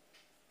to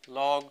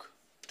log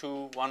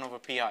 2 1 over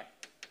pi.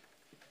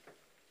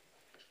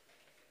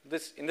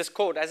 In this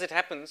code, as it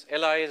happens,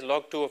 Li is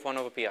log 2 of 1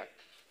 over pi.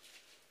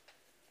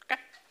 Okay?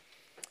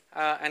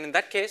 And in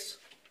that case,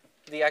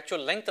 the actual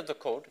length of the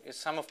code is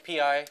sum of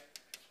pi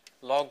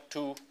log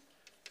 2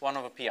 1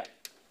 over pi.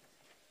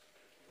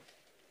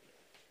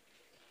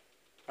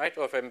 Right?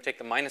 Or if I take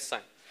the minus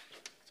sign,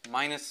 it's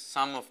minus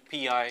sum of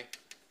pi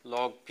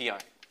log pi.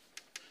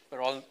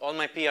 Where all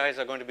my pi's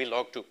are going to be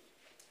log 2.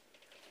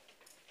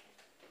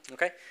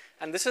 Okay?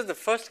 And this is the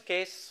first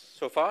case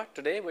so far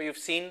today where you've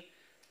seen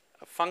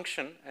a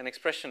function, an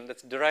expression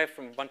that's derived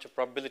from a bunch of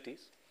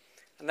probabilities.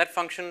 And that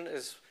function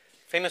is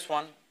a famous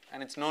one,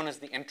 and it's known as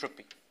the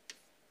entropy.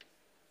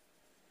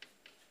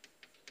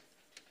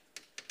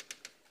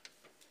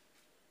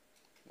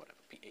 Whatever,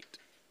 P8.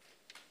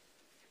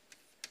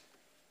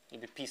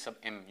 It'll be P sub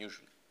m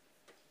usually.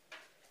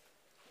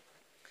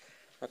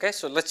 Okay,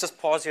 so let's just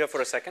pause here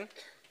for a second.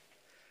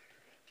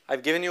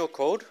 I've given you a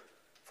code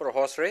for a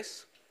horse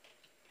race.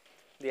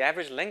 The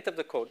average length of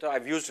the code,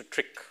 I've used a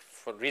trick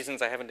for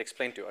reasons I haven't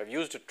explained to you. I've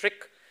used a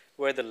trick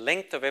where the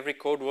length of every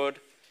code word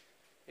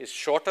is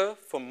shorter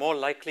for more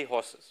likely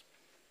horses,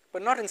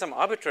 but not in some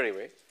arbitrary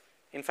way.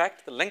 In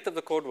fact, the length of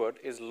the code word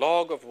is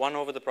log of 1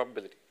 over the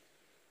probability.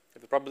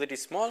 If the probability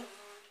is small,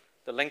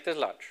 the length is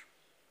large.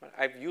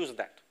 I've used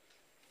that.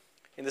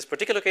 In this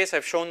particular case,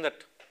 I've shown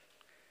that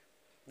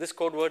this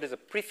code word is a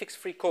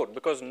prefix-free code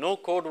because no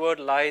code word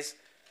lies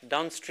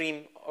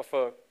downstream of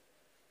a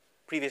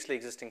previously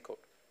existing code.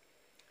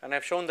 And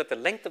I've shown that the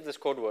length of this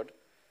code word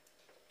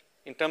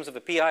in terms of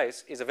the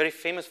PIs is a very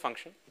famous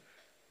function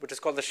which is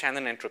called the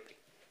Shannon entropy.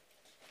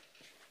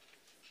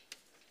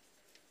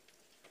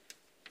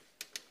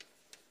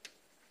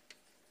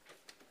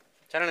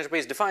 Channel entropy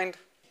is defined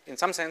in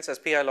some sense as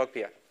pi log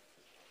pi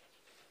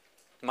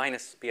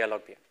minus pi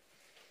log pi.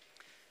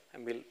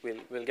 And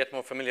we'll get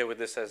more familiar with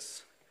this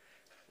as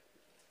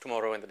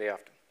tomorrow and the day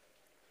after.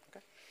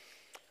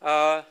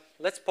 Okay.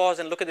 Let's pause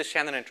and look at the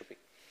Shannon entropy.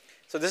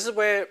 So this is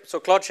where, so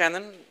Claude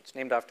Shannon, it's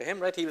named after him,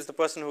 right? He was the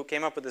person who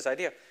came up with this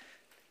idea.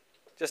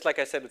 Just like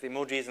I said with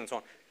emojis and so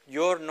on.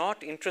 You're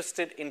not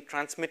interested in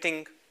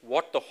transmitting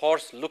what the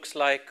horse looks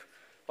like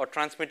or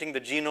transmitting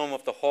the genome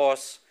of the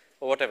horse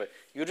or whatever.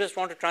 You just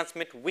want to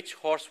transmit which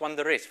horse won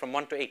the race from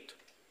 1 to 8.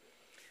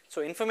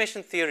 So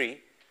information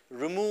theory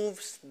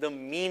removes the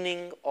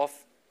meaning of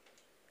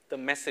the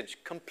message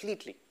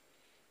completely.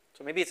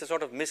 So maybe it's a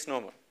sort of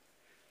misnomer,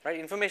 right?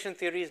 Information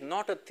theory is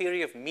not a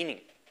theory of meaning.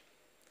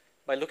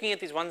 By looking at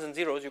these ones and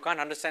zeros, you can't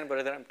understand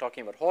whether I'm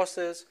talking about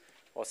horses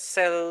or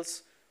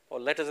cells or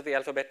letters of the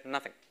alphabet,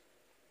 nothing.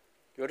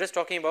 You're just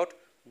talking about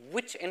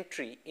which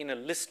entry in a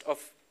list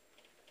of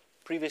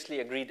previously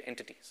agreed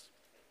entities.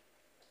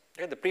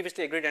 Okay? The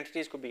previously agreed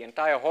entities could be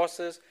entire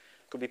horses,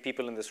 could be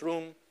people in this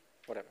room,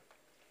 whatever.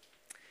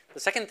 The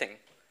second thing,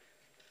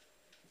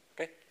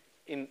 okay,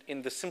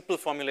 in the simple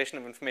formulation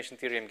of information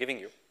theory I'm giving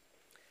you,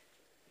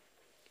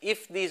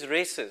 if these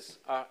races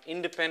are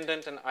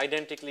independent and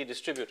identically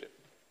distributed,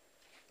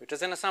 which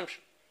is an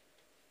assumption,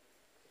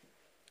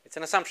 it's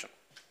an assumption.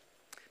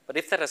 But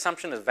if that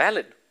assumption is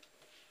valid,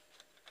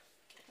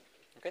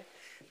 okay,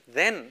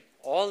 then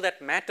all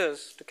that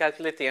matters to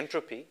calculate the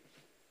entropy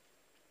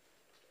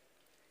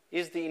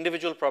is the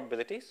individual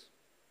probabilities.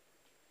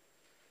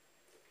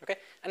 Okay?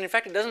 And in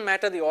fact, it doesn't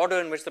matter the order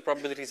in which the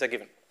probabilities are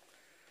given,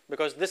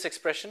 because this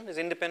expression is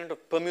independent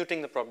of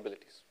permuting the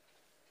probabilities.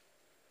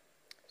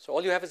 So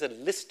all you have is a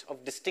list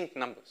of distinct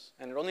numbers,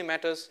 and it only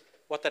matters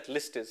what that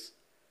list is.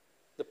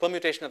 The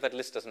permutation of that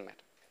list doesn't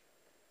matter.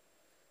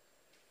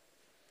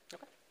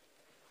 Okay?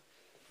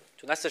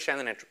 So that's the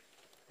Shannon entropy.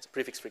 It's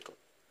prefix-free code.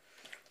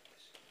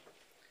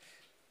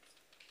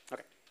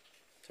 Okay.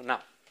 So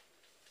now,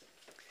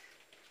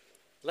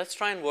 let's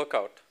try and work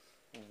out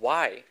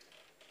why.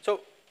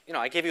 So, you know,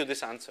 I gave you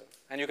this answer,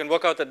 and you can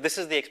work out that this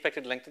is the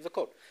expected length of the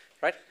code,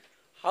 right?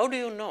 How do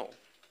you know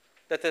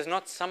that there's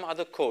not some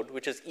other code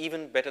which is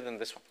even better than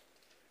this one?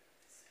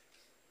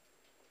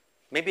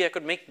 Maybe I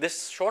could make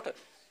this shorter.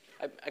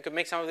 I could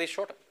make some of these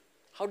shorter.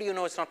 How do you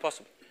know it's not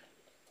possible?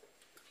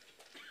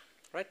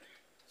 Right?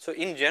 So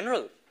in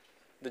general,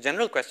 the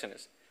general question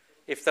is,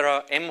 if there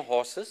are m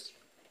horses,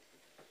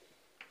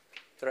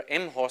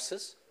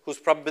 whose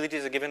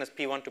probabilities are given as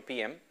P1 to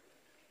Pm,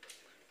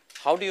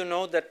 how do you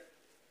know that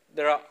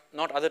there are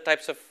not other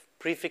types of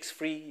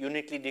prefix-free,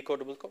 uniquely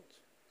decodable codes?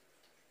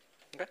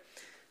 Okay?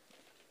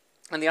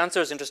 And the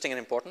answer is interesting and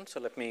important. So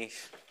let me,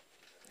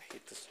 I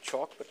hate this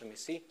chalk, but let me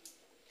see.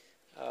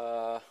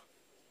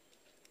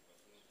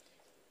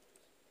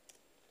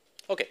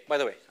 Okay, by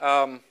the way,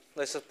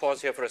 let's just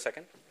pause here for a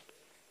second.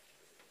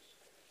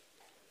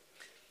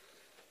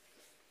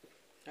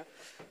 Yeah.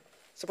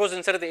 Suppose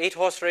instead of the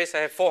 8-horse race, I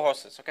have 4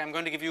 horses. Okay, I'm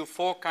going to give you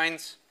four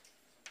kinds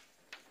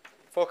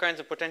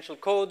of potential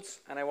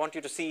codes, and I want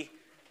you to see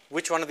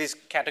which one of these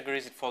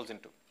categories it falls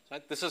into.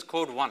 Right? This is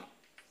code 1.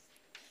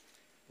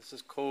 This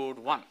is code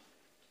 1.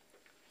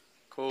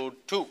 Code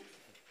 2,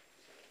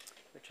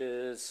 which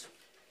is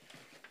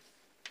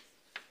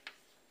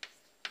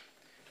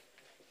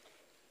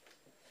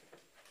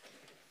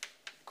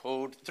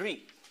code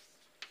 3,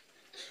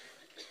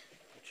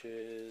 which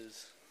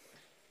is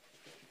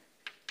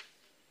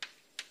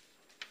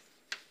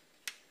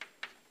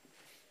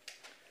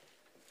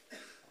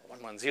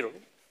 (110),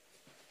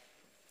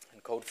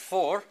 and code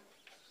 4.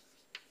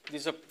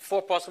 These are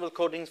 4 possible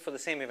codings for the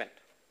same event.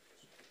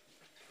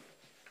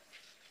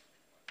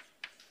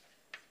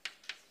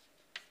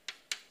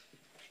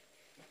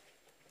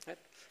 Right?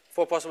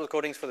 4 possible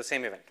codings for the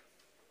same event.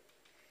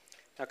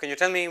 Now, can you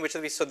tell me which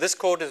of these? So this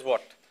code is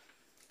what?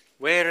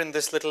 Where in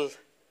this little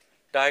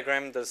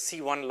diagram does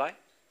C1 lie?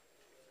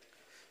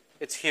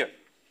 It's here.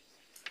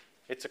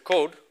 It's a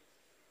code,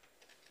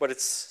 but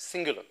it's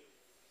singular,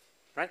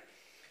 right?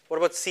 What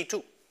about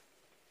C2?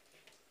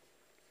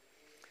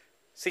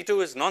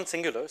 C2 is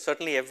non-singular.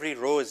 Certainly every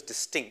row is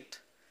distinct,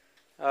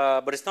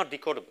 but it's not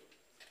decodable.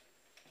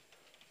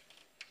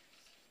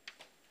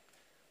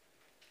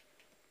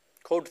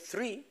 Code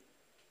 3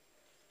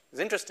 is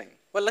interesting.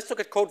 Well, let's look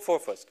at code 4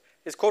 first.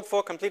 Is code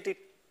 4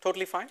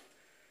 totally fine?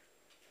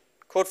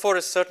 Code 4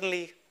 is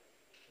certainly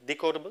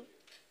decodable,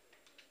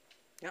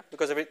 yeah,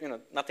 because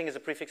nothing is a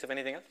prefix of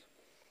anything else,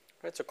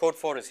 right? So code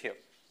 4 is here.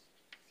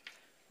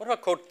 What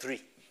about code 3?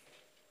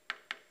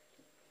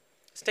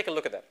 Let's take a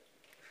look at that.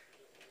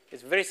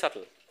 It's very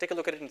subtle. Take a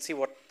look at it and see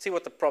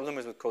what the problem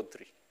is with code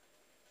 3.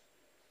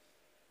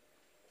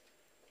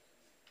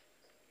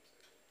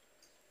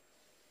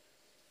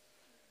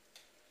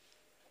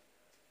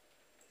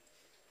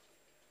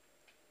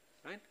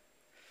 Right?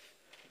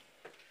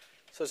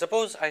 So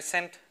suppose I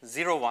sent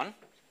 0, 1,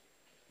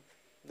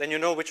 then you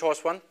know which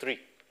horse won? 3.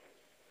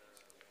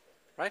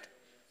 Right?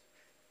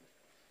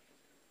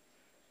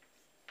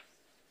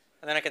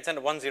 And then I can send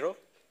a 1, 0,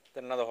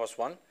 then another horse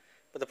 1.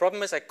 But the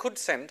problem is I could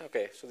send,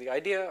 okay, so the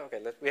idea, okay,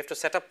 we have to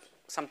set up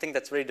something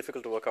that's very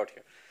difficult to work out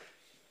here.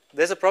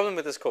 There's a problem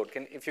with this code.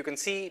 If you can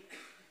see,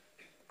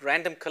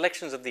 random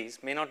collections of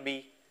these may not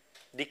be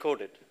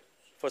decoded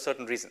for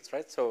certain reasons,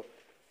 right? So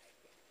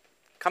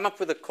come up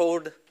with a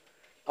code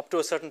up to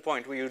a certain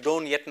point where you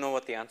don't yet know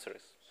what the answer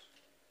is.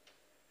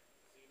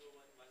 0,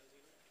 1, 1,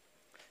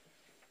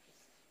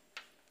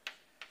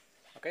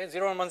 0. Okay,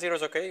 0 and 1, 0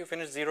 is okay. You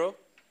finish 0,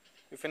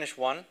 you finish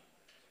 1,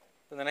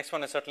 then the next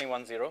one is certainly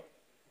 1, 0,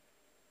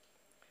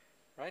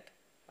 right?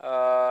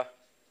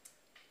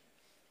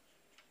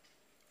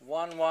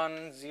 1,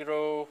 1,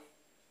 0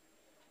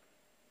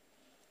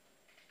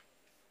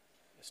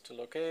 is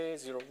still okay.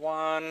 0,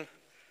 1.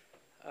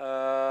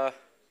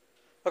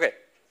 Okay.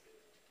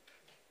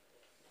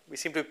 We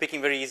seem to be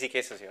picking very easy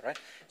cases here, right?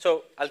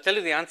 So I'll tell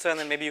you the answer, and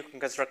then maybe you can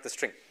construct the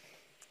string.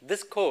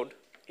 This code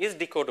is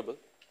decodable,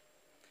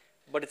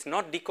 but it's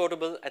not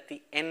decodable at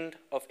the end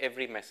of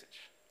every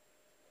message,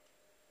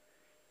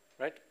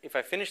 right? If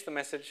I finish the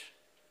message,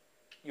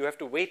 you have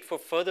to wait for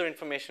further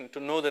information to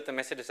know that the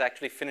message is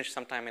actually finished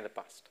sometime in the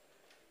past.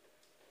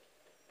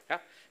 Yeah.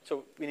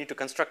 So we need to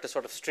construct a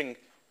sort of string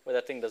where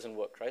that thing doesn't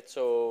work, right?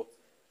 So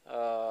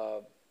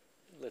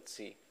let's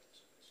see.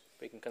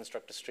 We can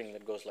construct a string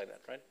that goes like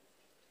that, right?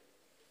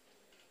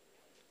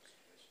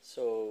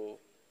 So,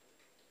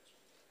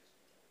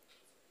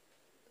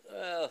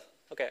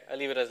 okay, I'll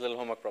leave it as a little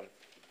homework problem.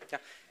 Yeah,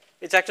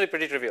 it's actually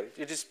pretty trivial.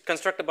 You just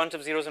construct a bunch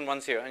of zeros and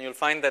ones here, and you'll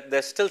find that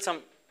there's still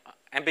some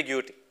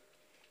ambiguity.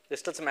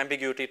 There's still some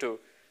ambiguity to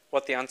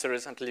what the answer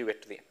is until you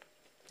get to the end.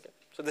 Okay.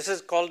 So this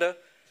is called a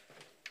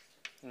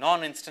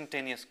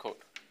non-instantaneous code.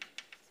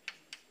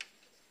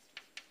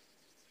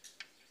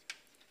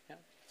 Yeah.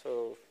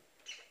 So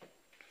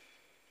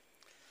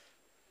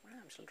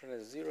I'm still trying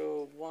to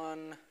 0,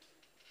 1.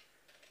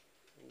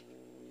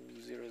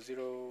 0,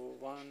 0,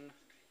 1.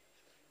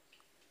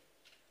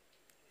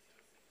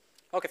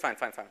 Okay, fine.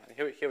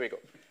 Here we go.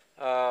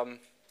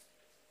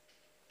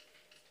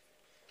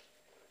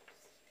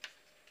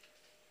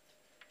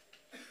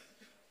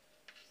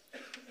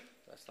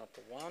 That's not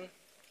the one.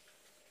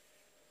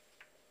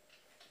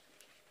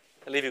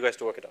 I'll leave you guys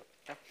to work it out.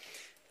 Yeah?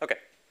 Okay.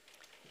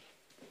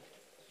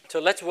 So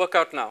let's work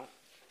out now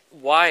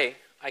why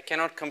I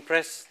cannot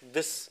compress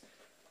this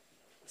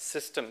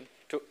system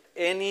to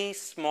any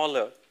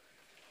smaller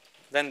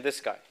than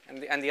this guy.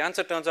 And the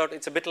answer turns out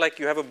it's a bit like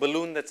you have a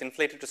balloon that's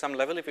inflated to some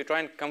level. If you try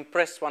and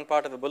compress one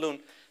part of the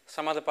balloon,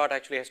 some other part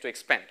actually has to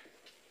expand.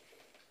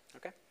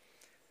 Okay?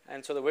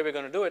 And so the way we're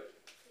going to do it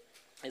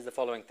is the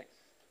following thing.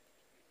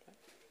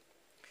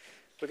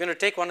 We're going to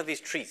take one of these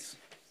trees.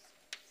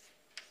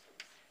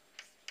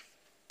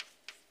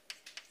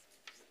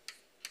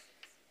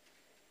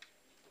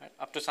 Right,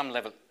 up to some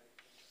level.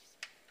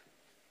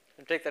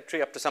 And take that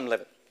tree up to some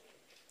level.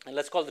 And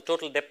let's call the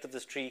total depth of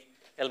this tree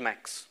L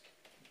max.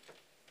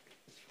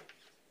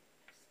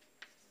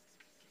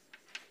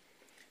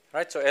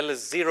 Right, so L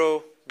is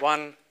 0,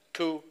 1,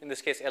 2. In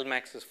this case, L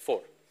max is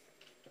 4.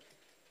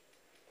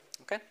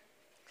 Okay?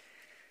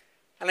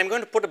 And I'm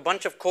going to put a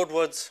bunch of code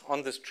words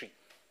on this tree.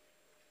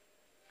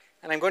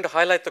 And I'm going to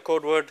highlight the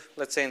code word,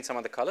 let's say in some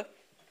other color.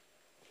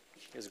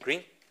 Is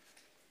green.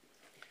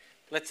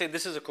 Let's say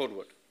this is a code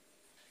word.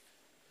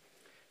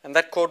 And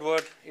that code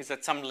word is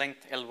at some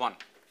length L1.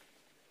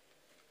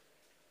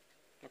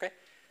 Okay?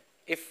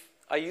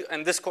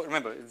 And this code,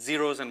 remember, it's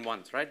zeros and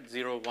ones, right?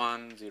 0,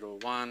 1, 0,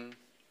 1.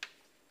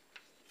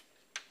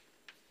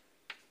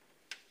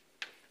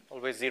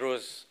 Always 0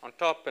 is on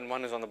top and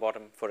 1 is on the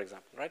bottom, for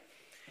example, right?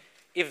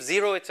 If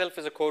 0 itself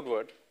is a code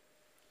word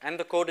and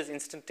the code is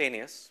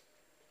instantaneous,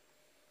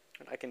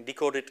 and I can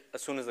decode it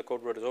as soon as the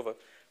code word is over,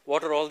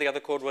 what are all the other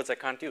code words I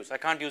can't use? I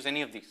can't use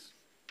any of these.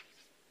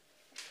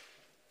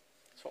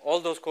 So all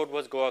those code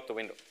words go out the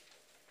window.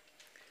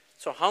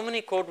 So how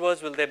many code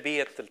words will there be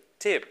at the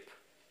tip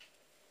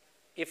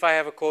if I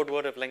have a code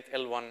word of length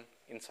L1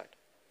 inside?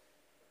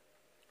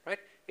 Right?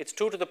 It's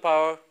 2 to the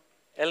power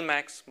L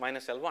max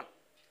minus L1.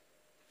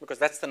 Because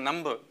that's the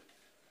number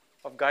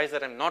of guys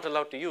that I'm not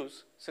allowed to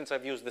use since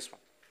I've used this one,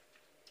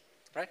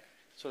 right?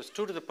 So it's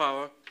 2 to the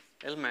power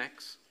L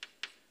max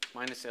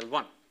minus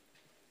L1,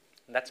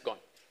 and that's gone.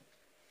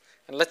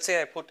 And let's say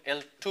I put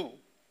L2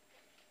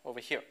 over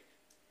here,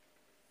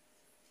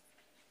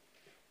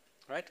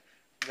 right?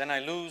 Then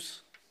I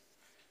lose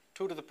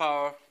 2 to the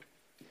power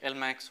L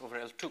max over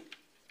L2,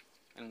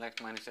 L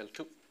max minus L2.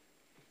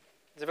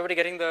 Is everybody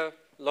getting the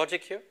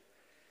logic here?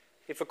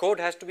 If a code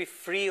has to be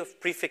free of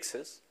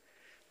prefixes,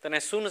 then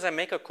as soon as I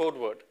make a code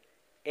word,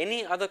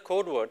 any other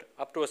code word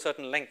up to a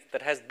certain length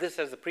that has this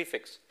as the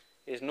prefix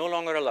is no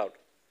longer allowed,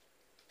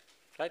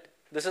 right?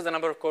 This is the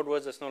number of code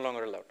words that's no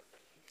longer allowed.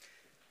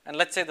 And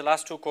let's say the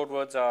last 2 code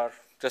words are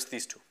just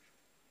these 2,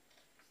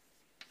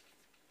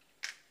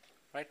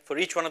 right? For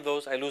each one of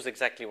those, I lose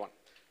exactly 1.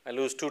 I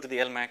lose 2 to the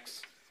L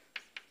max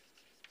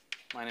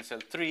minus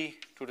L3,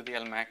 2 to the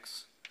L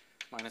max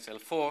minus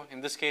L4.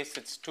 In this case,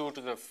 it's 2 to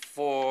the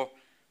 4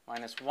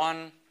 minus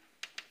 1.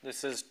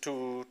 This is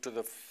 2 to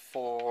the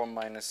 4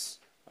 minus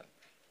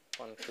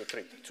 1, 2,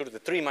 3. 2 to the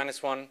 3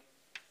 minus 1,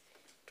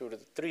 2 to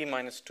the 3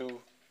 minus 2,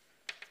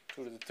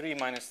 2 to the 3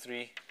 minus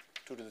 3,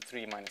 2 to the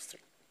 3 minus 3.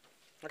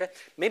 Okay?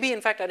 Maybe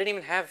in fact I didn't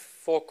even have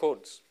 4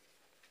 codes.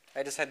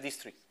 I just had these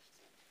 3.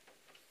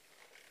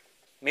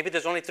 Maybe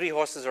there's only 3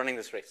 horses running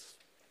this race.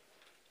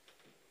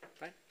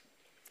 Right?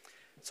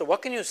 So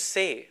what can you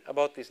say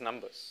about these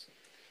numbers?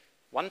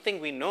 One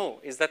thing we know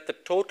is that the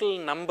total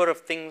number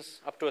of things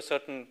up to a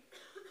certain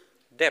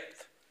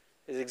depth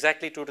is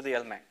exactly 2 to the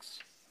L max.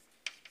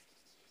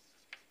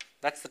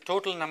 That's the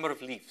total number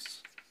of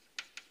leaves.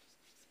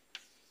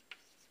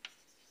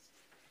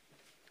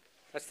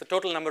 That's the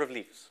total number of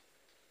leaves.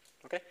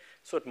 Okay?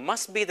 So it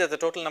must be that the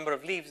total number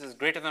of leaves is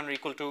greater than or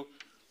equal to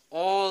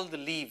all the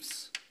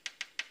leaves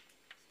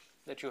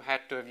that you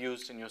had to have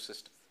used in your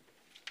system.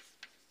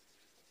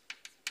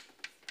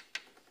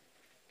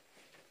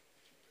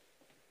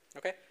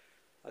 Okay?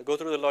 I'll go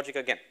through the logic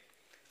again.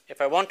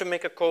 If I want to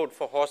make a code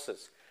for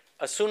horses,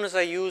 as soon as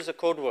I use a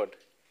code word,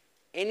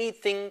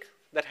 anything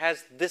that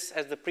has this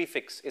as the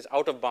prefix is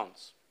out of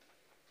bounds.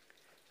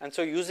 And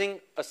so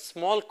using a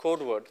small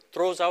code word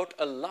throws out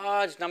a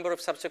large number of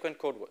subsequent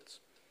code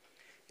words.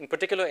 In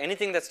particular,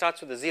 anything that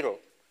starts with a 0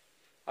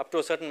 up to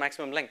a certain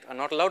maximum length are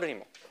not allowed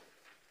anymore.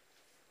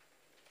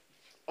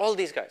 All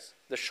these guys.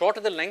 The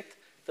shorter the length,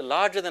 the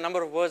larger the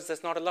number of words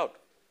that's not allowed.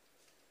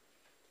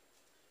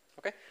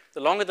 Okay?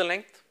 The longer the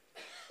length,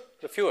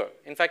 the fewer.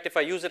 In fact, if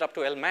I use it up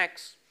to L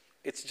max,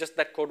 it's just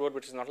that code word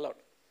which is not allowed.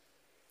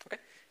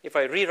 Okay? If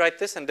I rewrite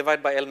this and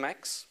divide by L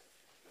max,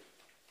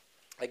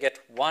 I get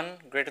 1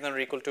 greater than or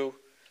equal to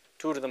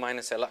 2 to the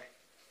minus Li.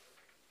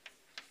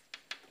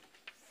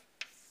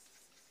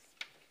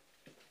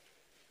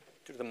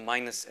 To the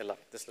minus Li.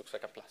 This looks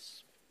like a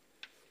plus.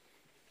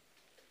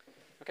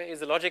 Okay, is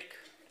the logic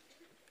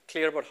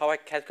clear about how I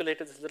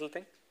calculated this little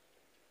thing?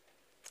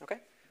 Okay,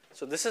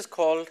 so this is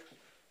called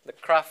the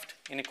Kraft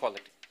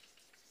inequality.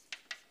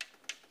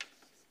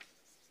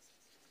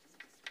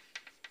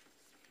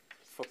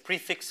 For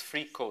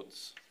prefix-free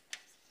codes.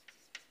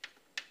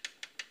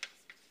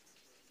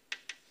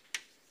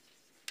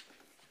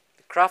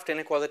 The Kraft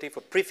inequality for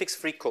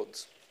prefix-free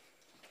codes.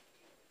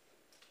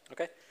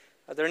 Okay,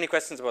 are there any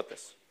questions about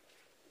this?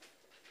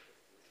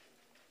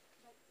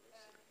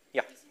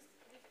 Yeah.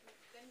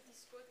 Then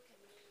this code can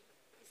be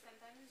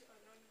instantaneous or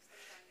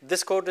non-instantaneous?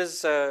 This code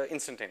is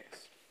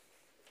instantaneous.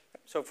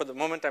 So for the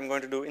moment, I'm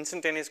going to do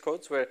instantaneous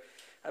codes where,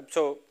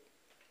 so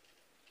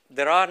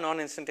there are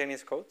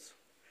non-instantaneous codes,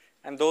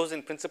 and those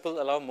in principle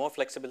allow more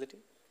flexibility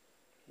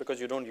because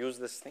you don't use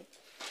this thing.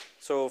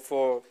 So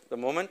for the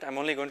moment, I'm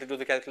only going to do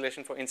the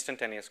calculation for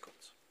instantaneous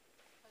codes.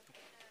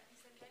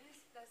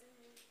 Instantaneous doesn't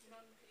mean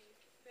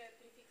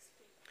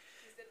prefix-free.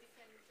 Is that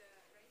different,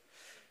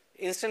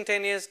 right?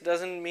 Instantaneous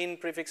doesn't mean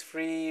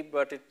prefix-free,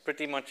 but it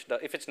pretty much does.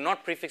 If it's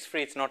not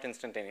prefix-free, it's not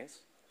instantaneous,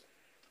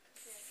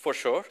 for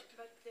sure.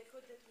 But the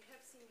code that we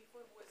have seen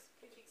before was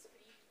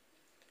prefix-free,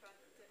 but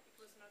it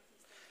was not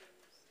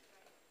instantaneous,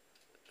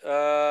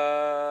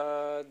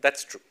 right?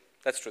 That's true.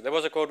 That's true. There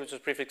was a code which was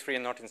prefix-free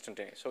and not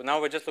instantaneous. So now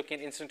we're just looking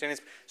at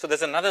instantaneous. So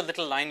there's another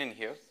little line in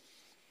here,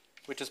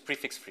 which is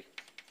prefix-free.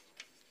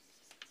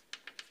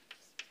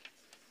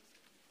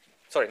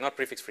 Sorry, not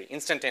prefix-free,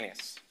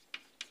 instantaneous.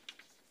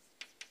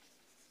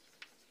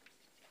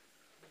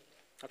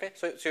 Okay,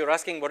 so you're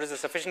asking what is the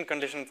sufficient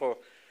condition for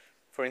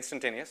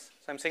instantaneance.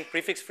 So I'm saying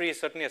prefix-free is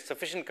certainly a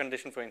sufficient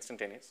condition for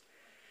instantaneous.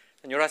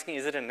 And you're asking,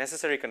 is it a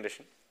necessary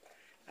condition?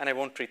 And I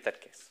won't treat that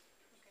case.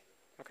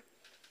 Okay.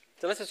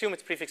 So let's assume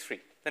it's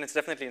prefix-free. Then it's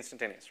definitely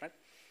instantaneous, right?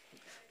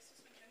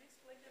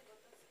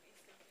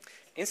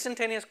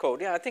 Instantaneous code,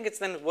 yeah, I think it's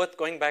then worth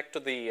going back to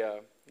the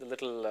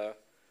little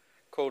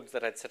codes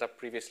that I'd set up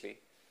previously.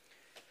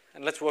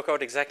 And let's work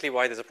out exactly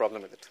why there's a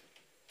problem with it.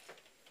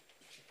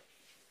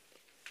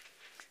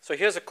 So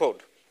here's a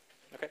code.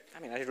 Okay, I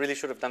mean, I really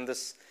should have done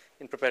this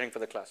in preparing for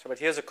the class, but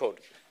here's a code.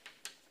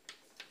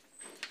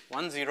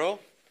 1 0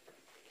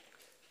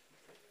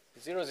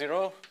 0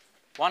 0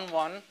 1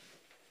 1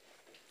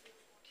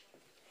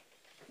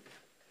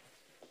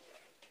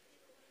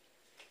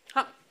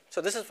 So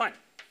this is fine.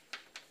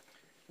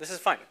 This is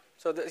fine.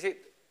 So this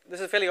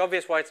is fairly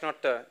obvious why it's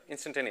not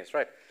instantaneous,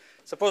 right?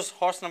 Suppose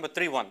horse number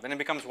 3 1, then it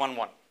becomes 1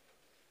 1.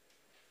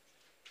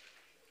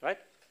 Right?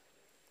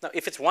 Now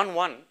if it's 1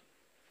 1,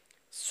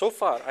 so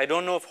far I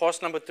don't know if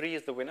horse number 3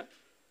 is the winner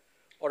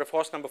or if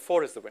horse number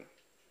 4 is the winner.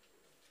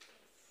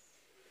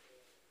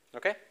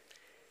 Okay?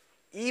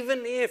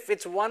 Even if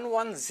it's 1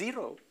 1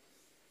 0,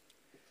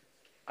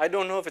 I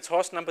don't know if it's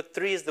horse number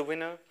 3 is the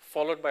winner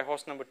followed by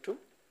horse number 2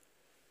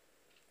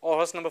 or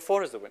horse number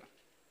 4 is the winner.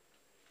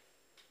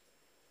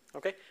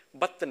 Okay?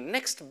 But the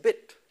next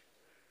bit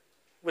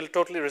will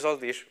totally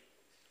resolve the issue.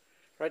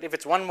 Right? If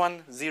it's 1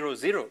 1 0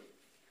 0,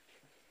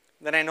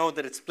 then I know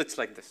that it splits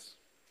like this.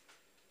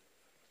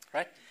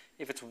 Right?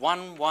 If it's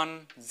 1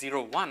 1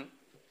 0 1,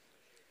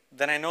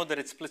 then I know that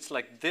it splits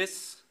like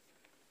this,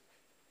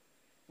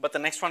 but the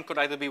next one could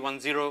either be 1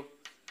 0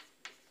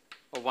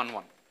 or 1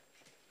 1.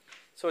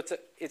 So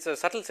it's a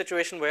subtle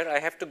situation where I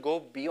have to go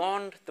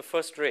beyond the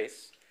first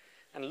race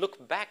and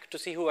look back to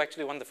see who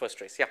actually won the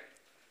first race. Yeah.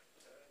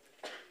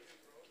 If you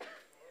wrote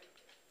before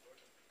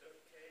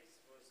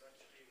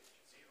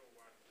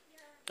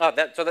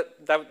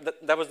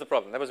That was the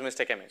problem. That was a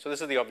mistake I made. So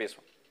this is the obvious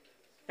one.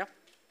 Yeah?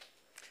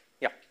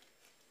 Yeah.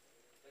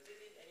 Does it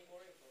need any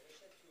more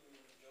information to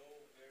know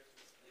where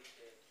to split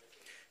the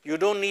message? You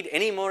don't need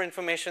any more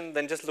information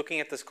than just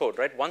looking at this code,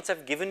 right? Once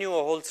I've given you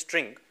a whole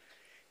string,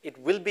 it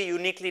will be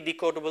uniquely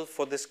decodable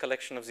for this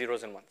collection of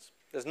zeros and ones.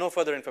 There's no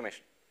further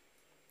information.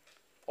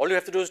 All you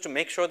have to do is to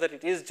make sure that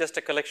it is just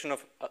a collection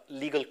of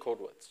legal code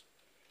words.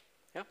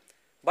 Yeah?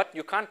 But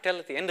you can't tell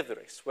at the end of the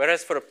race.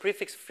 Whereas for a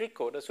prefix-free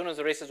code, as soon as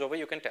the race is over,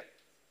 you can tell.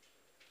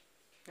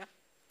 Yeah?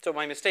 So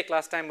my mistake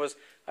last time was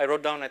I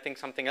wrote down, I think,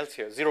 something else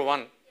here, 0,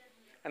 1,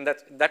 and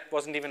that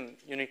wasn't even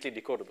uniquely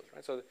decodable.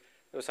 Right? So there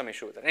was some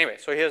issue with that. Anyway,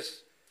 so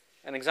here's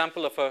an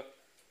example of a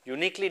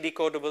uniquely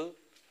decodable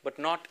but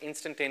not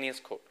instantaneous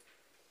code.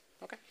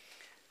 Okay?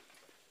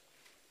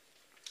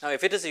 Now,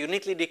 if it is a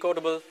uniquely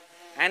decodable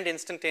and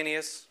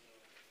instantaneous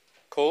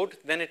code,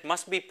 then it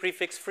must be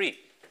prefix-free.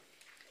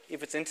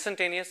 If it's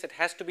instantaneous, it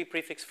has to be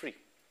prefix-free,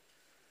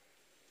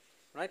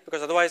 right?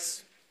 Because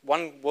otherwise,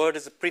 one word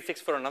is a prefix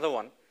for another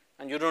one,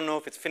 and you don't know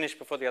if it's finished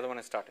before the other one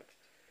has started.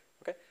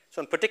 Okay?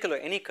 So in particular,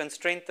 any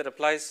constraint that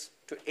applies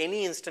to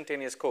any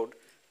instantaneous code,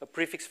 a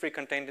prefix-free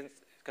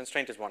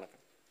constraint is one of them.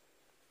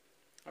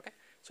 Okay?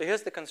 So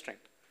here's the constraint.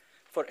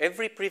 For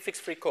every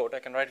prefix-free code, I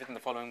can write it in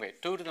the following way.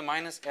 2 to the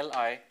minus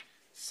li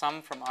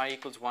sum from I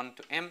equals 1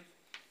 to m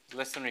is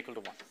less than or equal to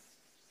 1.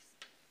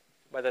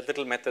 By that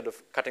little method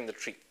of cutting the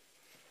tree.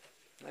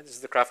 Right? This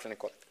is the Kraft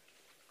inequality.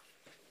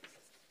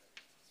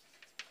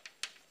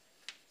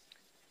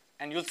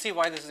 And you'll see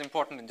why this is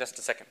important in just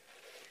a second.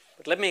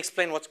 But let me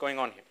explain what's going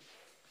on here.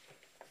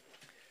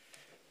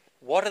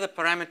 What are the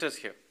parameters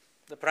here?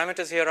 The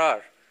parameters here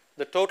are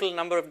the total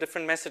number of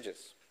different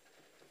messages.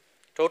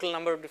 Total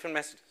number of different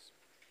messages.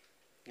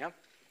 Yeah?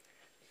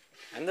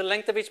 And the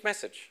length of each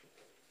message.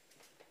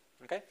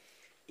 Okay?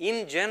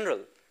 In general,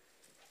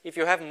 if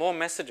you have more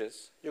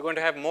messages, you're going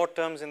to have more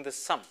terms in this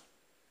sum.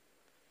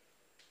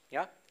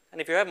 Yeah? And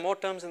if you have more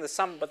terms in the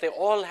sum, but they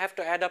all have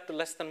to add up to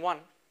less than 1,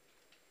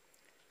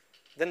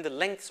 then the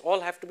lengths all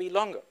have to be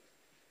longer.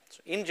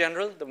 So in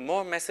general, the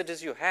more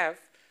messages you have,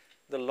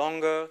 the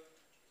longer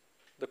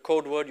the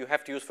code word you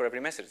have to use for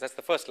every message. That's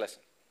the first lesson.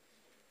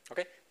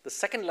 Okay? The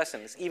second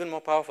lesson is even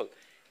more powerful.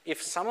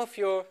 If some of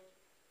your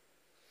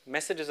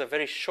messages are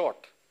very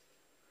short,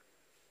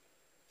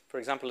 for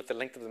example, if the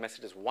length of the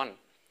message is 1,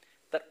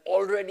 that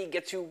already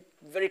gets you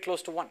very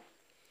close to 1.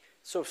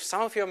 So if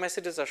some of your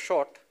messages are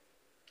short,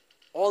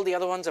 all the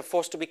other ones are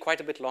forced to be quite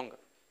a bit longer.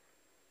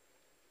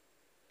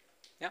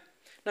 Yeah?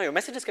 Now, your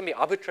messages can be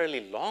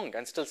arbitrarily long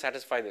and still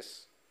satisfy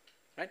this,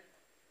 right?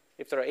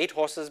 If there are 8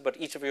 horses, but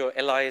each of your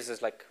LIs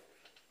is like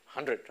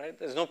 100, right?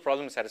 There's no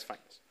problem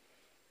satisfying this.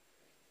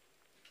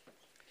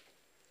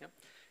 Yeah?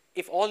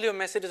 If all your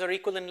messages are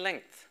equal in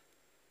length,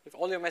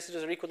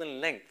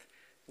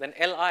 then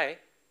LI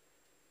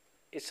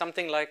is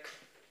something like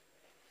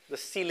the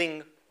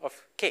ceiling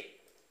of K,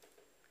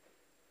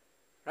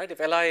 right? If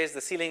Li is the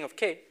ceiling of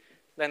K,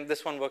 then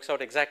this one works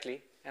out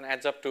exactly and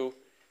adds up to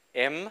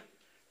m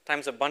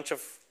times a bunch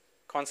of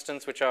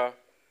constants which are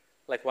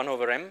like 1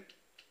 over m,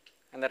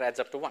 and that adds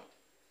up to 1.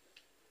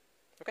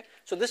 Okay?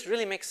 So this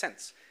really makes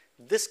sense.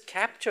 This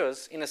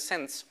captures, in a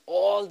sense,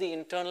 all the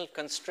internal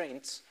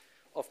constraints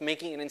of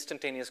making an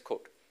instantaneous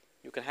code.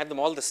 You can have them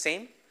all the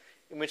same,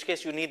 in which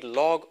case you need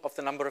log of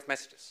the number of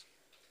messages.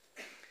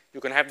 You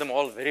can have them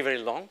all very, very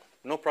long,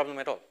 no problem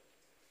at all.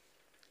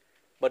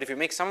 But if you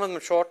make some of them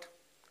short,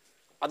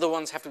 other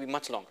ones have to be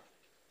much longer.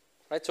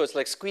 Right? So it's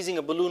like squeezing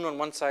a balloon on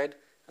one side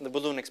and the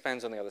balloon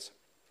expands on the other side.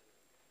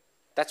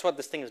 That's what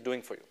this thing is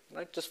doing for you.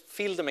 Right? Just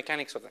feel the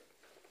mechanics of that.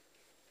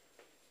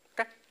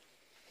 Okay?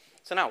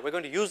 So now we're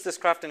going to use this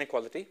Kraft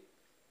inequality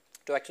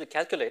to actually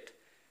calculate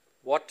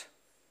what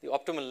the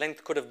optimal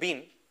length could have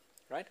been,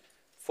 right,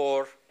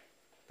 for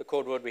the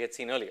code word we had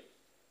seen earlier,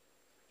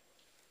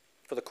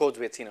 for the codes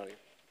we had seen earlier.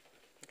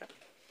 Okay?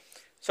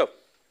 So,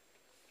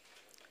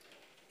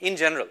 in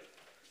general,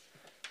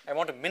 I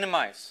want to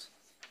minimize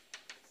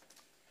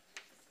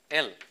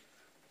L.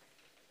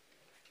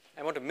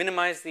 I want to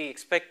minimize the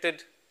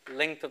expected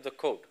length of the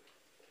code.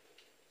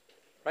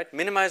 Right?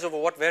 Minimize over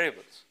what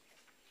variables?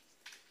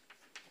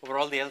 Over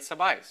all the L sub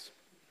i's.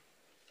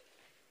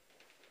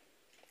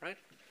 Right?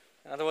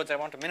 In other words, I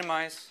want to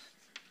minimize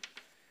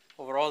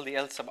over all the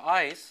L sub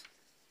i's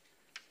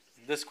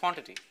this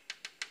quantity.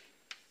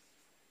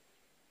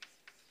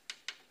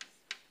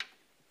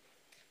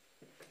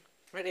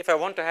 Right? If I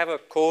want to have a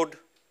code,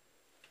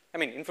 I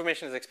mean,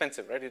 information is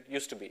expensive, right? It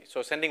used to be.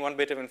 So sending 1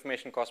 bit of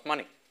information costs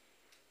money.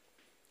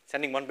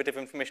 Sending 1 bit of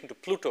information to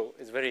Pluto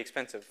is very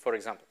expensive, for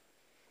example.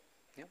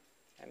 Yeah?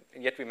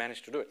 And yet we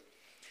managed to do it.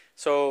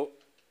 So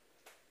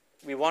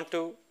we want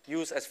to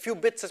use as few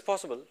bits as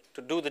possible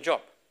to do the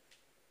job.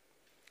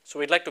 So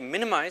we'd like to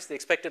minimize the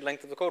expected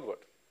length of the code word.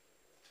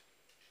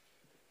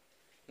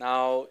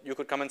 Now, you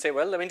could come and say,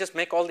 well, let me just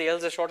make all the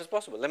L's as short as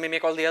possible. Let me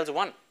make all the L's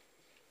 1.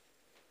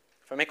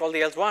 If I make all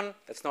the L's 1,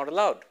 that's not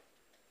allowed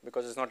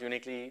because it's not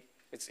uniquely,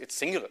 it's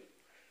singular.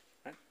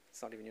 Right?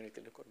 It's not even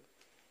uniquely decodable.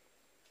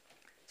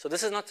 So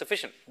this is not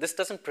sufficient. This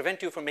doesn't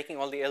prevent you from making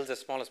all the L's as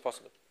small as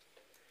possible.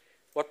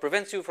 What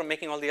prevents you from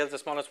making all the L's as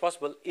small as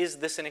possible is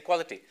this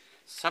inequality,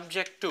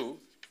 subject to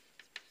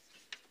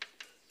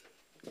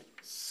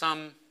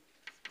sum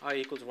I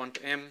equals 1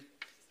 to m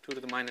 2 to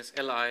the minus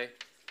Li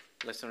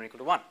less than or equal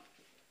to 1,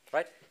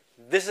 right?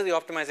 This is the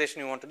optimization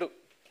you want to do.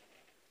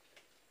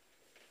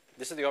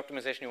 This is the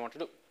optimization you want to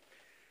do.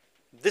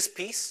 This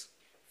piece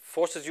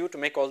forces you to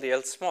make all the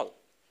L's small.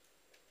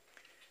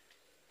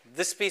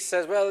 This piece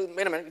says, well,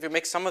 wait a minute, if you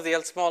make some of the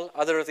L's small,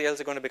 other of the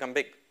L's are going to become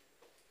big.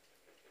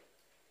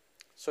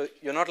 So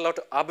you're not allowed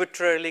to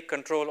arbitrarily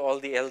control all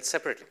the L's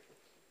separately,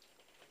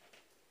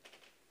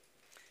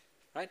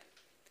 right?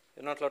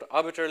 You're not allowed to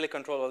arbitrarily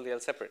control all the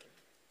L's separately.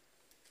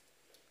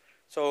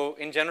 So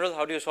in general,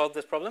 how do you solve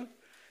this problem?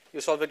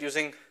 You solve it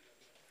using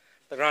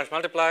Lagrange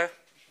multiplier,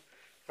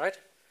 right?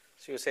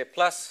 So you say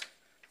plus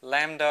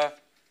lambda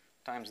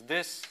times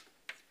this.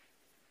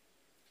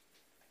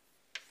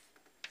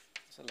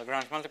 So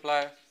Lagrange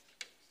multiplier.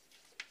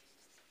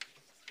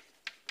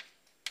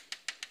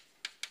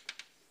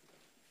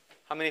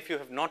 How many of you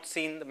have not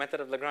seen the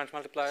method of Lagrange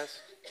multipliers?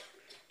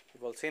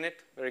 You've all seen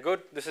it. Very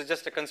good. This is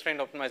just a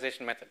constrained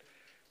optimization method,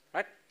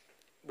 right?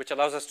 Which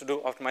allows us to do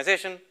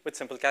optimization with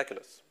simple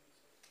calculus,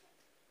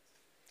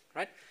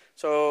 right?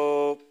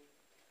 So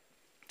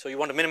you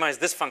want to minimize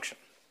this function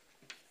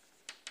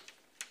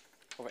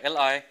over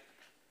Li,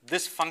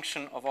 this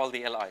function of all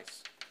the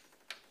Li's.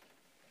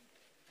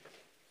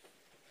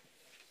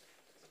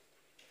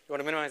 You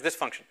want to minimize this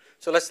function.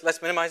 So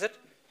let's minimize it.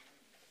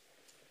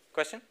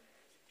 Question?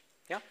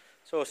 Yeah.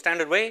 So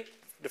standard way,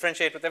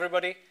 differentiate with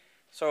everybody.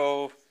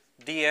 So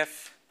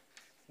df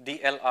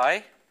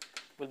dli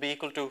will be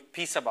equal to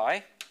p sub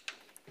I,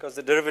 because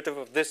the derivative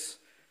of this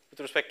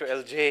with respect to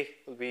Lj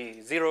will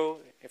be 0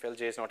 if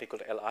Lj is not equal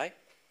to Li,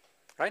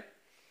 right?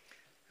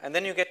 And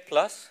then you get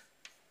plus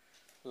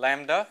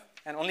lambda,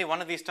 and only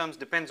one of these terms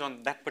depends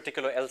on that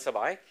particular L sub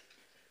I,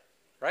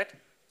 right?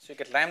 So you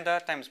get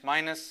lambda times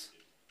minus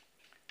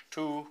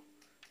 2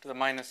 to the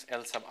minus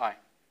L sub I.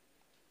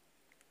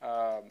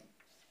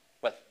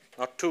 Well,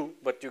 not 2,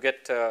 but you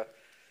get an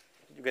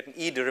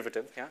E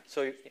derivative, yeah?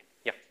 So, yeah.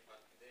 The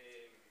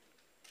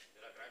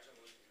Lagrange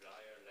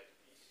multiplier like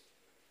this,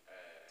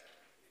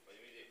 what do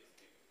you mean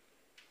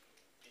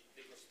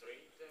the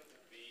constraint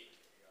would be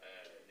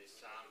the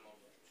sum of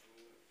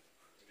two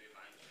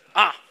dimensions.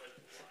 Ah!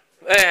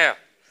 Yeah.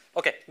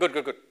 Okay,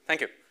 good.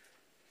 Thank you.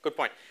 Good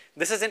point.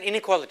 This is an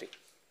inequality.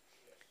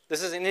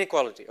 This is an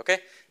inequality, okay?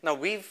 Now,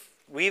 we've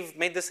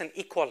made this an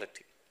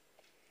equality.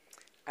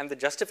 And the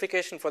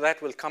justification for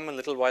that will come a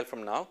little while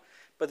from now.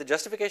 But the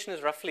justification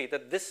is roughly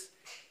that this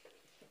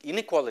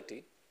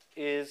inequality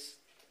is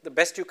the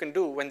best you can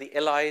do when the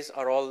Li's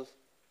are all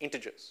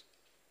integers.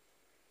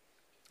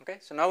 Okay,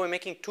 so now we're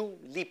making two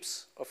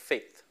leaps of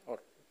faith, or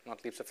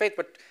not leaps of faith,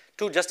 but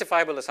two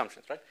justifiable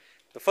assumptions, right?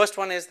 The first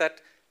one is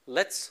that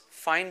let's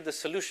find the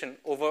solution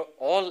over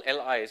all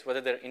Li's,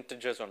 whether they're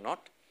integers or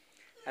not,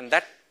 and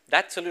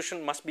that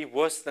solution must be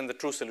worse than the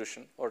true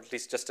solution, or at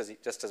least just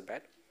as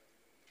bad.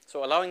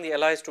 So allowing the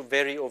Li's to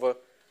vary over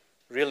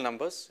real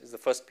numbers is the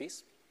first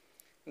piece.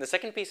 And the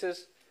second piece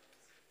is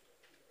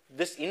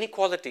this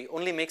inequality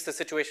only makes the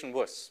situation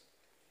worse.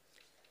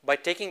 By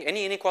taking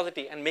any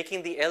inequality and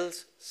making the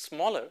L's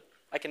smaller,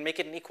 I can make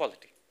it an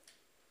equality.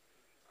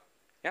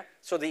 Yeah?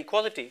 So the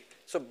equality,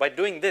 so by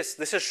doing this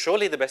is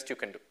surely the best you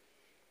can do.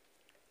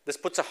 This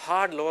puts a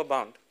hard lower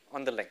bound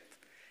on the length.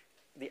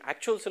 The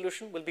actual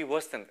solution will be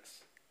worse than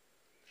this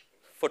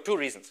for two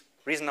reasons.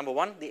 Reason number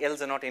one, the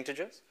L's are not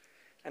integers.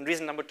 And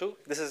reason number two,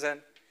 this is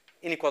an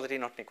inequality,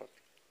 not an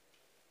equality.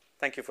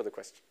 Thank you for the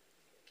question.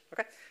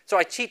 Okay, so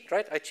I cheat,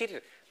 right? I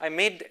cheated. I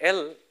made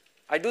L.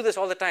 I do this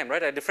all the time,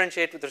 right? I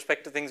differentiate with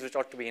respect to things which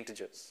ought to be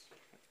integers.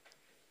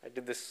 I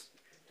did this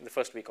in the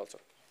first week also.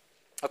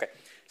 Okay,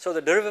 so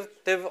the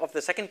derivative of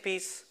the second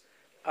piece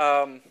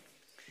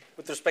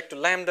with respect to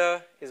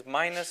lambda is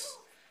minus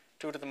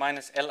 2 to the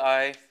minus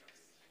Li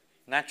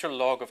natural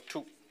log of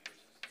 2.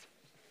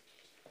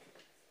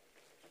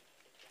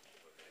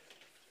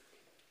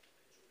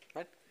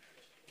 Right?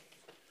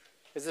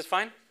 Is this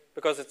fine?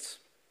 Because it's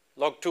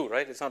log 2,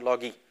 right? It's not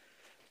log E.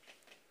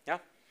 Yeah?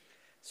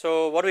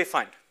 So what do we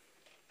find?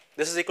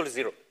 This is equal to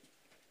 0.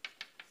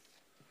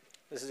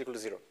 This is equal to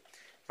 0.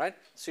 Right?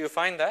 So you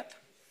find that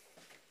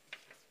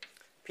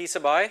P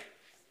sub I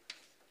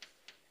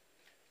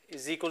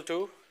is equal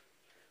to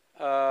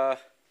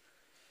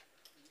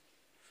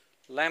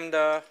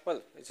lambda,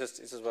 well, it's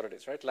just what it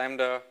is, right?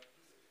 Lambda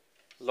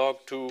log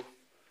 2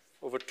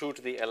 over 2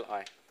 to the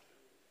Li.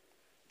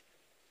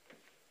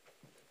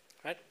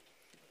 Right?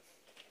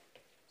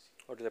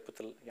 Or did I put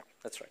the, yeah,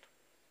 that's right.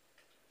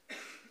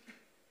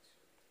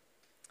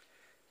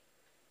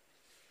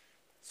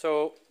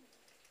 So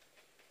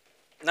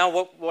now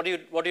what do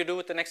you do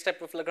with the next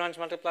step of Lagrange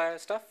multiplier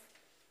stuff?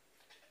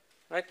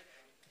 Right?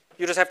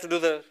 You just have to do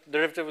the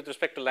derivative with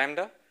respect to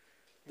lambda.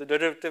 The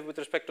derivative with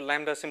respect to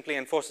lambda simply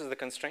enforces the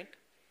constraint.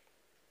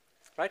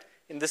 Right?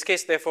 In this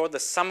case, therefore, the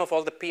sum of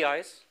all the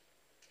pi's,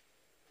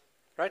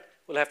 right,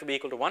 will have to be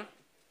equal to 1.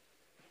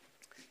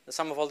 the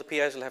sum of all the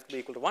pi's will have to be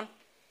equal to 1.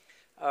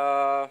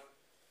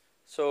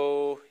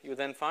 So you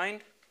then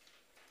find,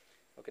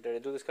 okay, did I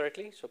do this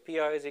correctly? So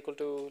pi is equal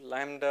to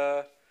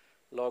lambda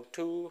log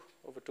 2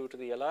 over 2 to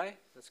the li,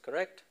 that's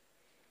correct.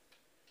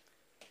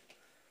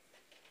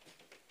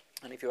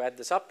 And if you add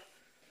this up,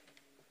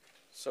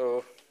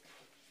 so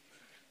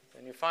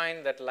then you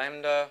find that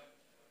lambda,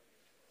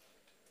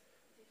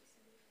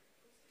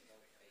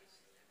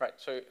 right,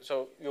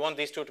 so you want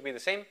these two to be the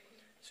same.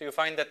 So you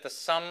find that the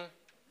sum,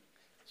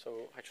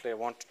 so actually I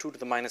want 2 to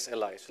the minus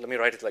li. So let me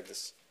write it like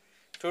this.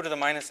 2 to the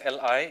minus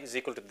li is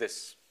equal to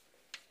this.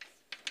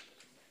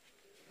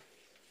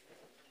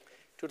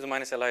 2 to the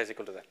minus li is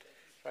equal to that,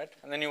 right?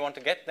 And then you want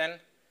to get then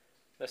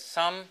the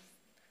sum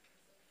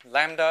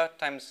lambda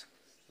times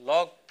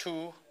log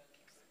 2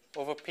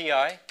 over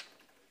pi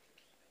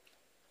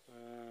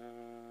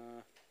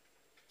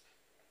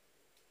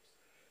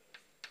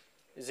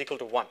is equal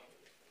to 1.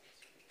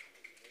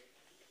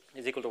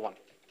 Is equal to 1.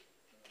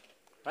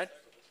 Right?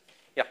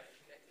 Yeah.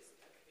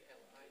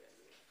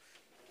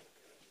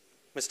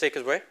 Mistake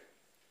is where?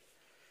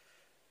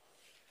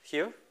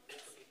 Here?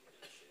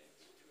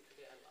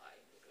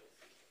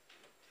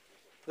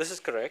 This is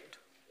correct.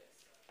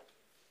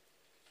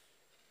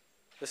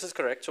 This is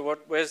correct. So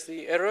where's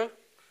the error?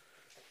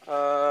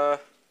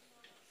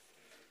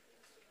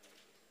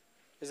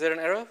 Is there an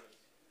error?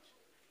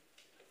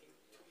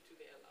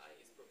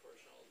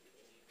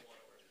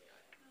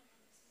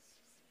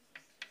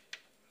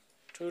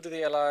 2 to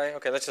the li,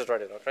 okay, let's just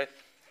write it out, right?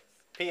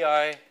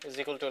 Pi is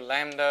equal to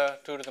lambda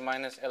 2 to the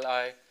minus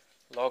li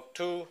log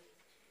 2,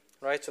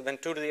 right? So then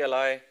 2 to the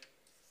li,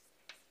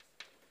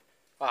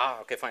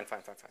 okay, fine.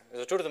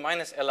 So 2 to the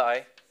minus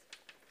li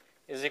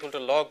is equal to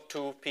log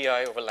 2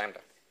 pi over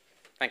lambda.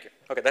 Thank you.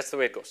 Okay, that's the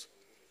way it goes,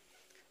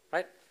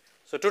 right?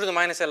 So 2 to the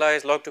minus li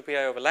is log 2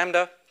 pi over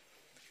lambda.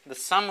 The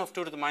sum of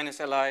 2 to the minus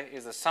li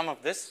is the sum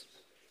of this,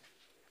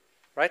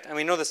 right? And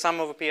we know the sum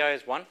over pi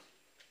is 1.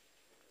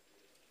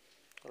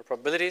 Or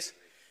probabilities,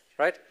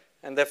 right?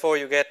 And therefore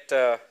you get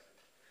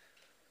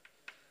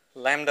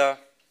lambda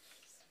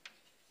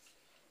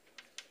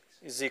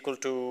is equal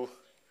to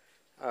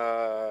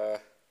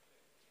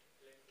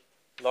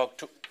log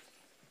 2.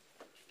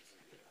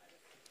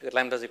 That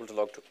lambda is equal to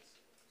log 2,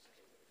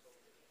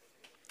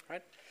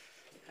 right?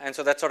 And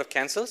so that sort of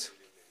cancels.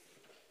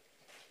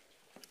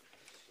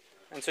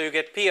 And so you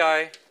get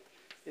pi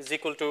is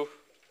equal to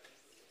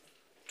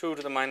 2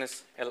 to the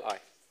minus li.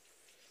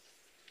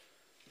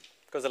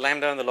 Because the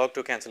lambda and the log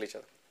 2 cancel each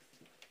other,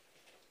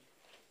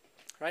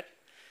 right?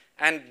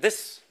 And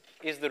this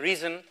is the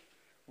reason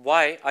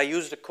why I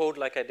used a code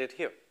like I did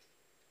here.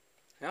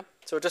 Yeah.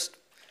 So just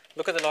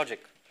look at the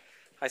logic.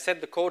 I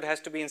said the code has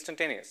to be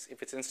instantaneous.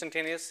 If it's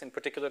instantaneous, in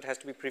particular, it has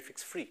to be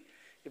prefix free.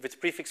 If it's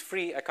prefix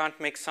free, I can't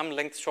make some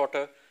length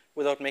shorter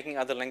without making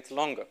other lengths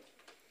longer.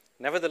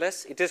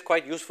 Nevertheless, it is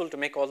quite useful to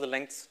make all the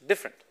lengths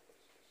different.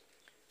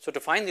 So to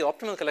find the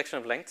optimal collection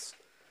of lengths,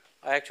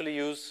 I actually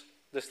use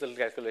this little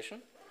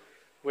calculation,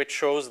 which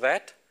shows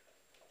that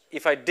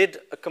if I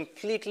did a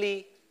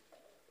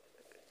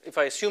if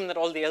I assume that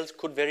all the L's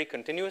could vary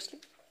continuously,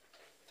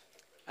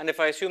 and if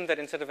I assume that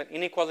instead of an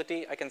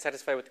inequality, I can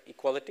satisfy with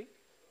equality,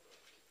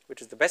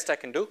 which is the best I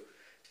can do,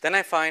 then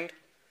I find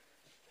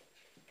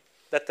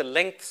that the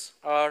lengths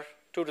are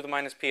 2 to the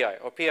minus pi,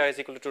 or pi is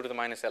equal to 2 to the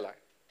minus li.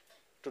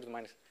 2 to the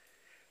minus.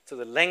 So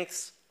the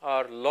lengths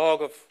are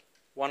log of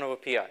 1 over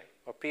pi,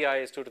 or pi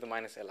is 2 to the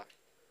minus li.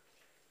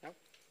 Yeah?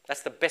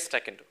 That's the best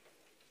I can do.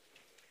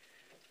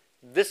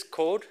 This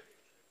code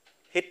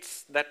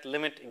hits that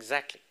limit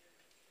exactly.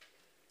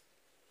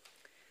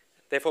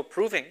 Therefore,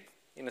 proving,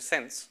 in a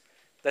sense,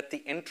 that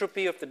the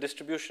entropy of the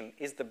distribution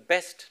is the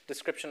best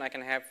description I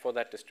can have for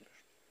that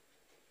distribution.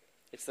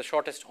 It's the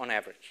shortest on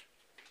average.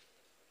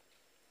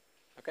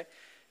 Okay?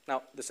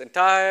 Now, this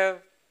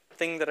entire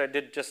thing that I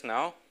did just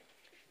now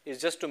is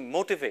just to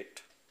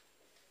motivate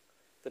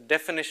the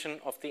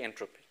definition of the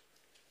entropy.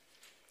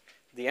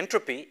 The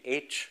entropy,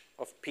 H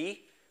of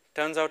P,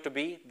 turns out to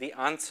be the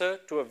answer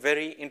to a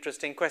very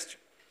interesting question.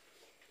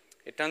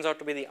 It turns out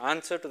to be the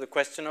answer to the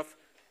question of,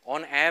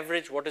 on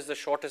average, what is the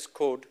shortest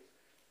code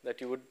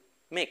that you would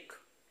make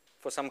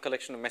for some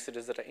collection of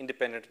messages that are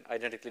independent and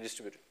identically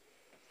distributed.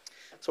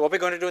 So what we're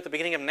going to do at the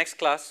beginning of next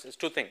class is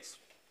two things.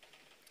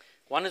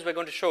 One is we're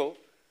going to show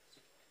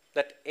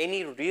that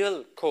any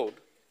real code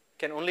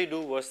can only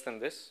do worse than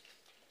this,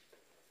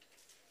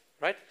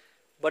 right?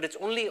 But it's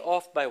only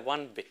off by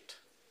 1 bit.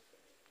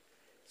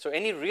 So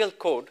any real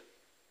code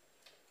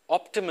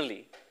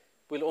optimally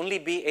will only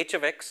be h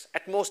of x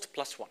at most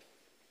plus 1.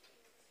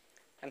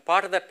 And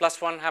part of that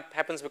plus 1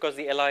 happens because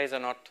the li's are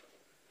not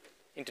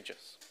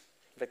integers.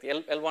 Like the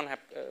L1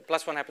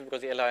 plus 1 happens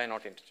because the li are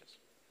not integers.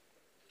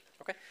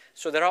 Okay?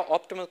 So there are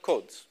optimal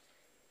codes.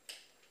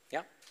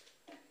 Yeah?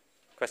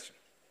 Question?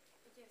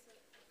 Yes, sir.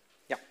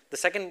 Yeah. The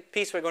second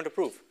piece we're going to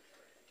prove.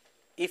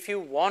 If you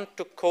want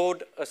to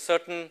code a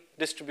certain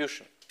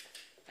distribution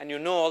and you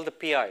know all the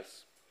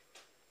PIs,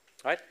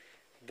 right?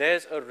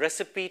 There's a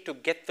recipe to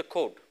get the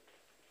code.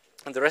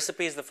 And the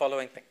recipe is the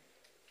following thing.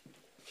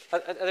 Are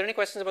there any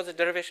questions about the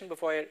derivation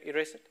before I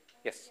erase it?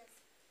 Yes.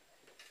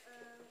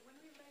 When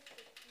we write the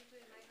p to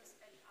the minus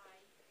li,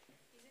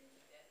 isn't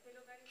the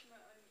logarithm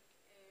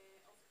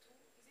of 2,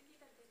 isn't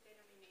it at the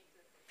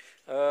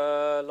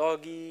denominator?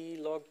 Log e,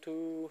 log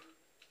 2.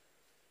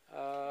 No,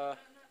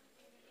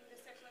 in the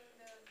second.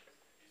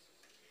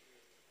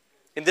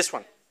 In this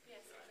one. Yes,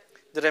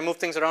 exactly. Did I move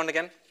things around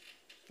again?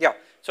 Yeah.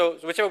 So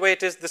whichever way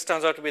it is, this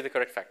turns out to be the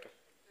correct factor.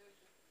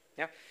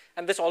 Yeah.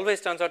 And this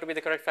always turns out to be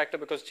the correct factor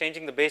because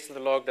changing the base of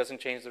the log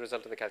doesn't change the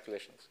result of the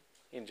calculations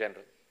in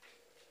general.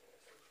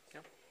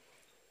 Yeah.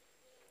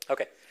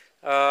 Okay.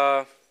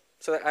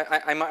 So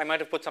I might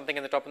have put something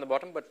in the top and the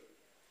bottom, but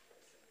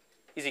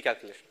easy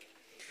calculation.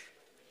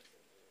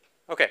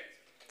 Okay.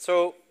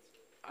 So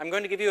I'm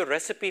going to give you a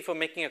recipe for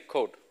making a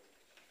code.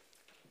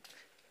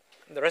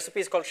 The recipe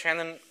is called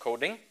Shannon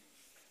coding,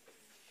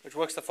 which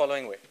works the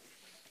following way.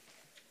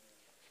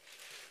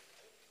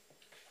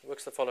 It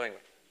works the following way.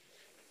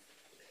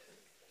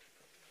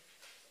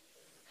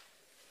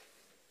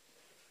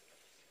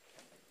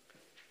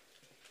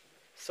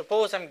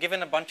 Suppose I'm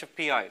given a bunch of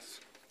PIs.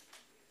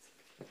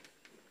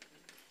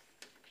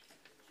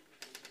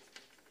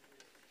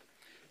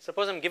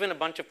 Suppose I'm given a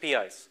bunch of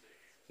PIs.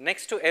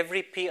 Next to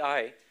every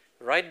PI,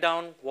 write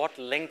down what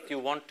length you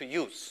want to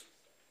use.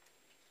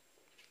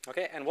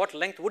 Okay, and what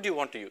length would you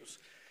want to use?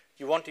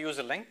 You want to use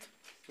a length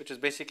which is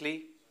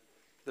basically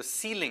the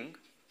ceiling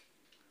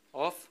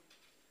of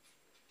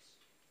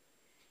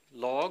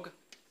log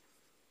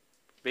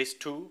base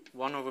 2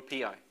 1 over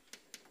pi.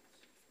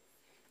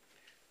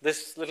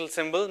 This little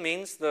symbol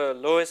means the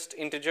lowest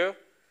integer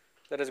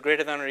that is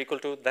greater than or equal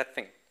to that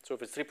thing. So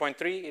if it's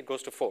 3.3, it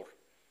goes to 4.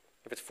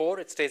 If it's 4,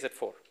 it stays at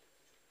 4.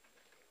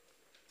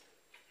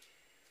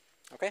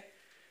 Okay?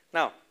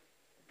 Now,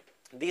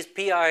 these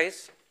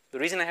PIs, the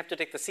reason I have to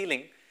take the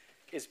ceiling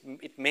is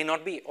it may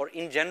not be, or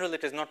in general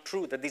it is not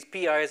true that these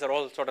PIs are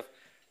all sort of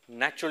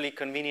naturally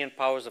convenient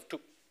powers of 2.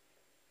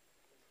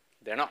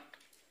 They're not.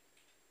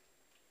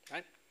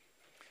 Right?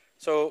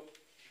 So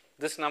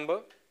this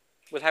number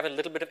will have a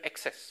little bit of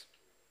excess.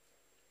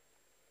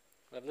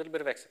 We'll have a little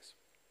bit of excess.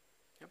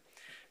 Yeah?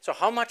 So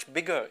how much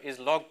bigger is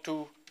log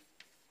 2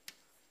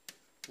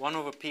 1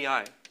 over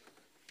pi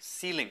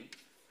ceiling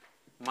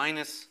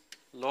minus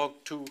log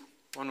 2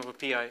 1 over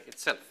pi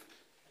itself?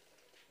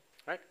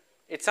 Right?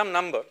 It's some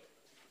number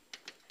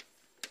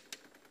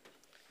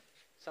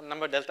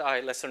delta I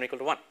less than or equal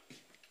to 1.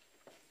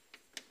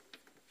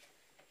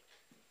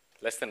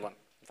 Less than 1,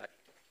 in fact.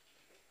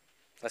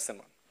 Less than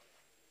 1.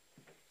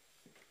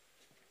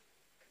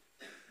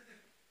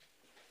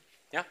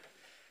 Yeah?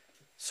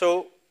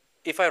 So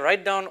if I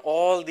write down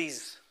all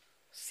these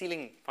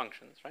ceiling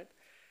functions, right,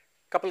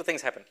 a couple of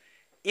things happen.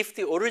 If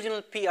the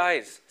original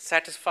PIs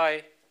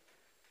satisfy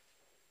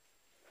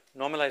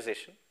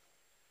normalization,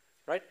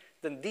 right,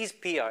 then these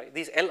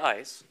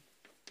LIs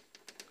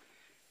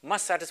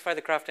must satisfy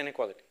the Kraft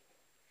inequality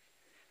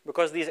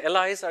because these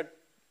LIs are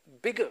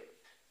bigger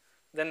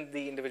than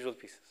the individual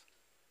pieces,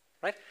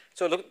 right?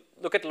 So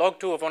look at log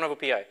 2 of 1 over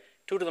pi.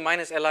 2 to the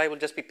minus Li will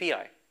just be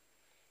pi,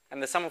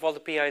 and the sum of all the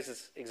PIs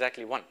is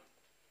exactly 1.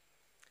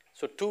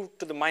 So 2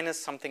 to the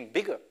minus something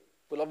bigger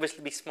will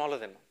obviously be smaller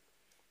than 1.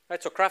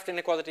 Right? So Kraft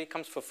inequality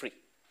comes for free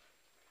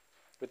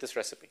with this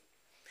recipe.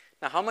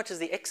 Now how much is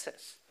the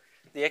excess?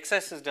 The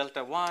excess is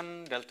delta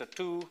 1, delta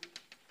 2,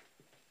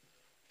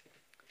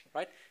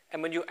 right?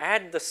 And when you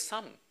add the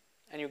sum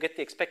and you get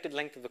the expected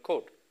length of the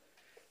code,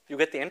 you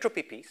get the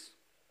entropy piece,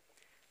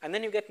 and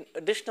then you get an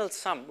additional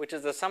sum, which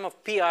is the sum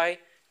of pi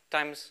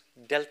times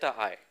delta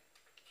I.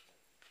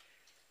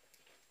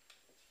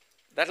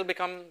 That will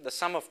become the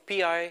sum of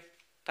pi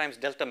times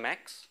delta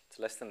max. It's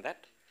less than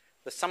that.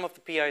 The sum of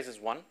the pi's is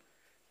 1.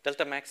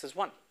 Delta max is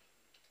 1.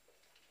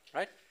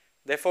 Right?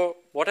 Therefore,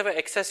 whatever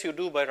excess you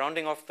do by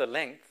rounding off the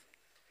length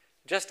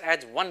just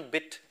adds 1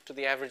 bit to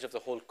the average of the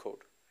whole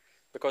code,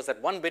 because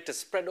that 1 bit is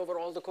spread over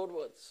all the code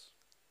words.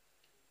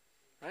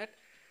 Right?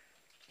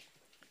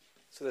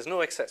 So there's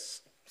no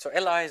excess. So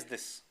Li is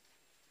this.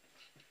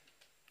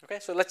 Okay,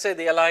 so let's say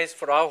the Li's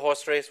for our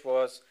horse race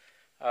was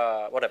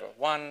whatever,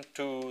 1,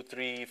 2,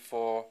 3,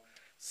 4,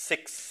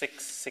 6,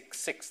 6, 6,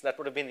 6. That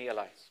would have been the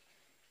Li's.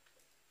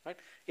 Right?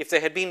 If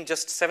there had been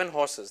just 7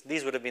 horses,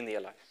 these would have been the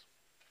Li's.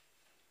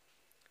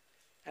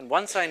 And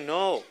once I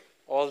know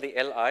all the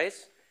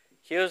Li's,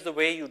 here's the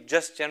way you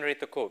just generate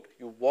the code.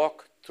 You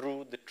walk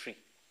through the tree.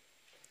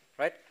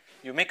 Right?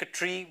 You make a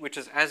tree which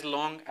is as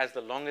long as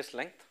the longest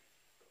length.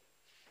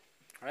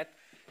 Right?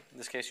 In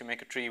this case, you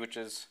make a tree which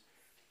is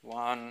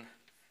 1,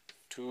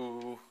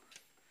 2,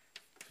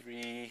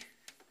 3,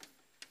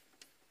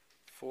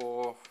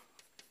 4,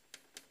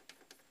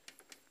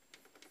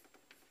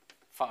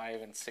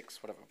 5, and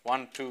 6, whatever.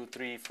 1, 2,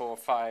 3, 4,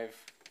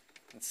 5,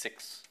 and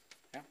 6.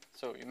 Yeah?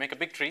 So you make a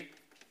big tree.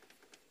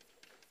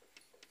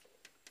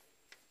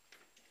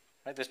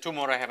 Right? There's 2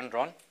 more I haven't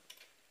drawn.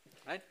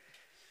 Right?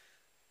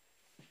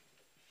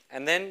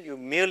 And then you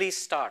merely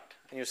start,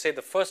 and you say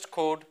the first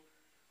code.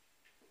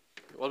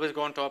 You always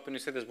go on top, and you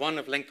say there's one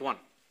of length 1.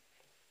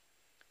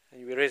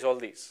 And you erase all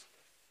these.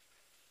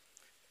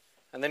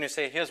 And then you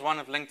say, here's one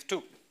of length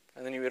 2,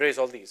 and then you erase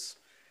all these.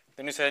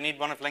 Then you say, I need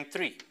one of length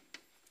 3,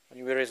 and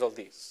you erase all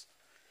these.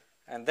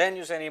 And then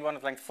you say, I need one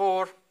of length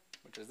 4,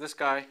 which is this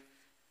guy,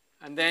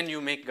 and then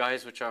you make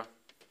guys which are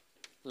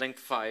length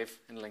 5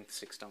 and length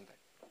 6 down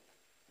there.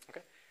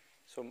 Okay?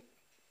 So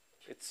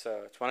it's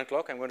 1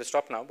 o'clock. I'm going to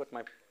stop now, but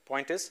my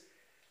point is,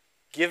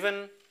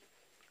 given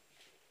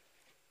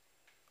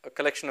a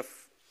collection of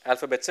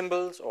alphabet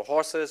symbols or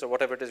horses or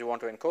whatever it is you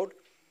want to encode,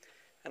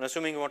 and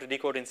assuming you want to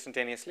decode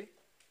instantaneously,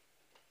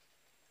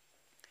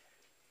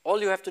 all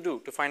you have to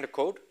do to find a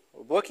code,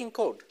 a working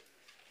code,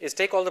 is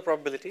take all the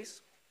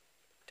probabilities,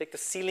 take the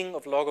ceiling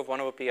of log of 1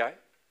 over pi.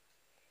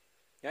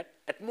 Right?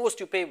 At most,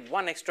 you pay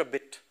 1 extra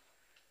bit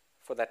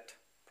for that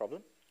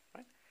problem.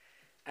 Right?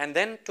 And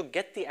then to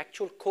get the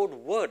actual code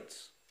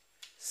words,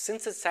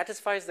 since it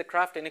satisfies the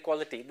Kraft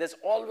inequality, there's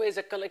always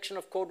a collection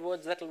of code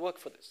words that will work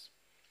for this.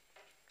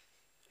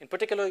 In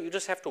particular, you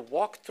just have to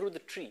walk through the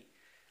tree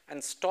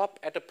and stop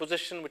at a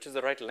position which is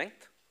the right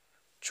length,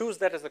 choose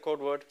that as the code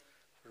word,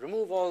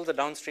 remove all the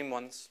downstream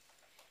ones,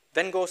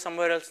 then go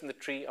somewhere else in the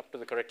tree up to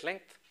the correct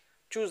length,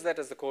 choose that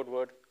as the code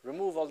word,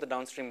 remove all the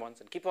downstream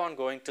ones, and keep on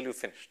going till you've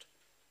finished.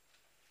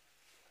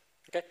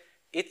 Okay?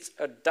 It's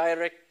a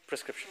direct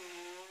prescription.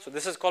 So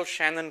this is called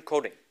Shannon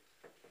coding.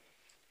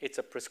 It's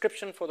a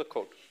prescription for the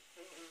code.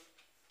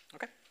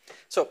 Okay?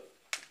 So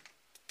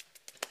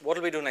what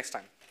will we do next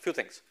time? A few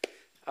things.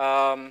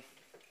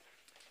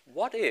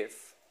 What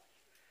if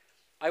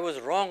I was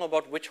wrong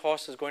about which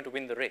horse is going to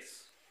win the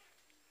race?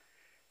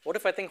 What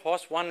if I think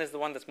horse 1 is the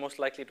one that's most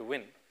likely to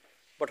win,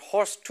 but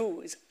horse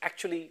 2 is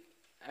actually,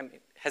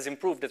 has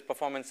improved its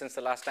performance since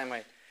the last time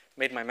I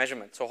made my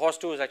measurement. So horse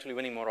 2 is actually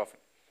winning more often.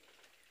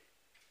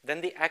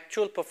 Then the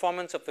actual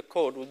performance of the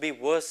code will be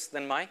worse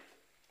than my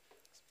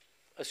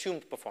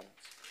assumed performance.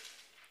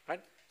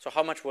 Right? So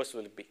how much worse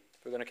will it be?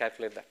 We're going to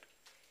calculate that.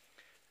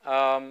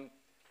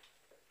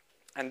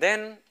 And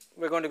then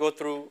we're going to go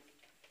through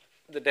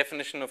the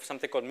definition of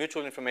something called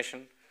mutual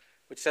information,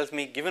 which tells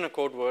me, given a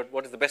code word,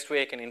 what is the best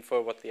way I can infer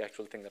what the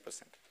actual thing that was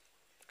sent.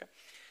 Okay?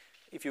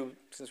 If you,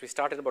 since we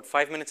started about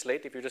 5 minutes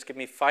late, if you just give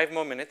me 5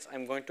 more minutes,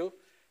 I'm going to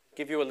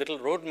give you a little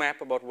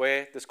roadmap about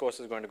where this course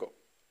is going to go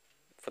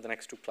for the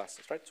next 2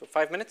 classes, right? So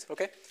 5 minutes,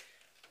 okay?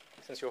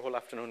 Since your whole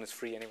afternoon is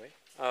free anyway.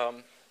 So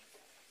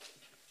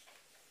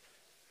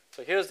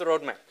here's the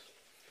roadmap.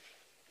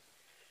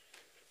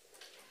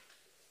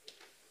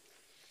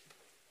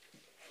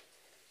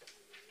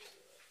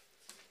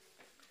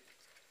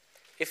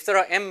 If there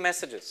are M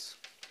messages,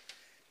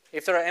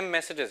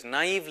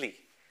 naively,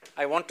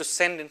 I want to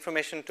send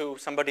information to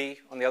somebody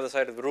on the other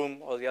side of the room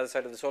or the other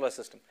side of the solar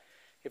system.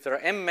 If there are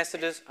M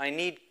messages, I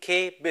need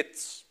K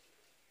bits,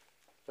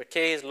 where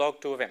K is log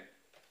 2 of M.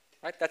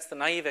 Right? That's the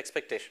naive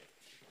expectation.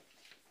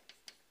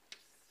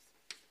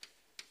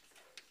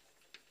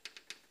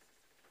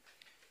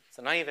 It's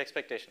a naive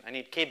expectation. I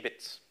need K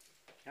bits.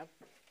 Yeah?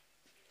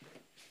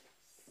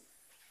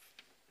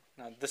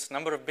 Now, this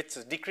number of bits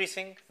is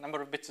decreasing,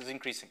 number of bits is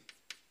increasing.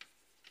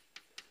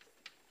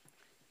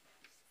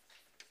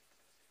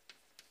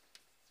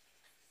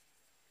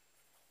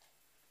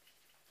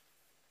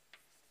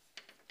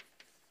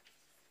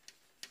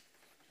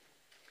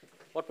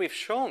 What we've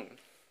shown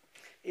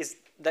is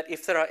that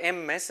if there are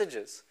M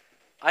messages,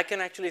 I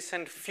can actually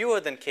send fewer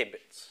than K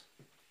bits.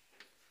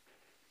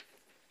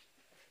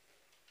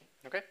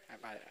 Okay?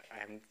 I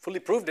haven't fully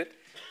proved it,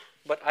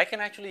 but I can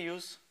actually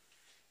use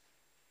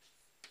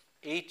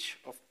H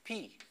of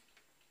P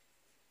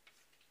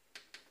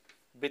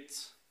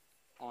bits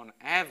on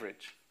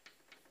average.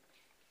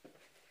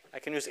 I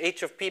can use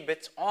H of P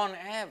bits on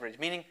average,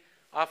 meaning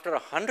after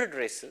 100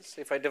 races,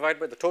 if I divide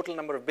by the total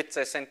number of bits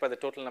I sent by the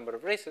total number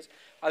of races,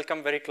 I'll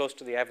come very close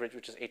to the average,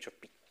 which is H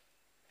of P.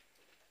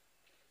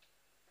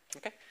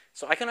 Okay?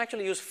 So I can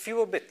actually use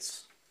fewer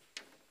bits,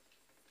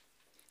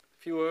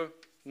 fewer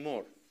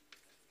more.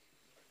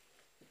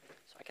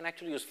 So I can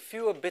actually use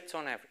fewer bits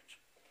on average.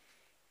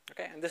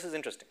 Okay? And this is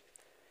interesting.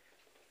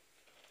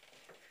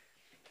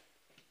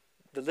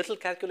 The little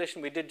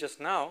calculation we did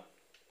just now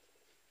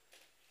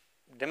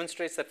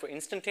demonstrates that for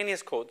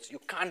instantaneous codes, you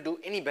can't do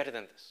any better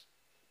than this.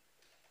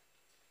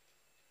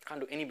 Can't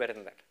do any better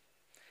than that.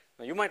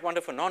 Now you might wonder,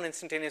 for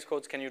non-instantaneous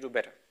codes, can you do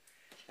better?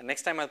 And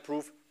next time I'll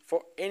prove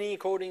for any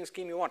coding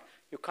scheme you want,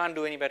 you can't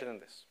do any better than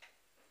this.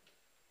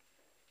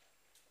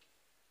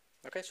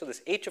 Okay, so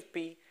this H of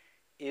P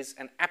is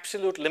an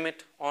absolute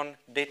limit on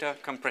data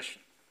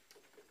compression.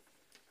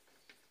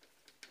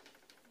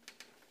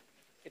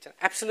 It's an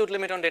absolute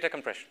limit on data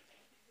compression.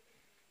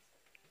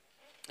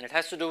 And it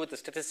has to do with the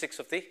statistics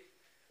of the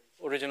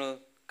original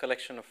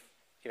collection of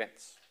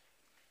events.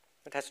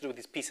 It has to do with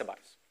these p sub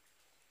i's.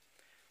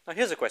 Now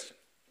here's a question.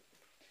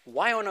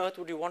 Why on earth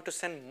would you want to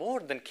send more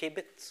than K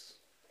bits?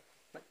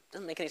 Right?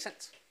 Doesn't make any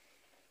sense.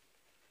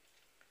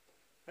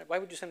 Right? Why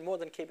would you send more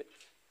than K bits?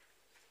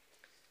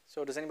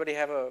 So does anybody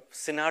have a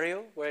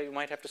scenario where you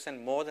might have to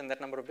send more than that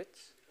number of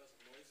bits?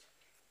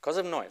 Because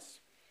of noise.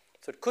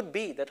 So it could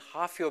be that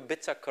half your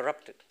bits are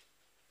corrupted.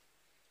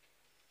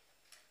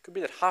 It could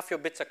be that half your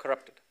bits are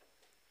corrupted.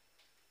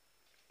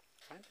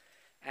 Right?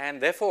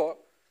 And therefore,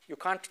 you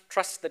can't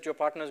trust that your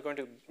partner is going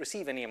to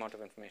receive any amount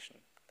of information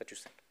that you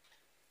send.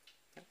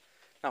 Yeah?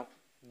 Now,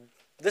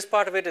 this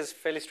part of it is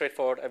fairly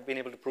straightforward. I've been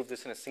able to prove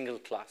this in a single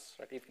class,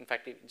 right? In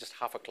fact, just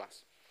half a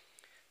class.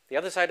 The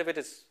other side of it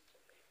is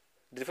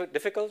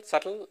difficult,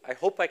 subtle. I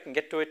hope I can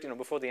get to it,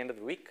 before the end of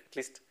the week, at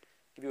least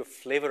give you a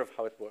flavor of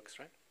how it works,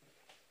 right?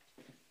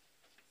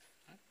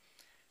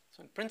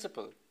 So in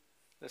principle,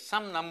 there's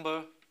some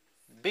number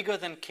bigger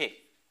than k.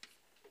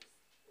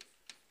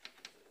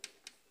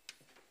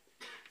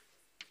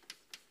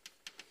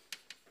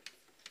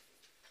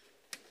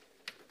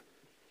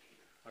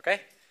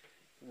 Okay?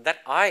 That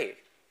I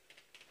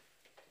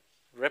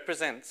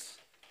represents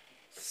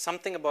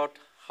something about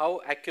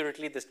how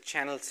accurately this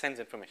channel sends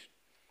information.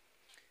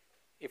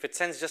 If it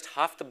sends just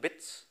half the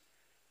bits,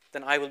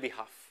 then I will be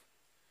half.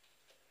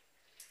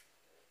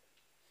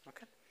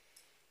 Okay?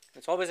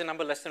 It's always a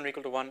number less than or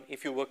equal to 1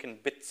 if you work in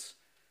bits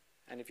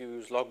and if you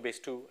use log base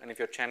 2 and if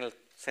your channel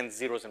sends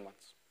zeros and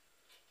ones.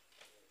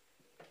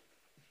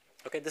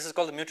 Okay, this is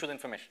called the mutual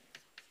information.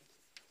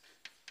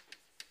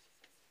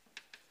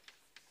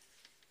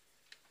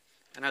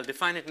 And I'll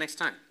define it next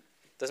time.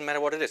 Doesn't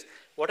matter what it is.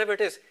 Whatever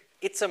it is,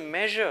 it's a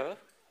measure,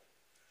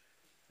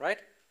 right,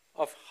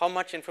 of how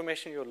much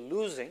information you're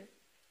losing.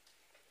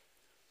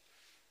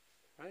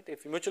 Right?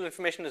 If mutual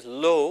information is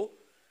low,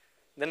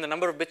 then the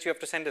number of bits you have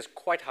to send is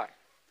quite high.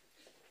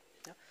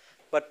 Yeah?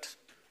 But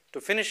to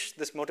finish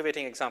this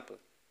motivating example,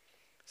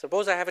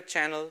 suppose I have a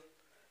channel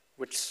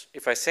which,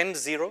 if I send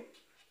 0,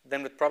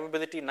 then with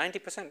probability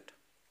 90%,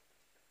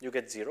 you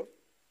get 0,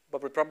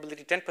 but with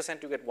probability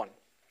 10%, you get 1.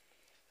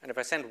 And if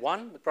I send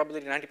 1, with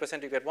probability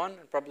 90%, you get 1,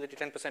 and probability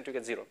 10%, you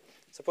get 0.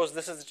 Suppose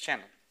this is the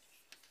channel,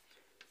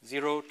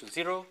 0 to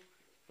 0,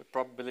 with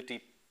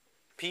probability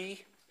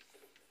p,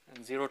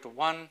 and 0 to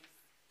 1,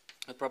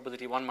 with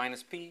probability 1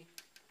 minus p,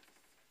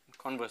 and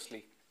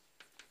conversely.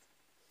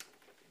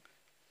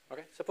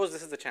 Okay, suppose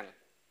this is the channel.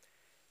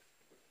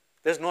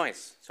 There's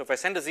noise. So if I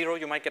send a 0,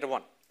 you might get a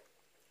 1.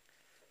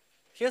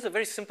 Here's a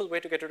very simple way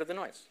to get rid of the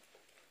noise.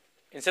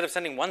 Instead of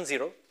sending 1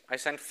 0, I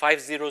send 5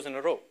 zeros in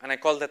a row, and I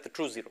call that the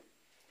true 0.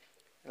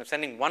 And if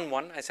sending 1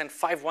 1, I send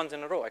 5 ones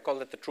in a row. I call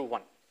that the true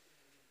 1.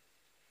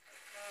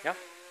 Yeah?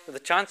 So the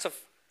chance of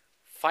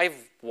 5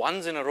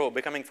 ones in a row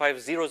becoming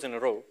 5 zeros in a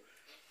row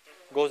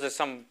goes as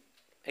some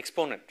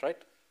exponent, right,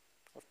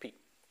 of p.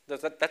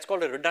 That's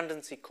called a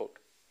redundancy code.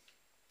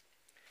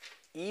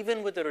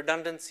 Even with the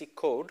redundancy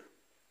code,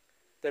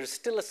 there is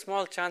still a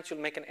small chance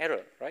you'll make an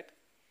error, right?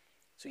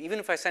 So even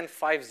if I send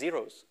 5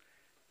 zeros,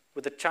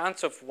 with the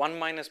chance of 1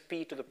 minus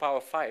p to the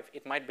power 5,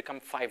 it might become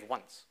 5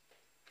 ones.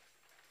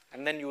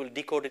 And then you will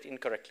decode it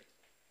incorrectly.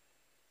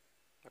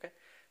 Okay?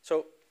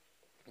 So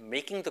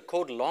making the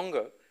code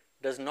longer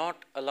does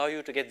not allow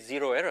you to get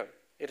 0 error.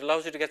 It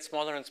allows you to get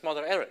smaller and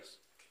smaller errors.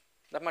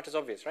 That much is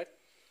obvious, right?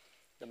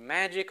 The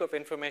magic of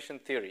information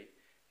theory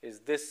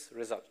is this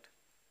result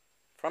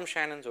from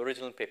Shannon's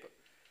original paper,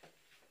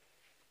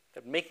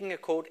 that making a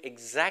code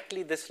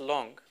exactly this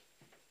long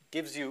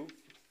gives you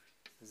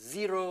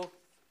 0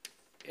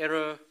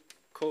 error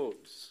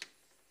codes.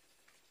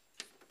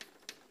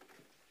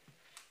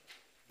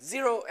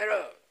 0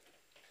 error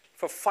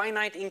for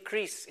finite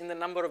increase in the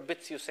number of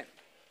bits you send,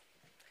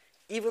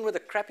 even with a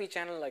crappy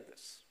channel like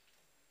this,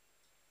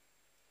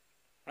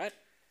 right?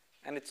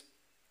 And it's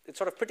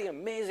sort of pretty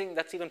amazing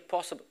that's even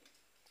possible.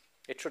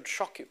 It should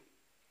shock you.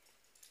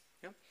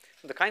 Yeah?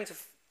 The kinds of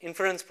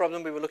inference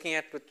problem we were looking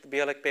at with the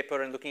Bialik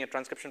paper and looking at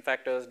transcription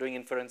factors, doing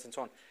inference and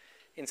so on.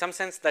 In some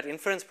sense, that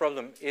inference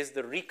problem is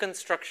the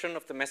reconstruction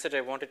of the message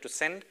I wanted to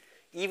send,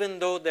 even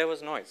though there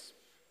was noise.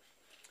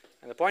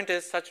 And the point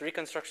is, such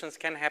reconstructions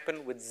can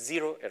happen with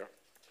 0 error.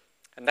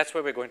 And that's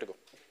where we're going to go.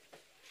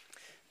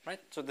 Right?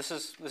 So this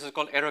is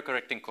called error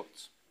correcting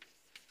codes.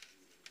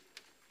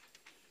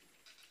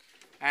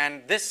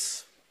 And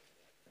this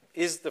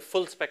is the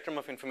full spectrum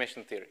of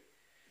information theory.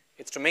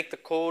 It's to make the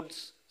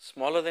codes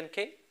smaller than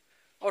k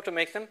or to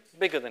make them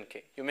bigger than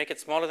k. You make it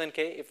smaller than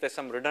k if there's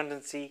some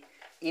redundancy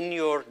in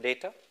your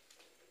data.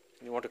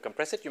 You want to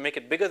compress it. You make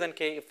it bigger than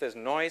k if there's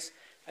noise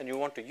and you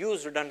want to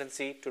use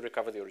redundancy to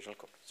recover the original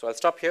code. So I'll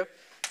stop here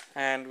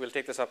and we'll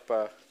take this up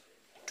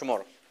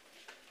tomorrow.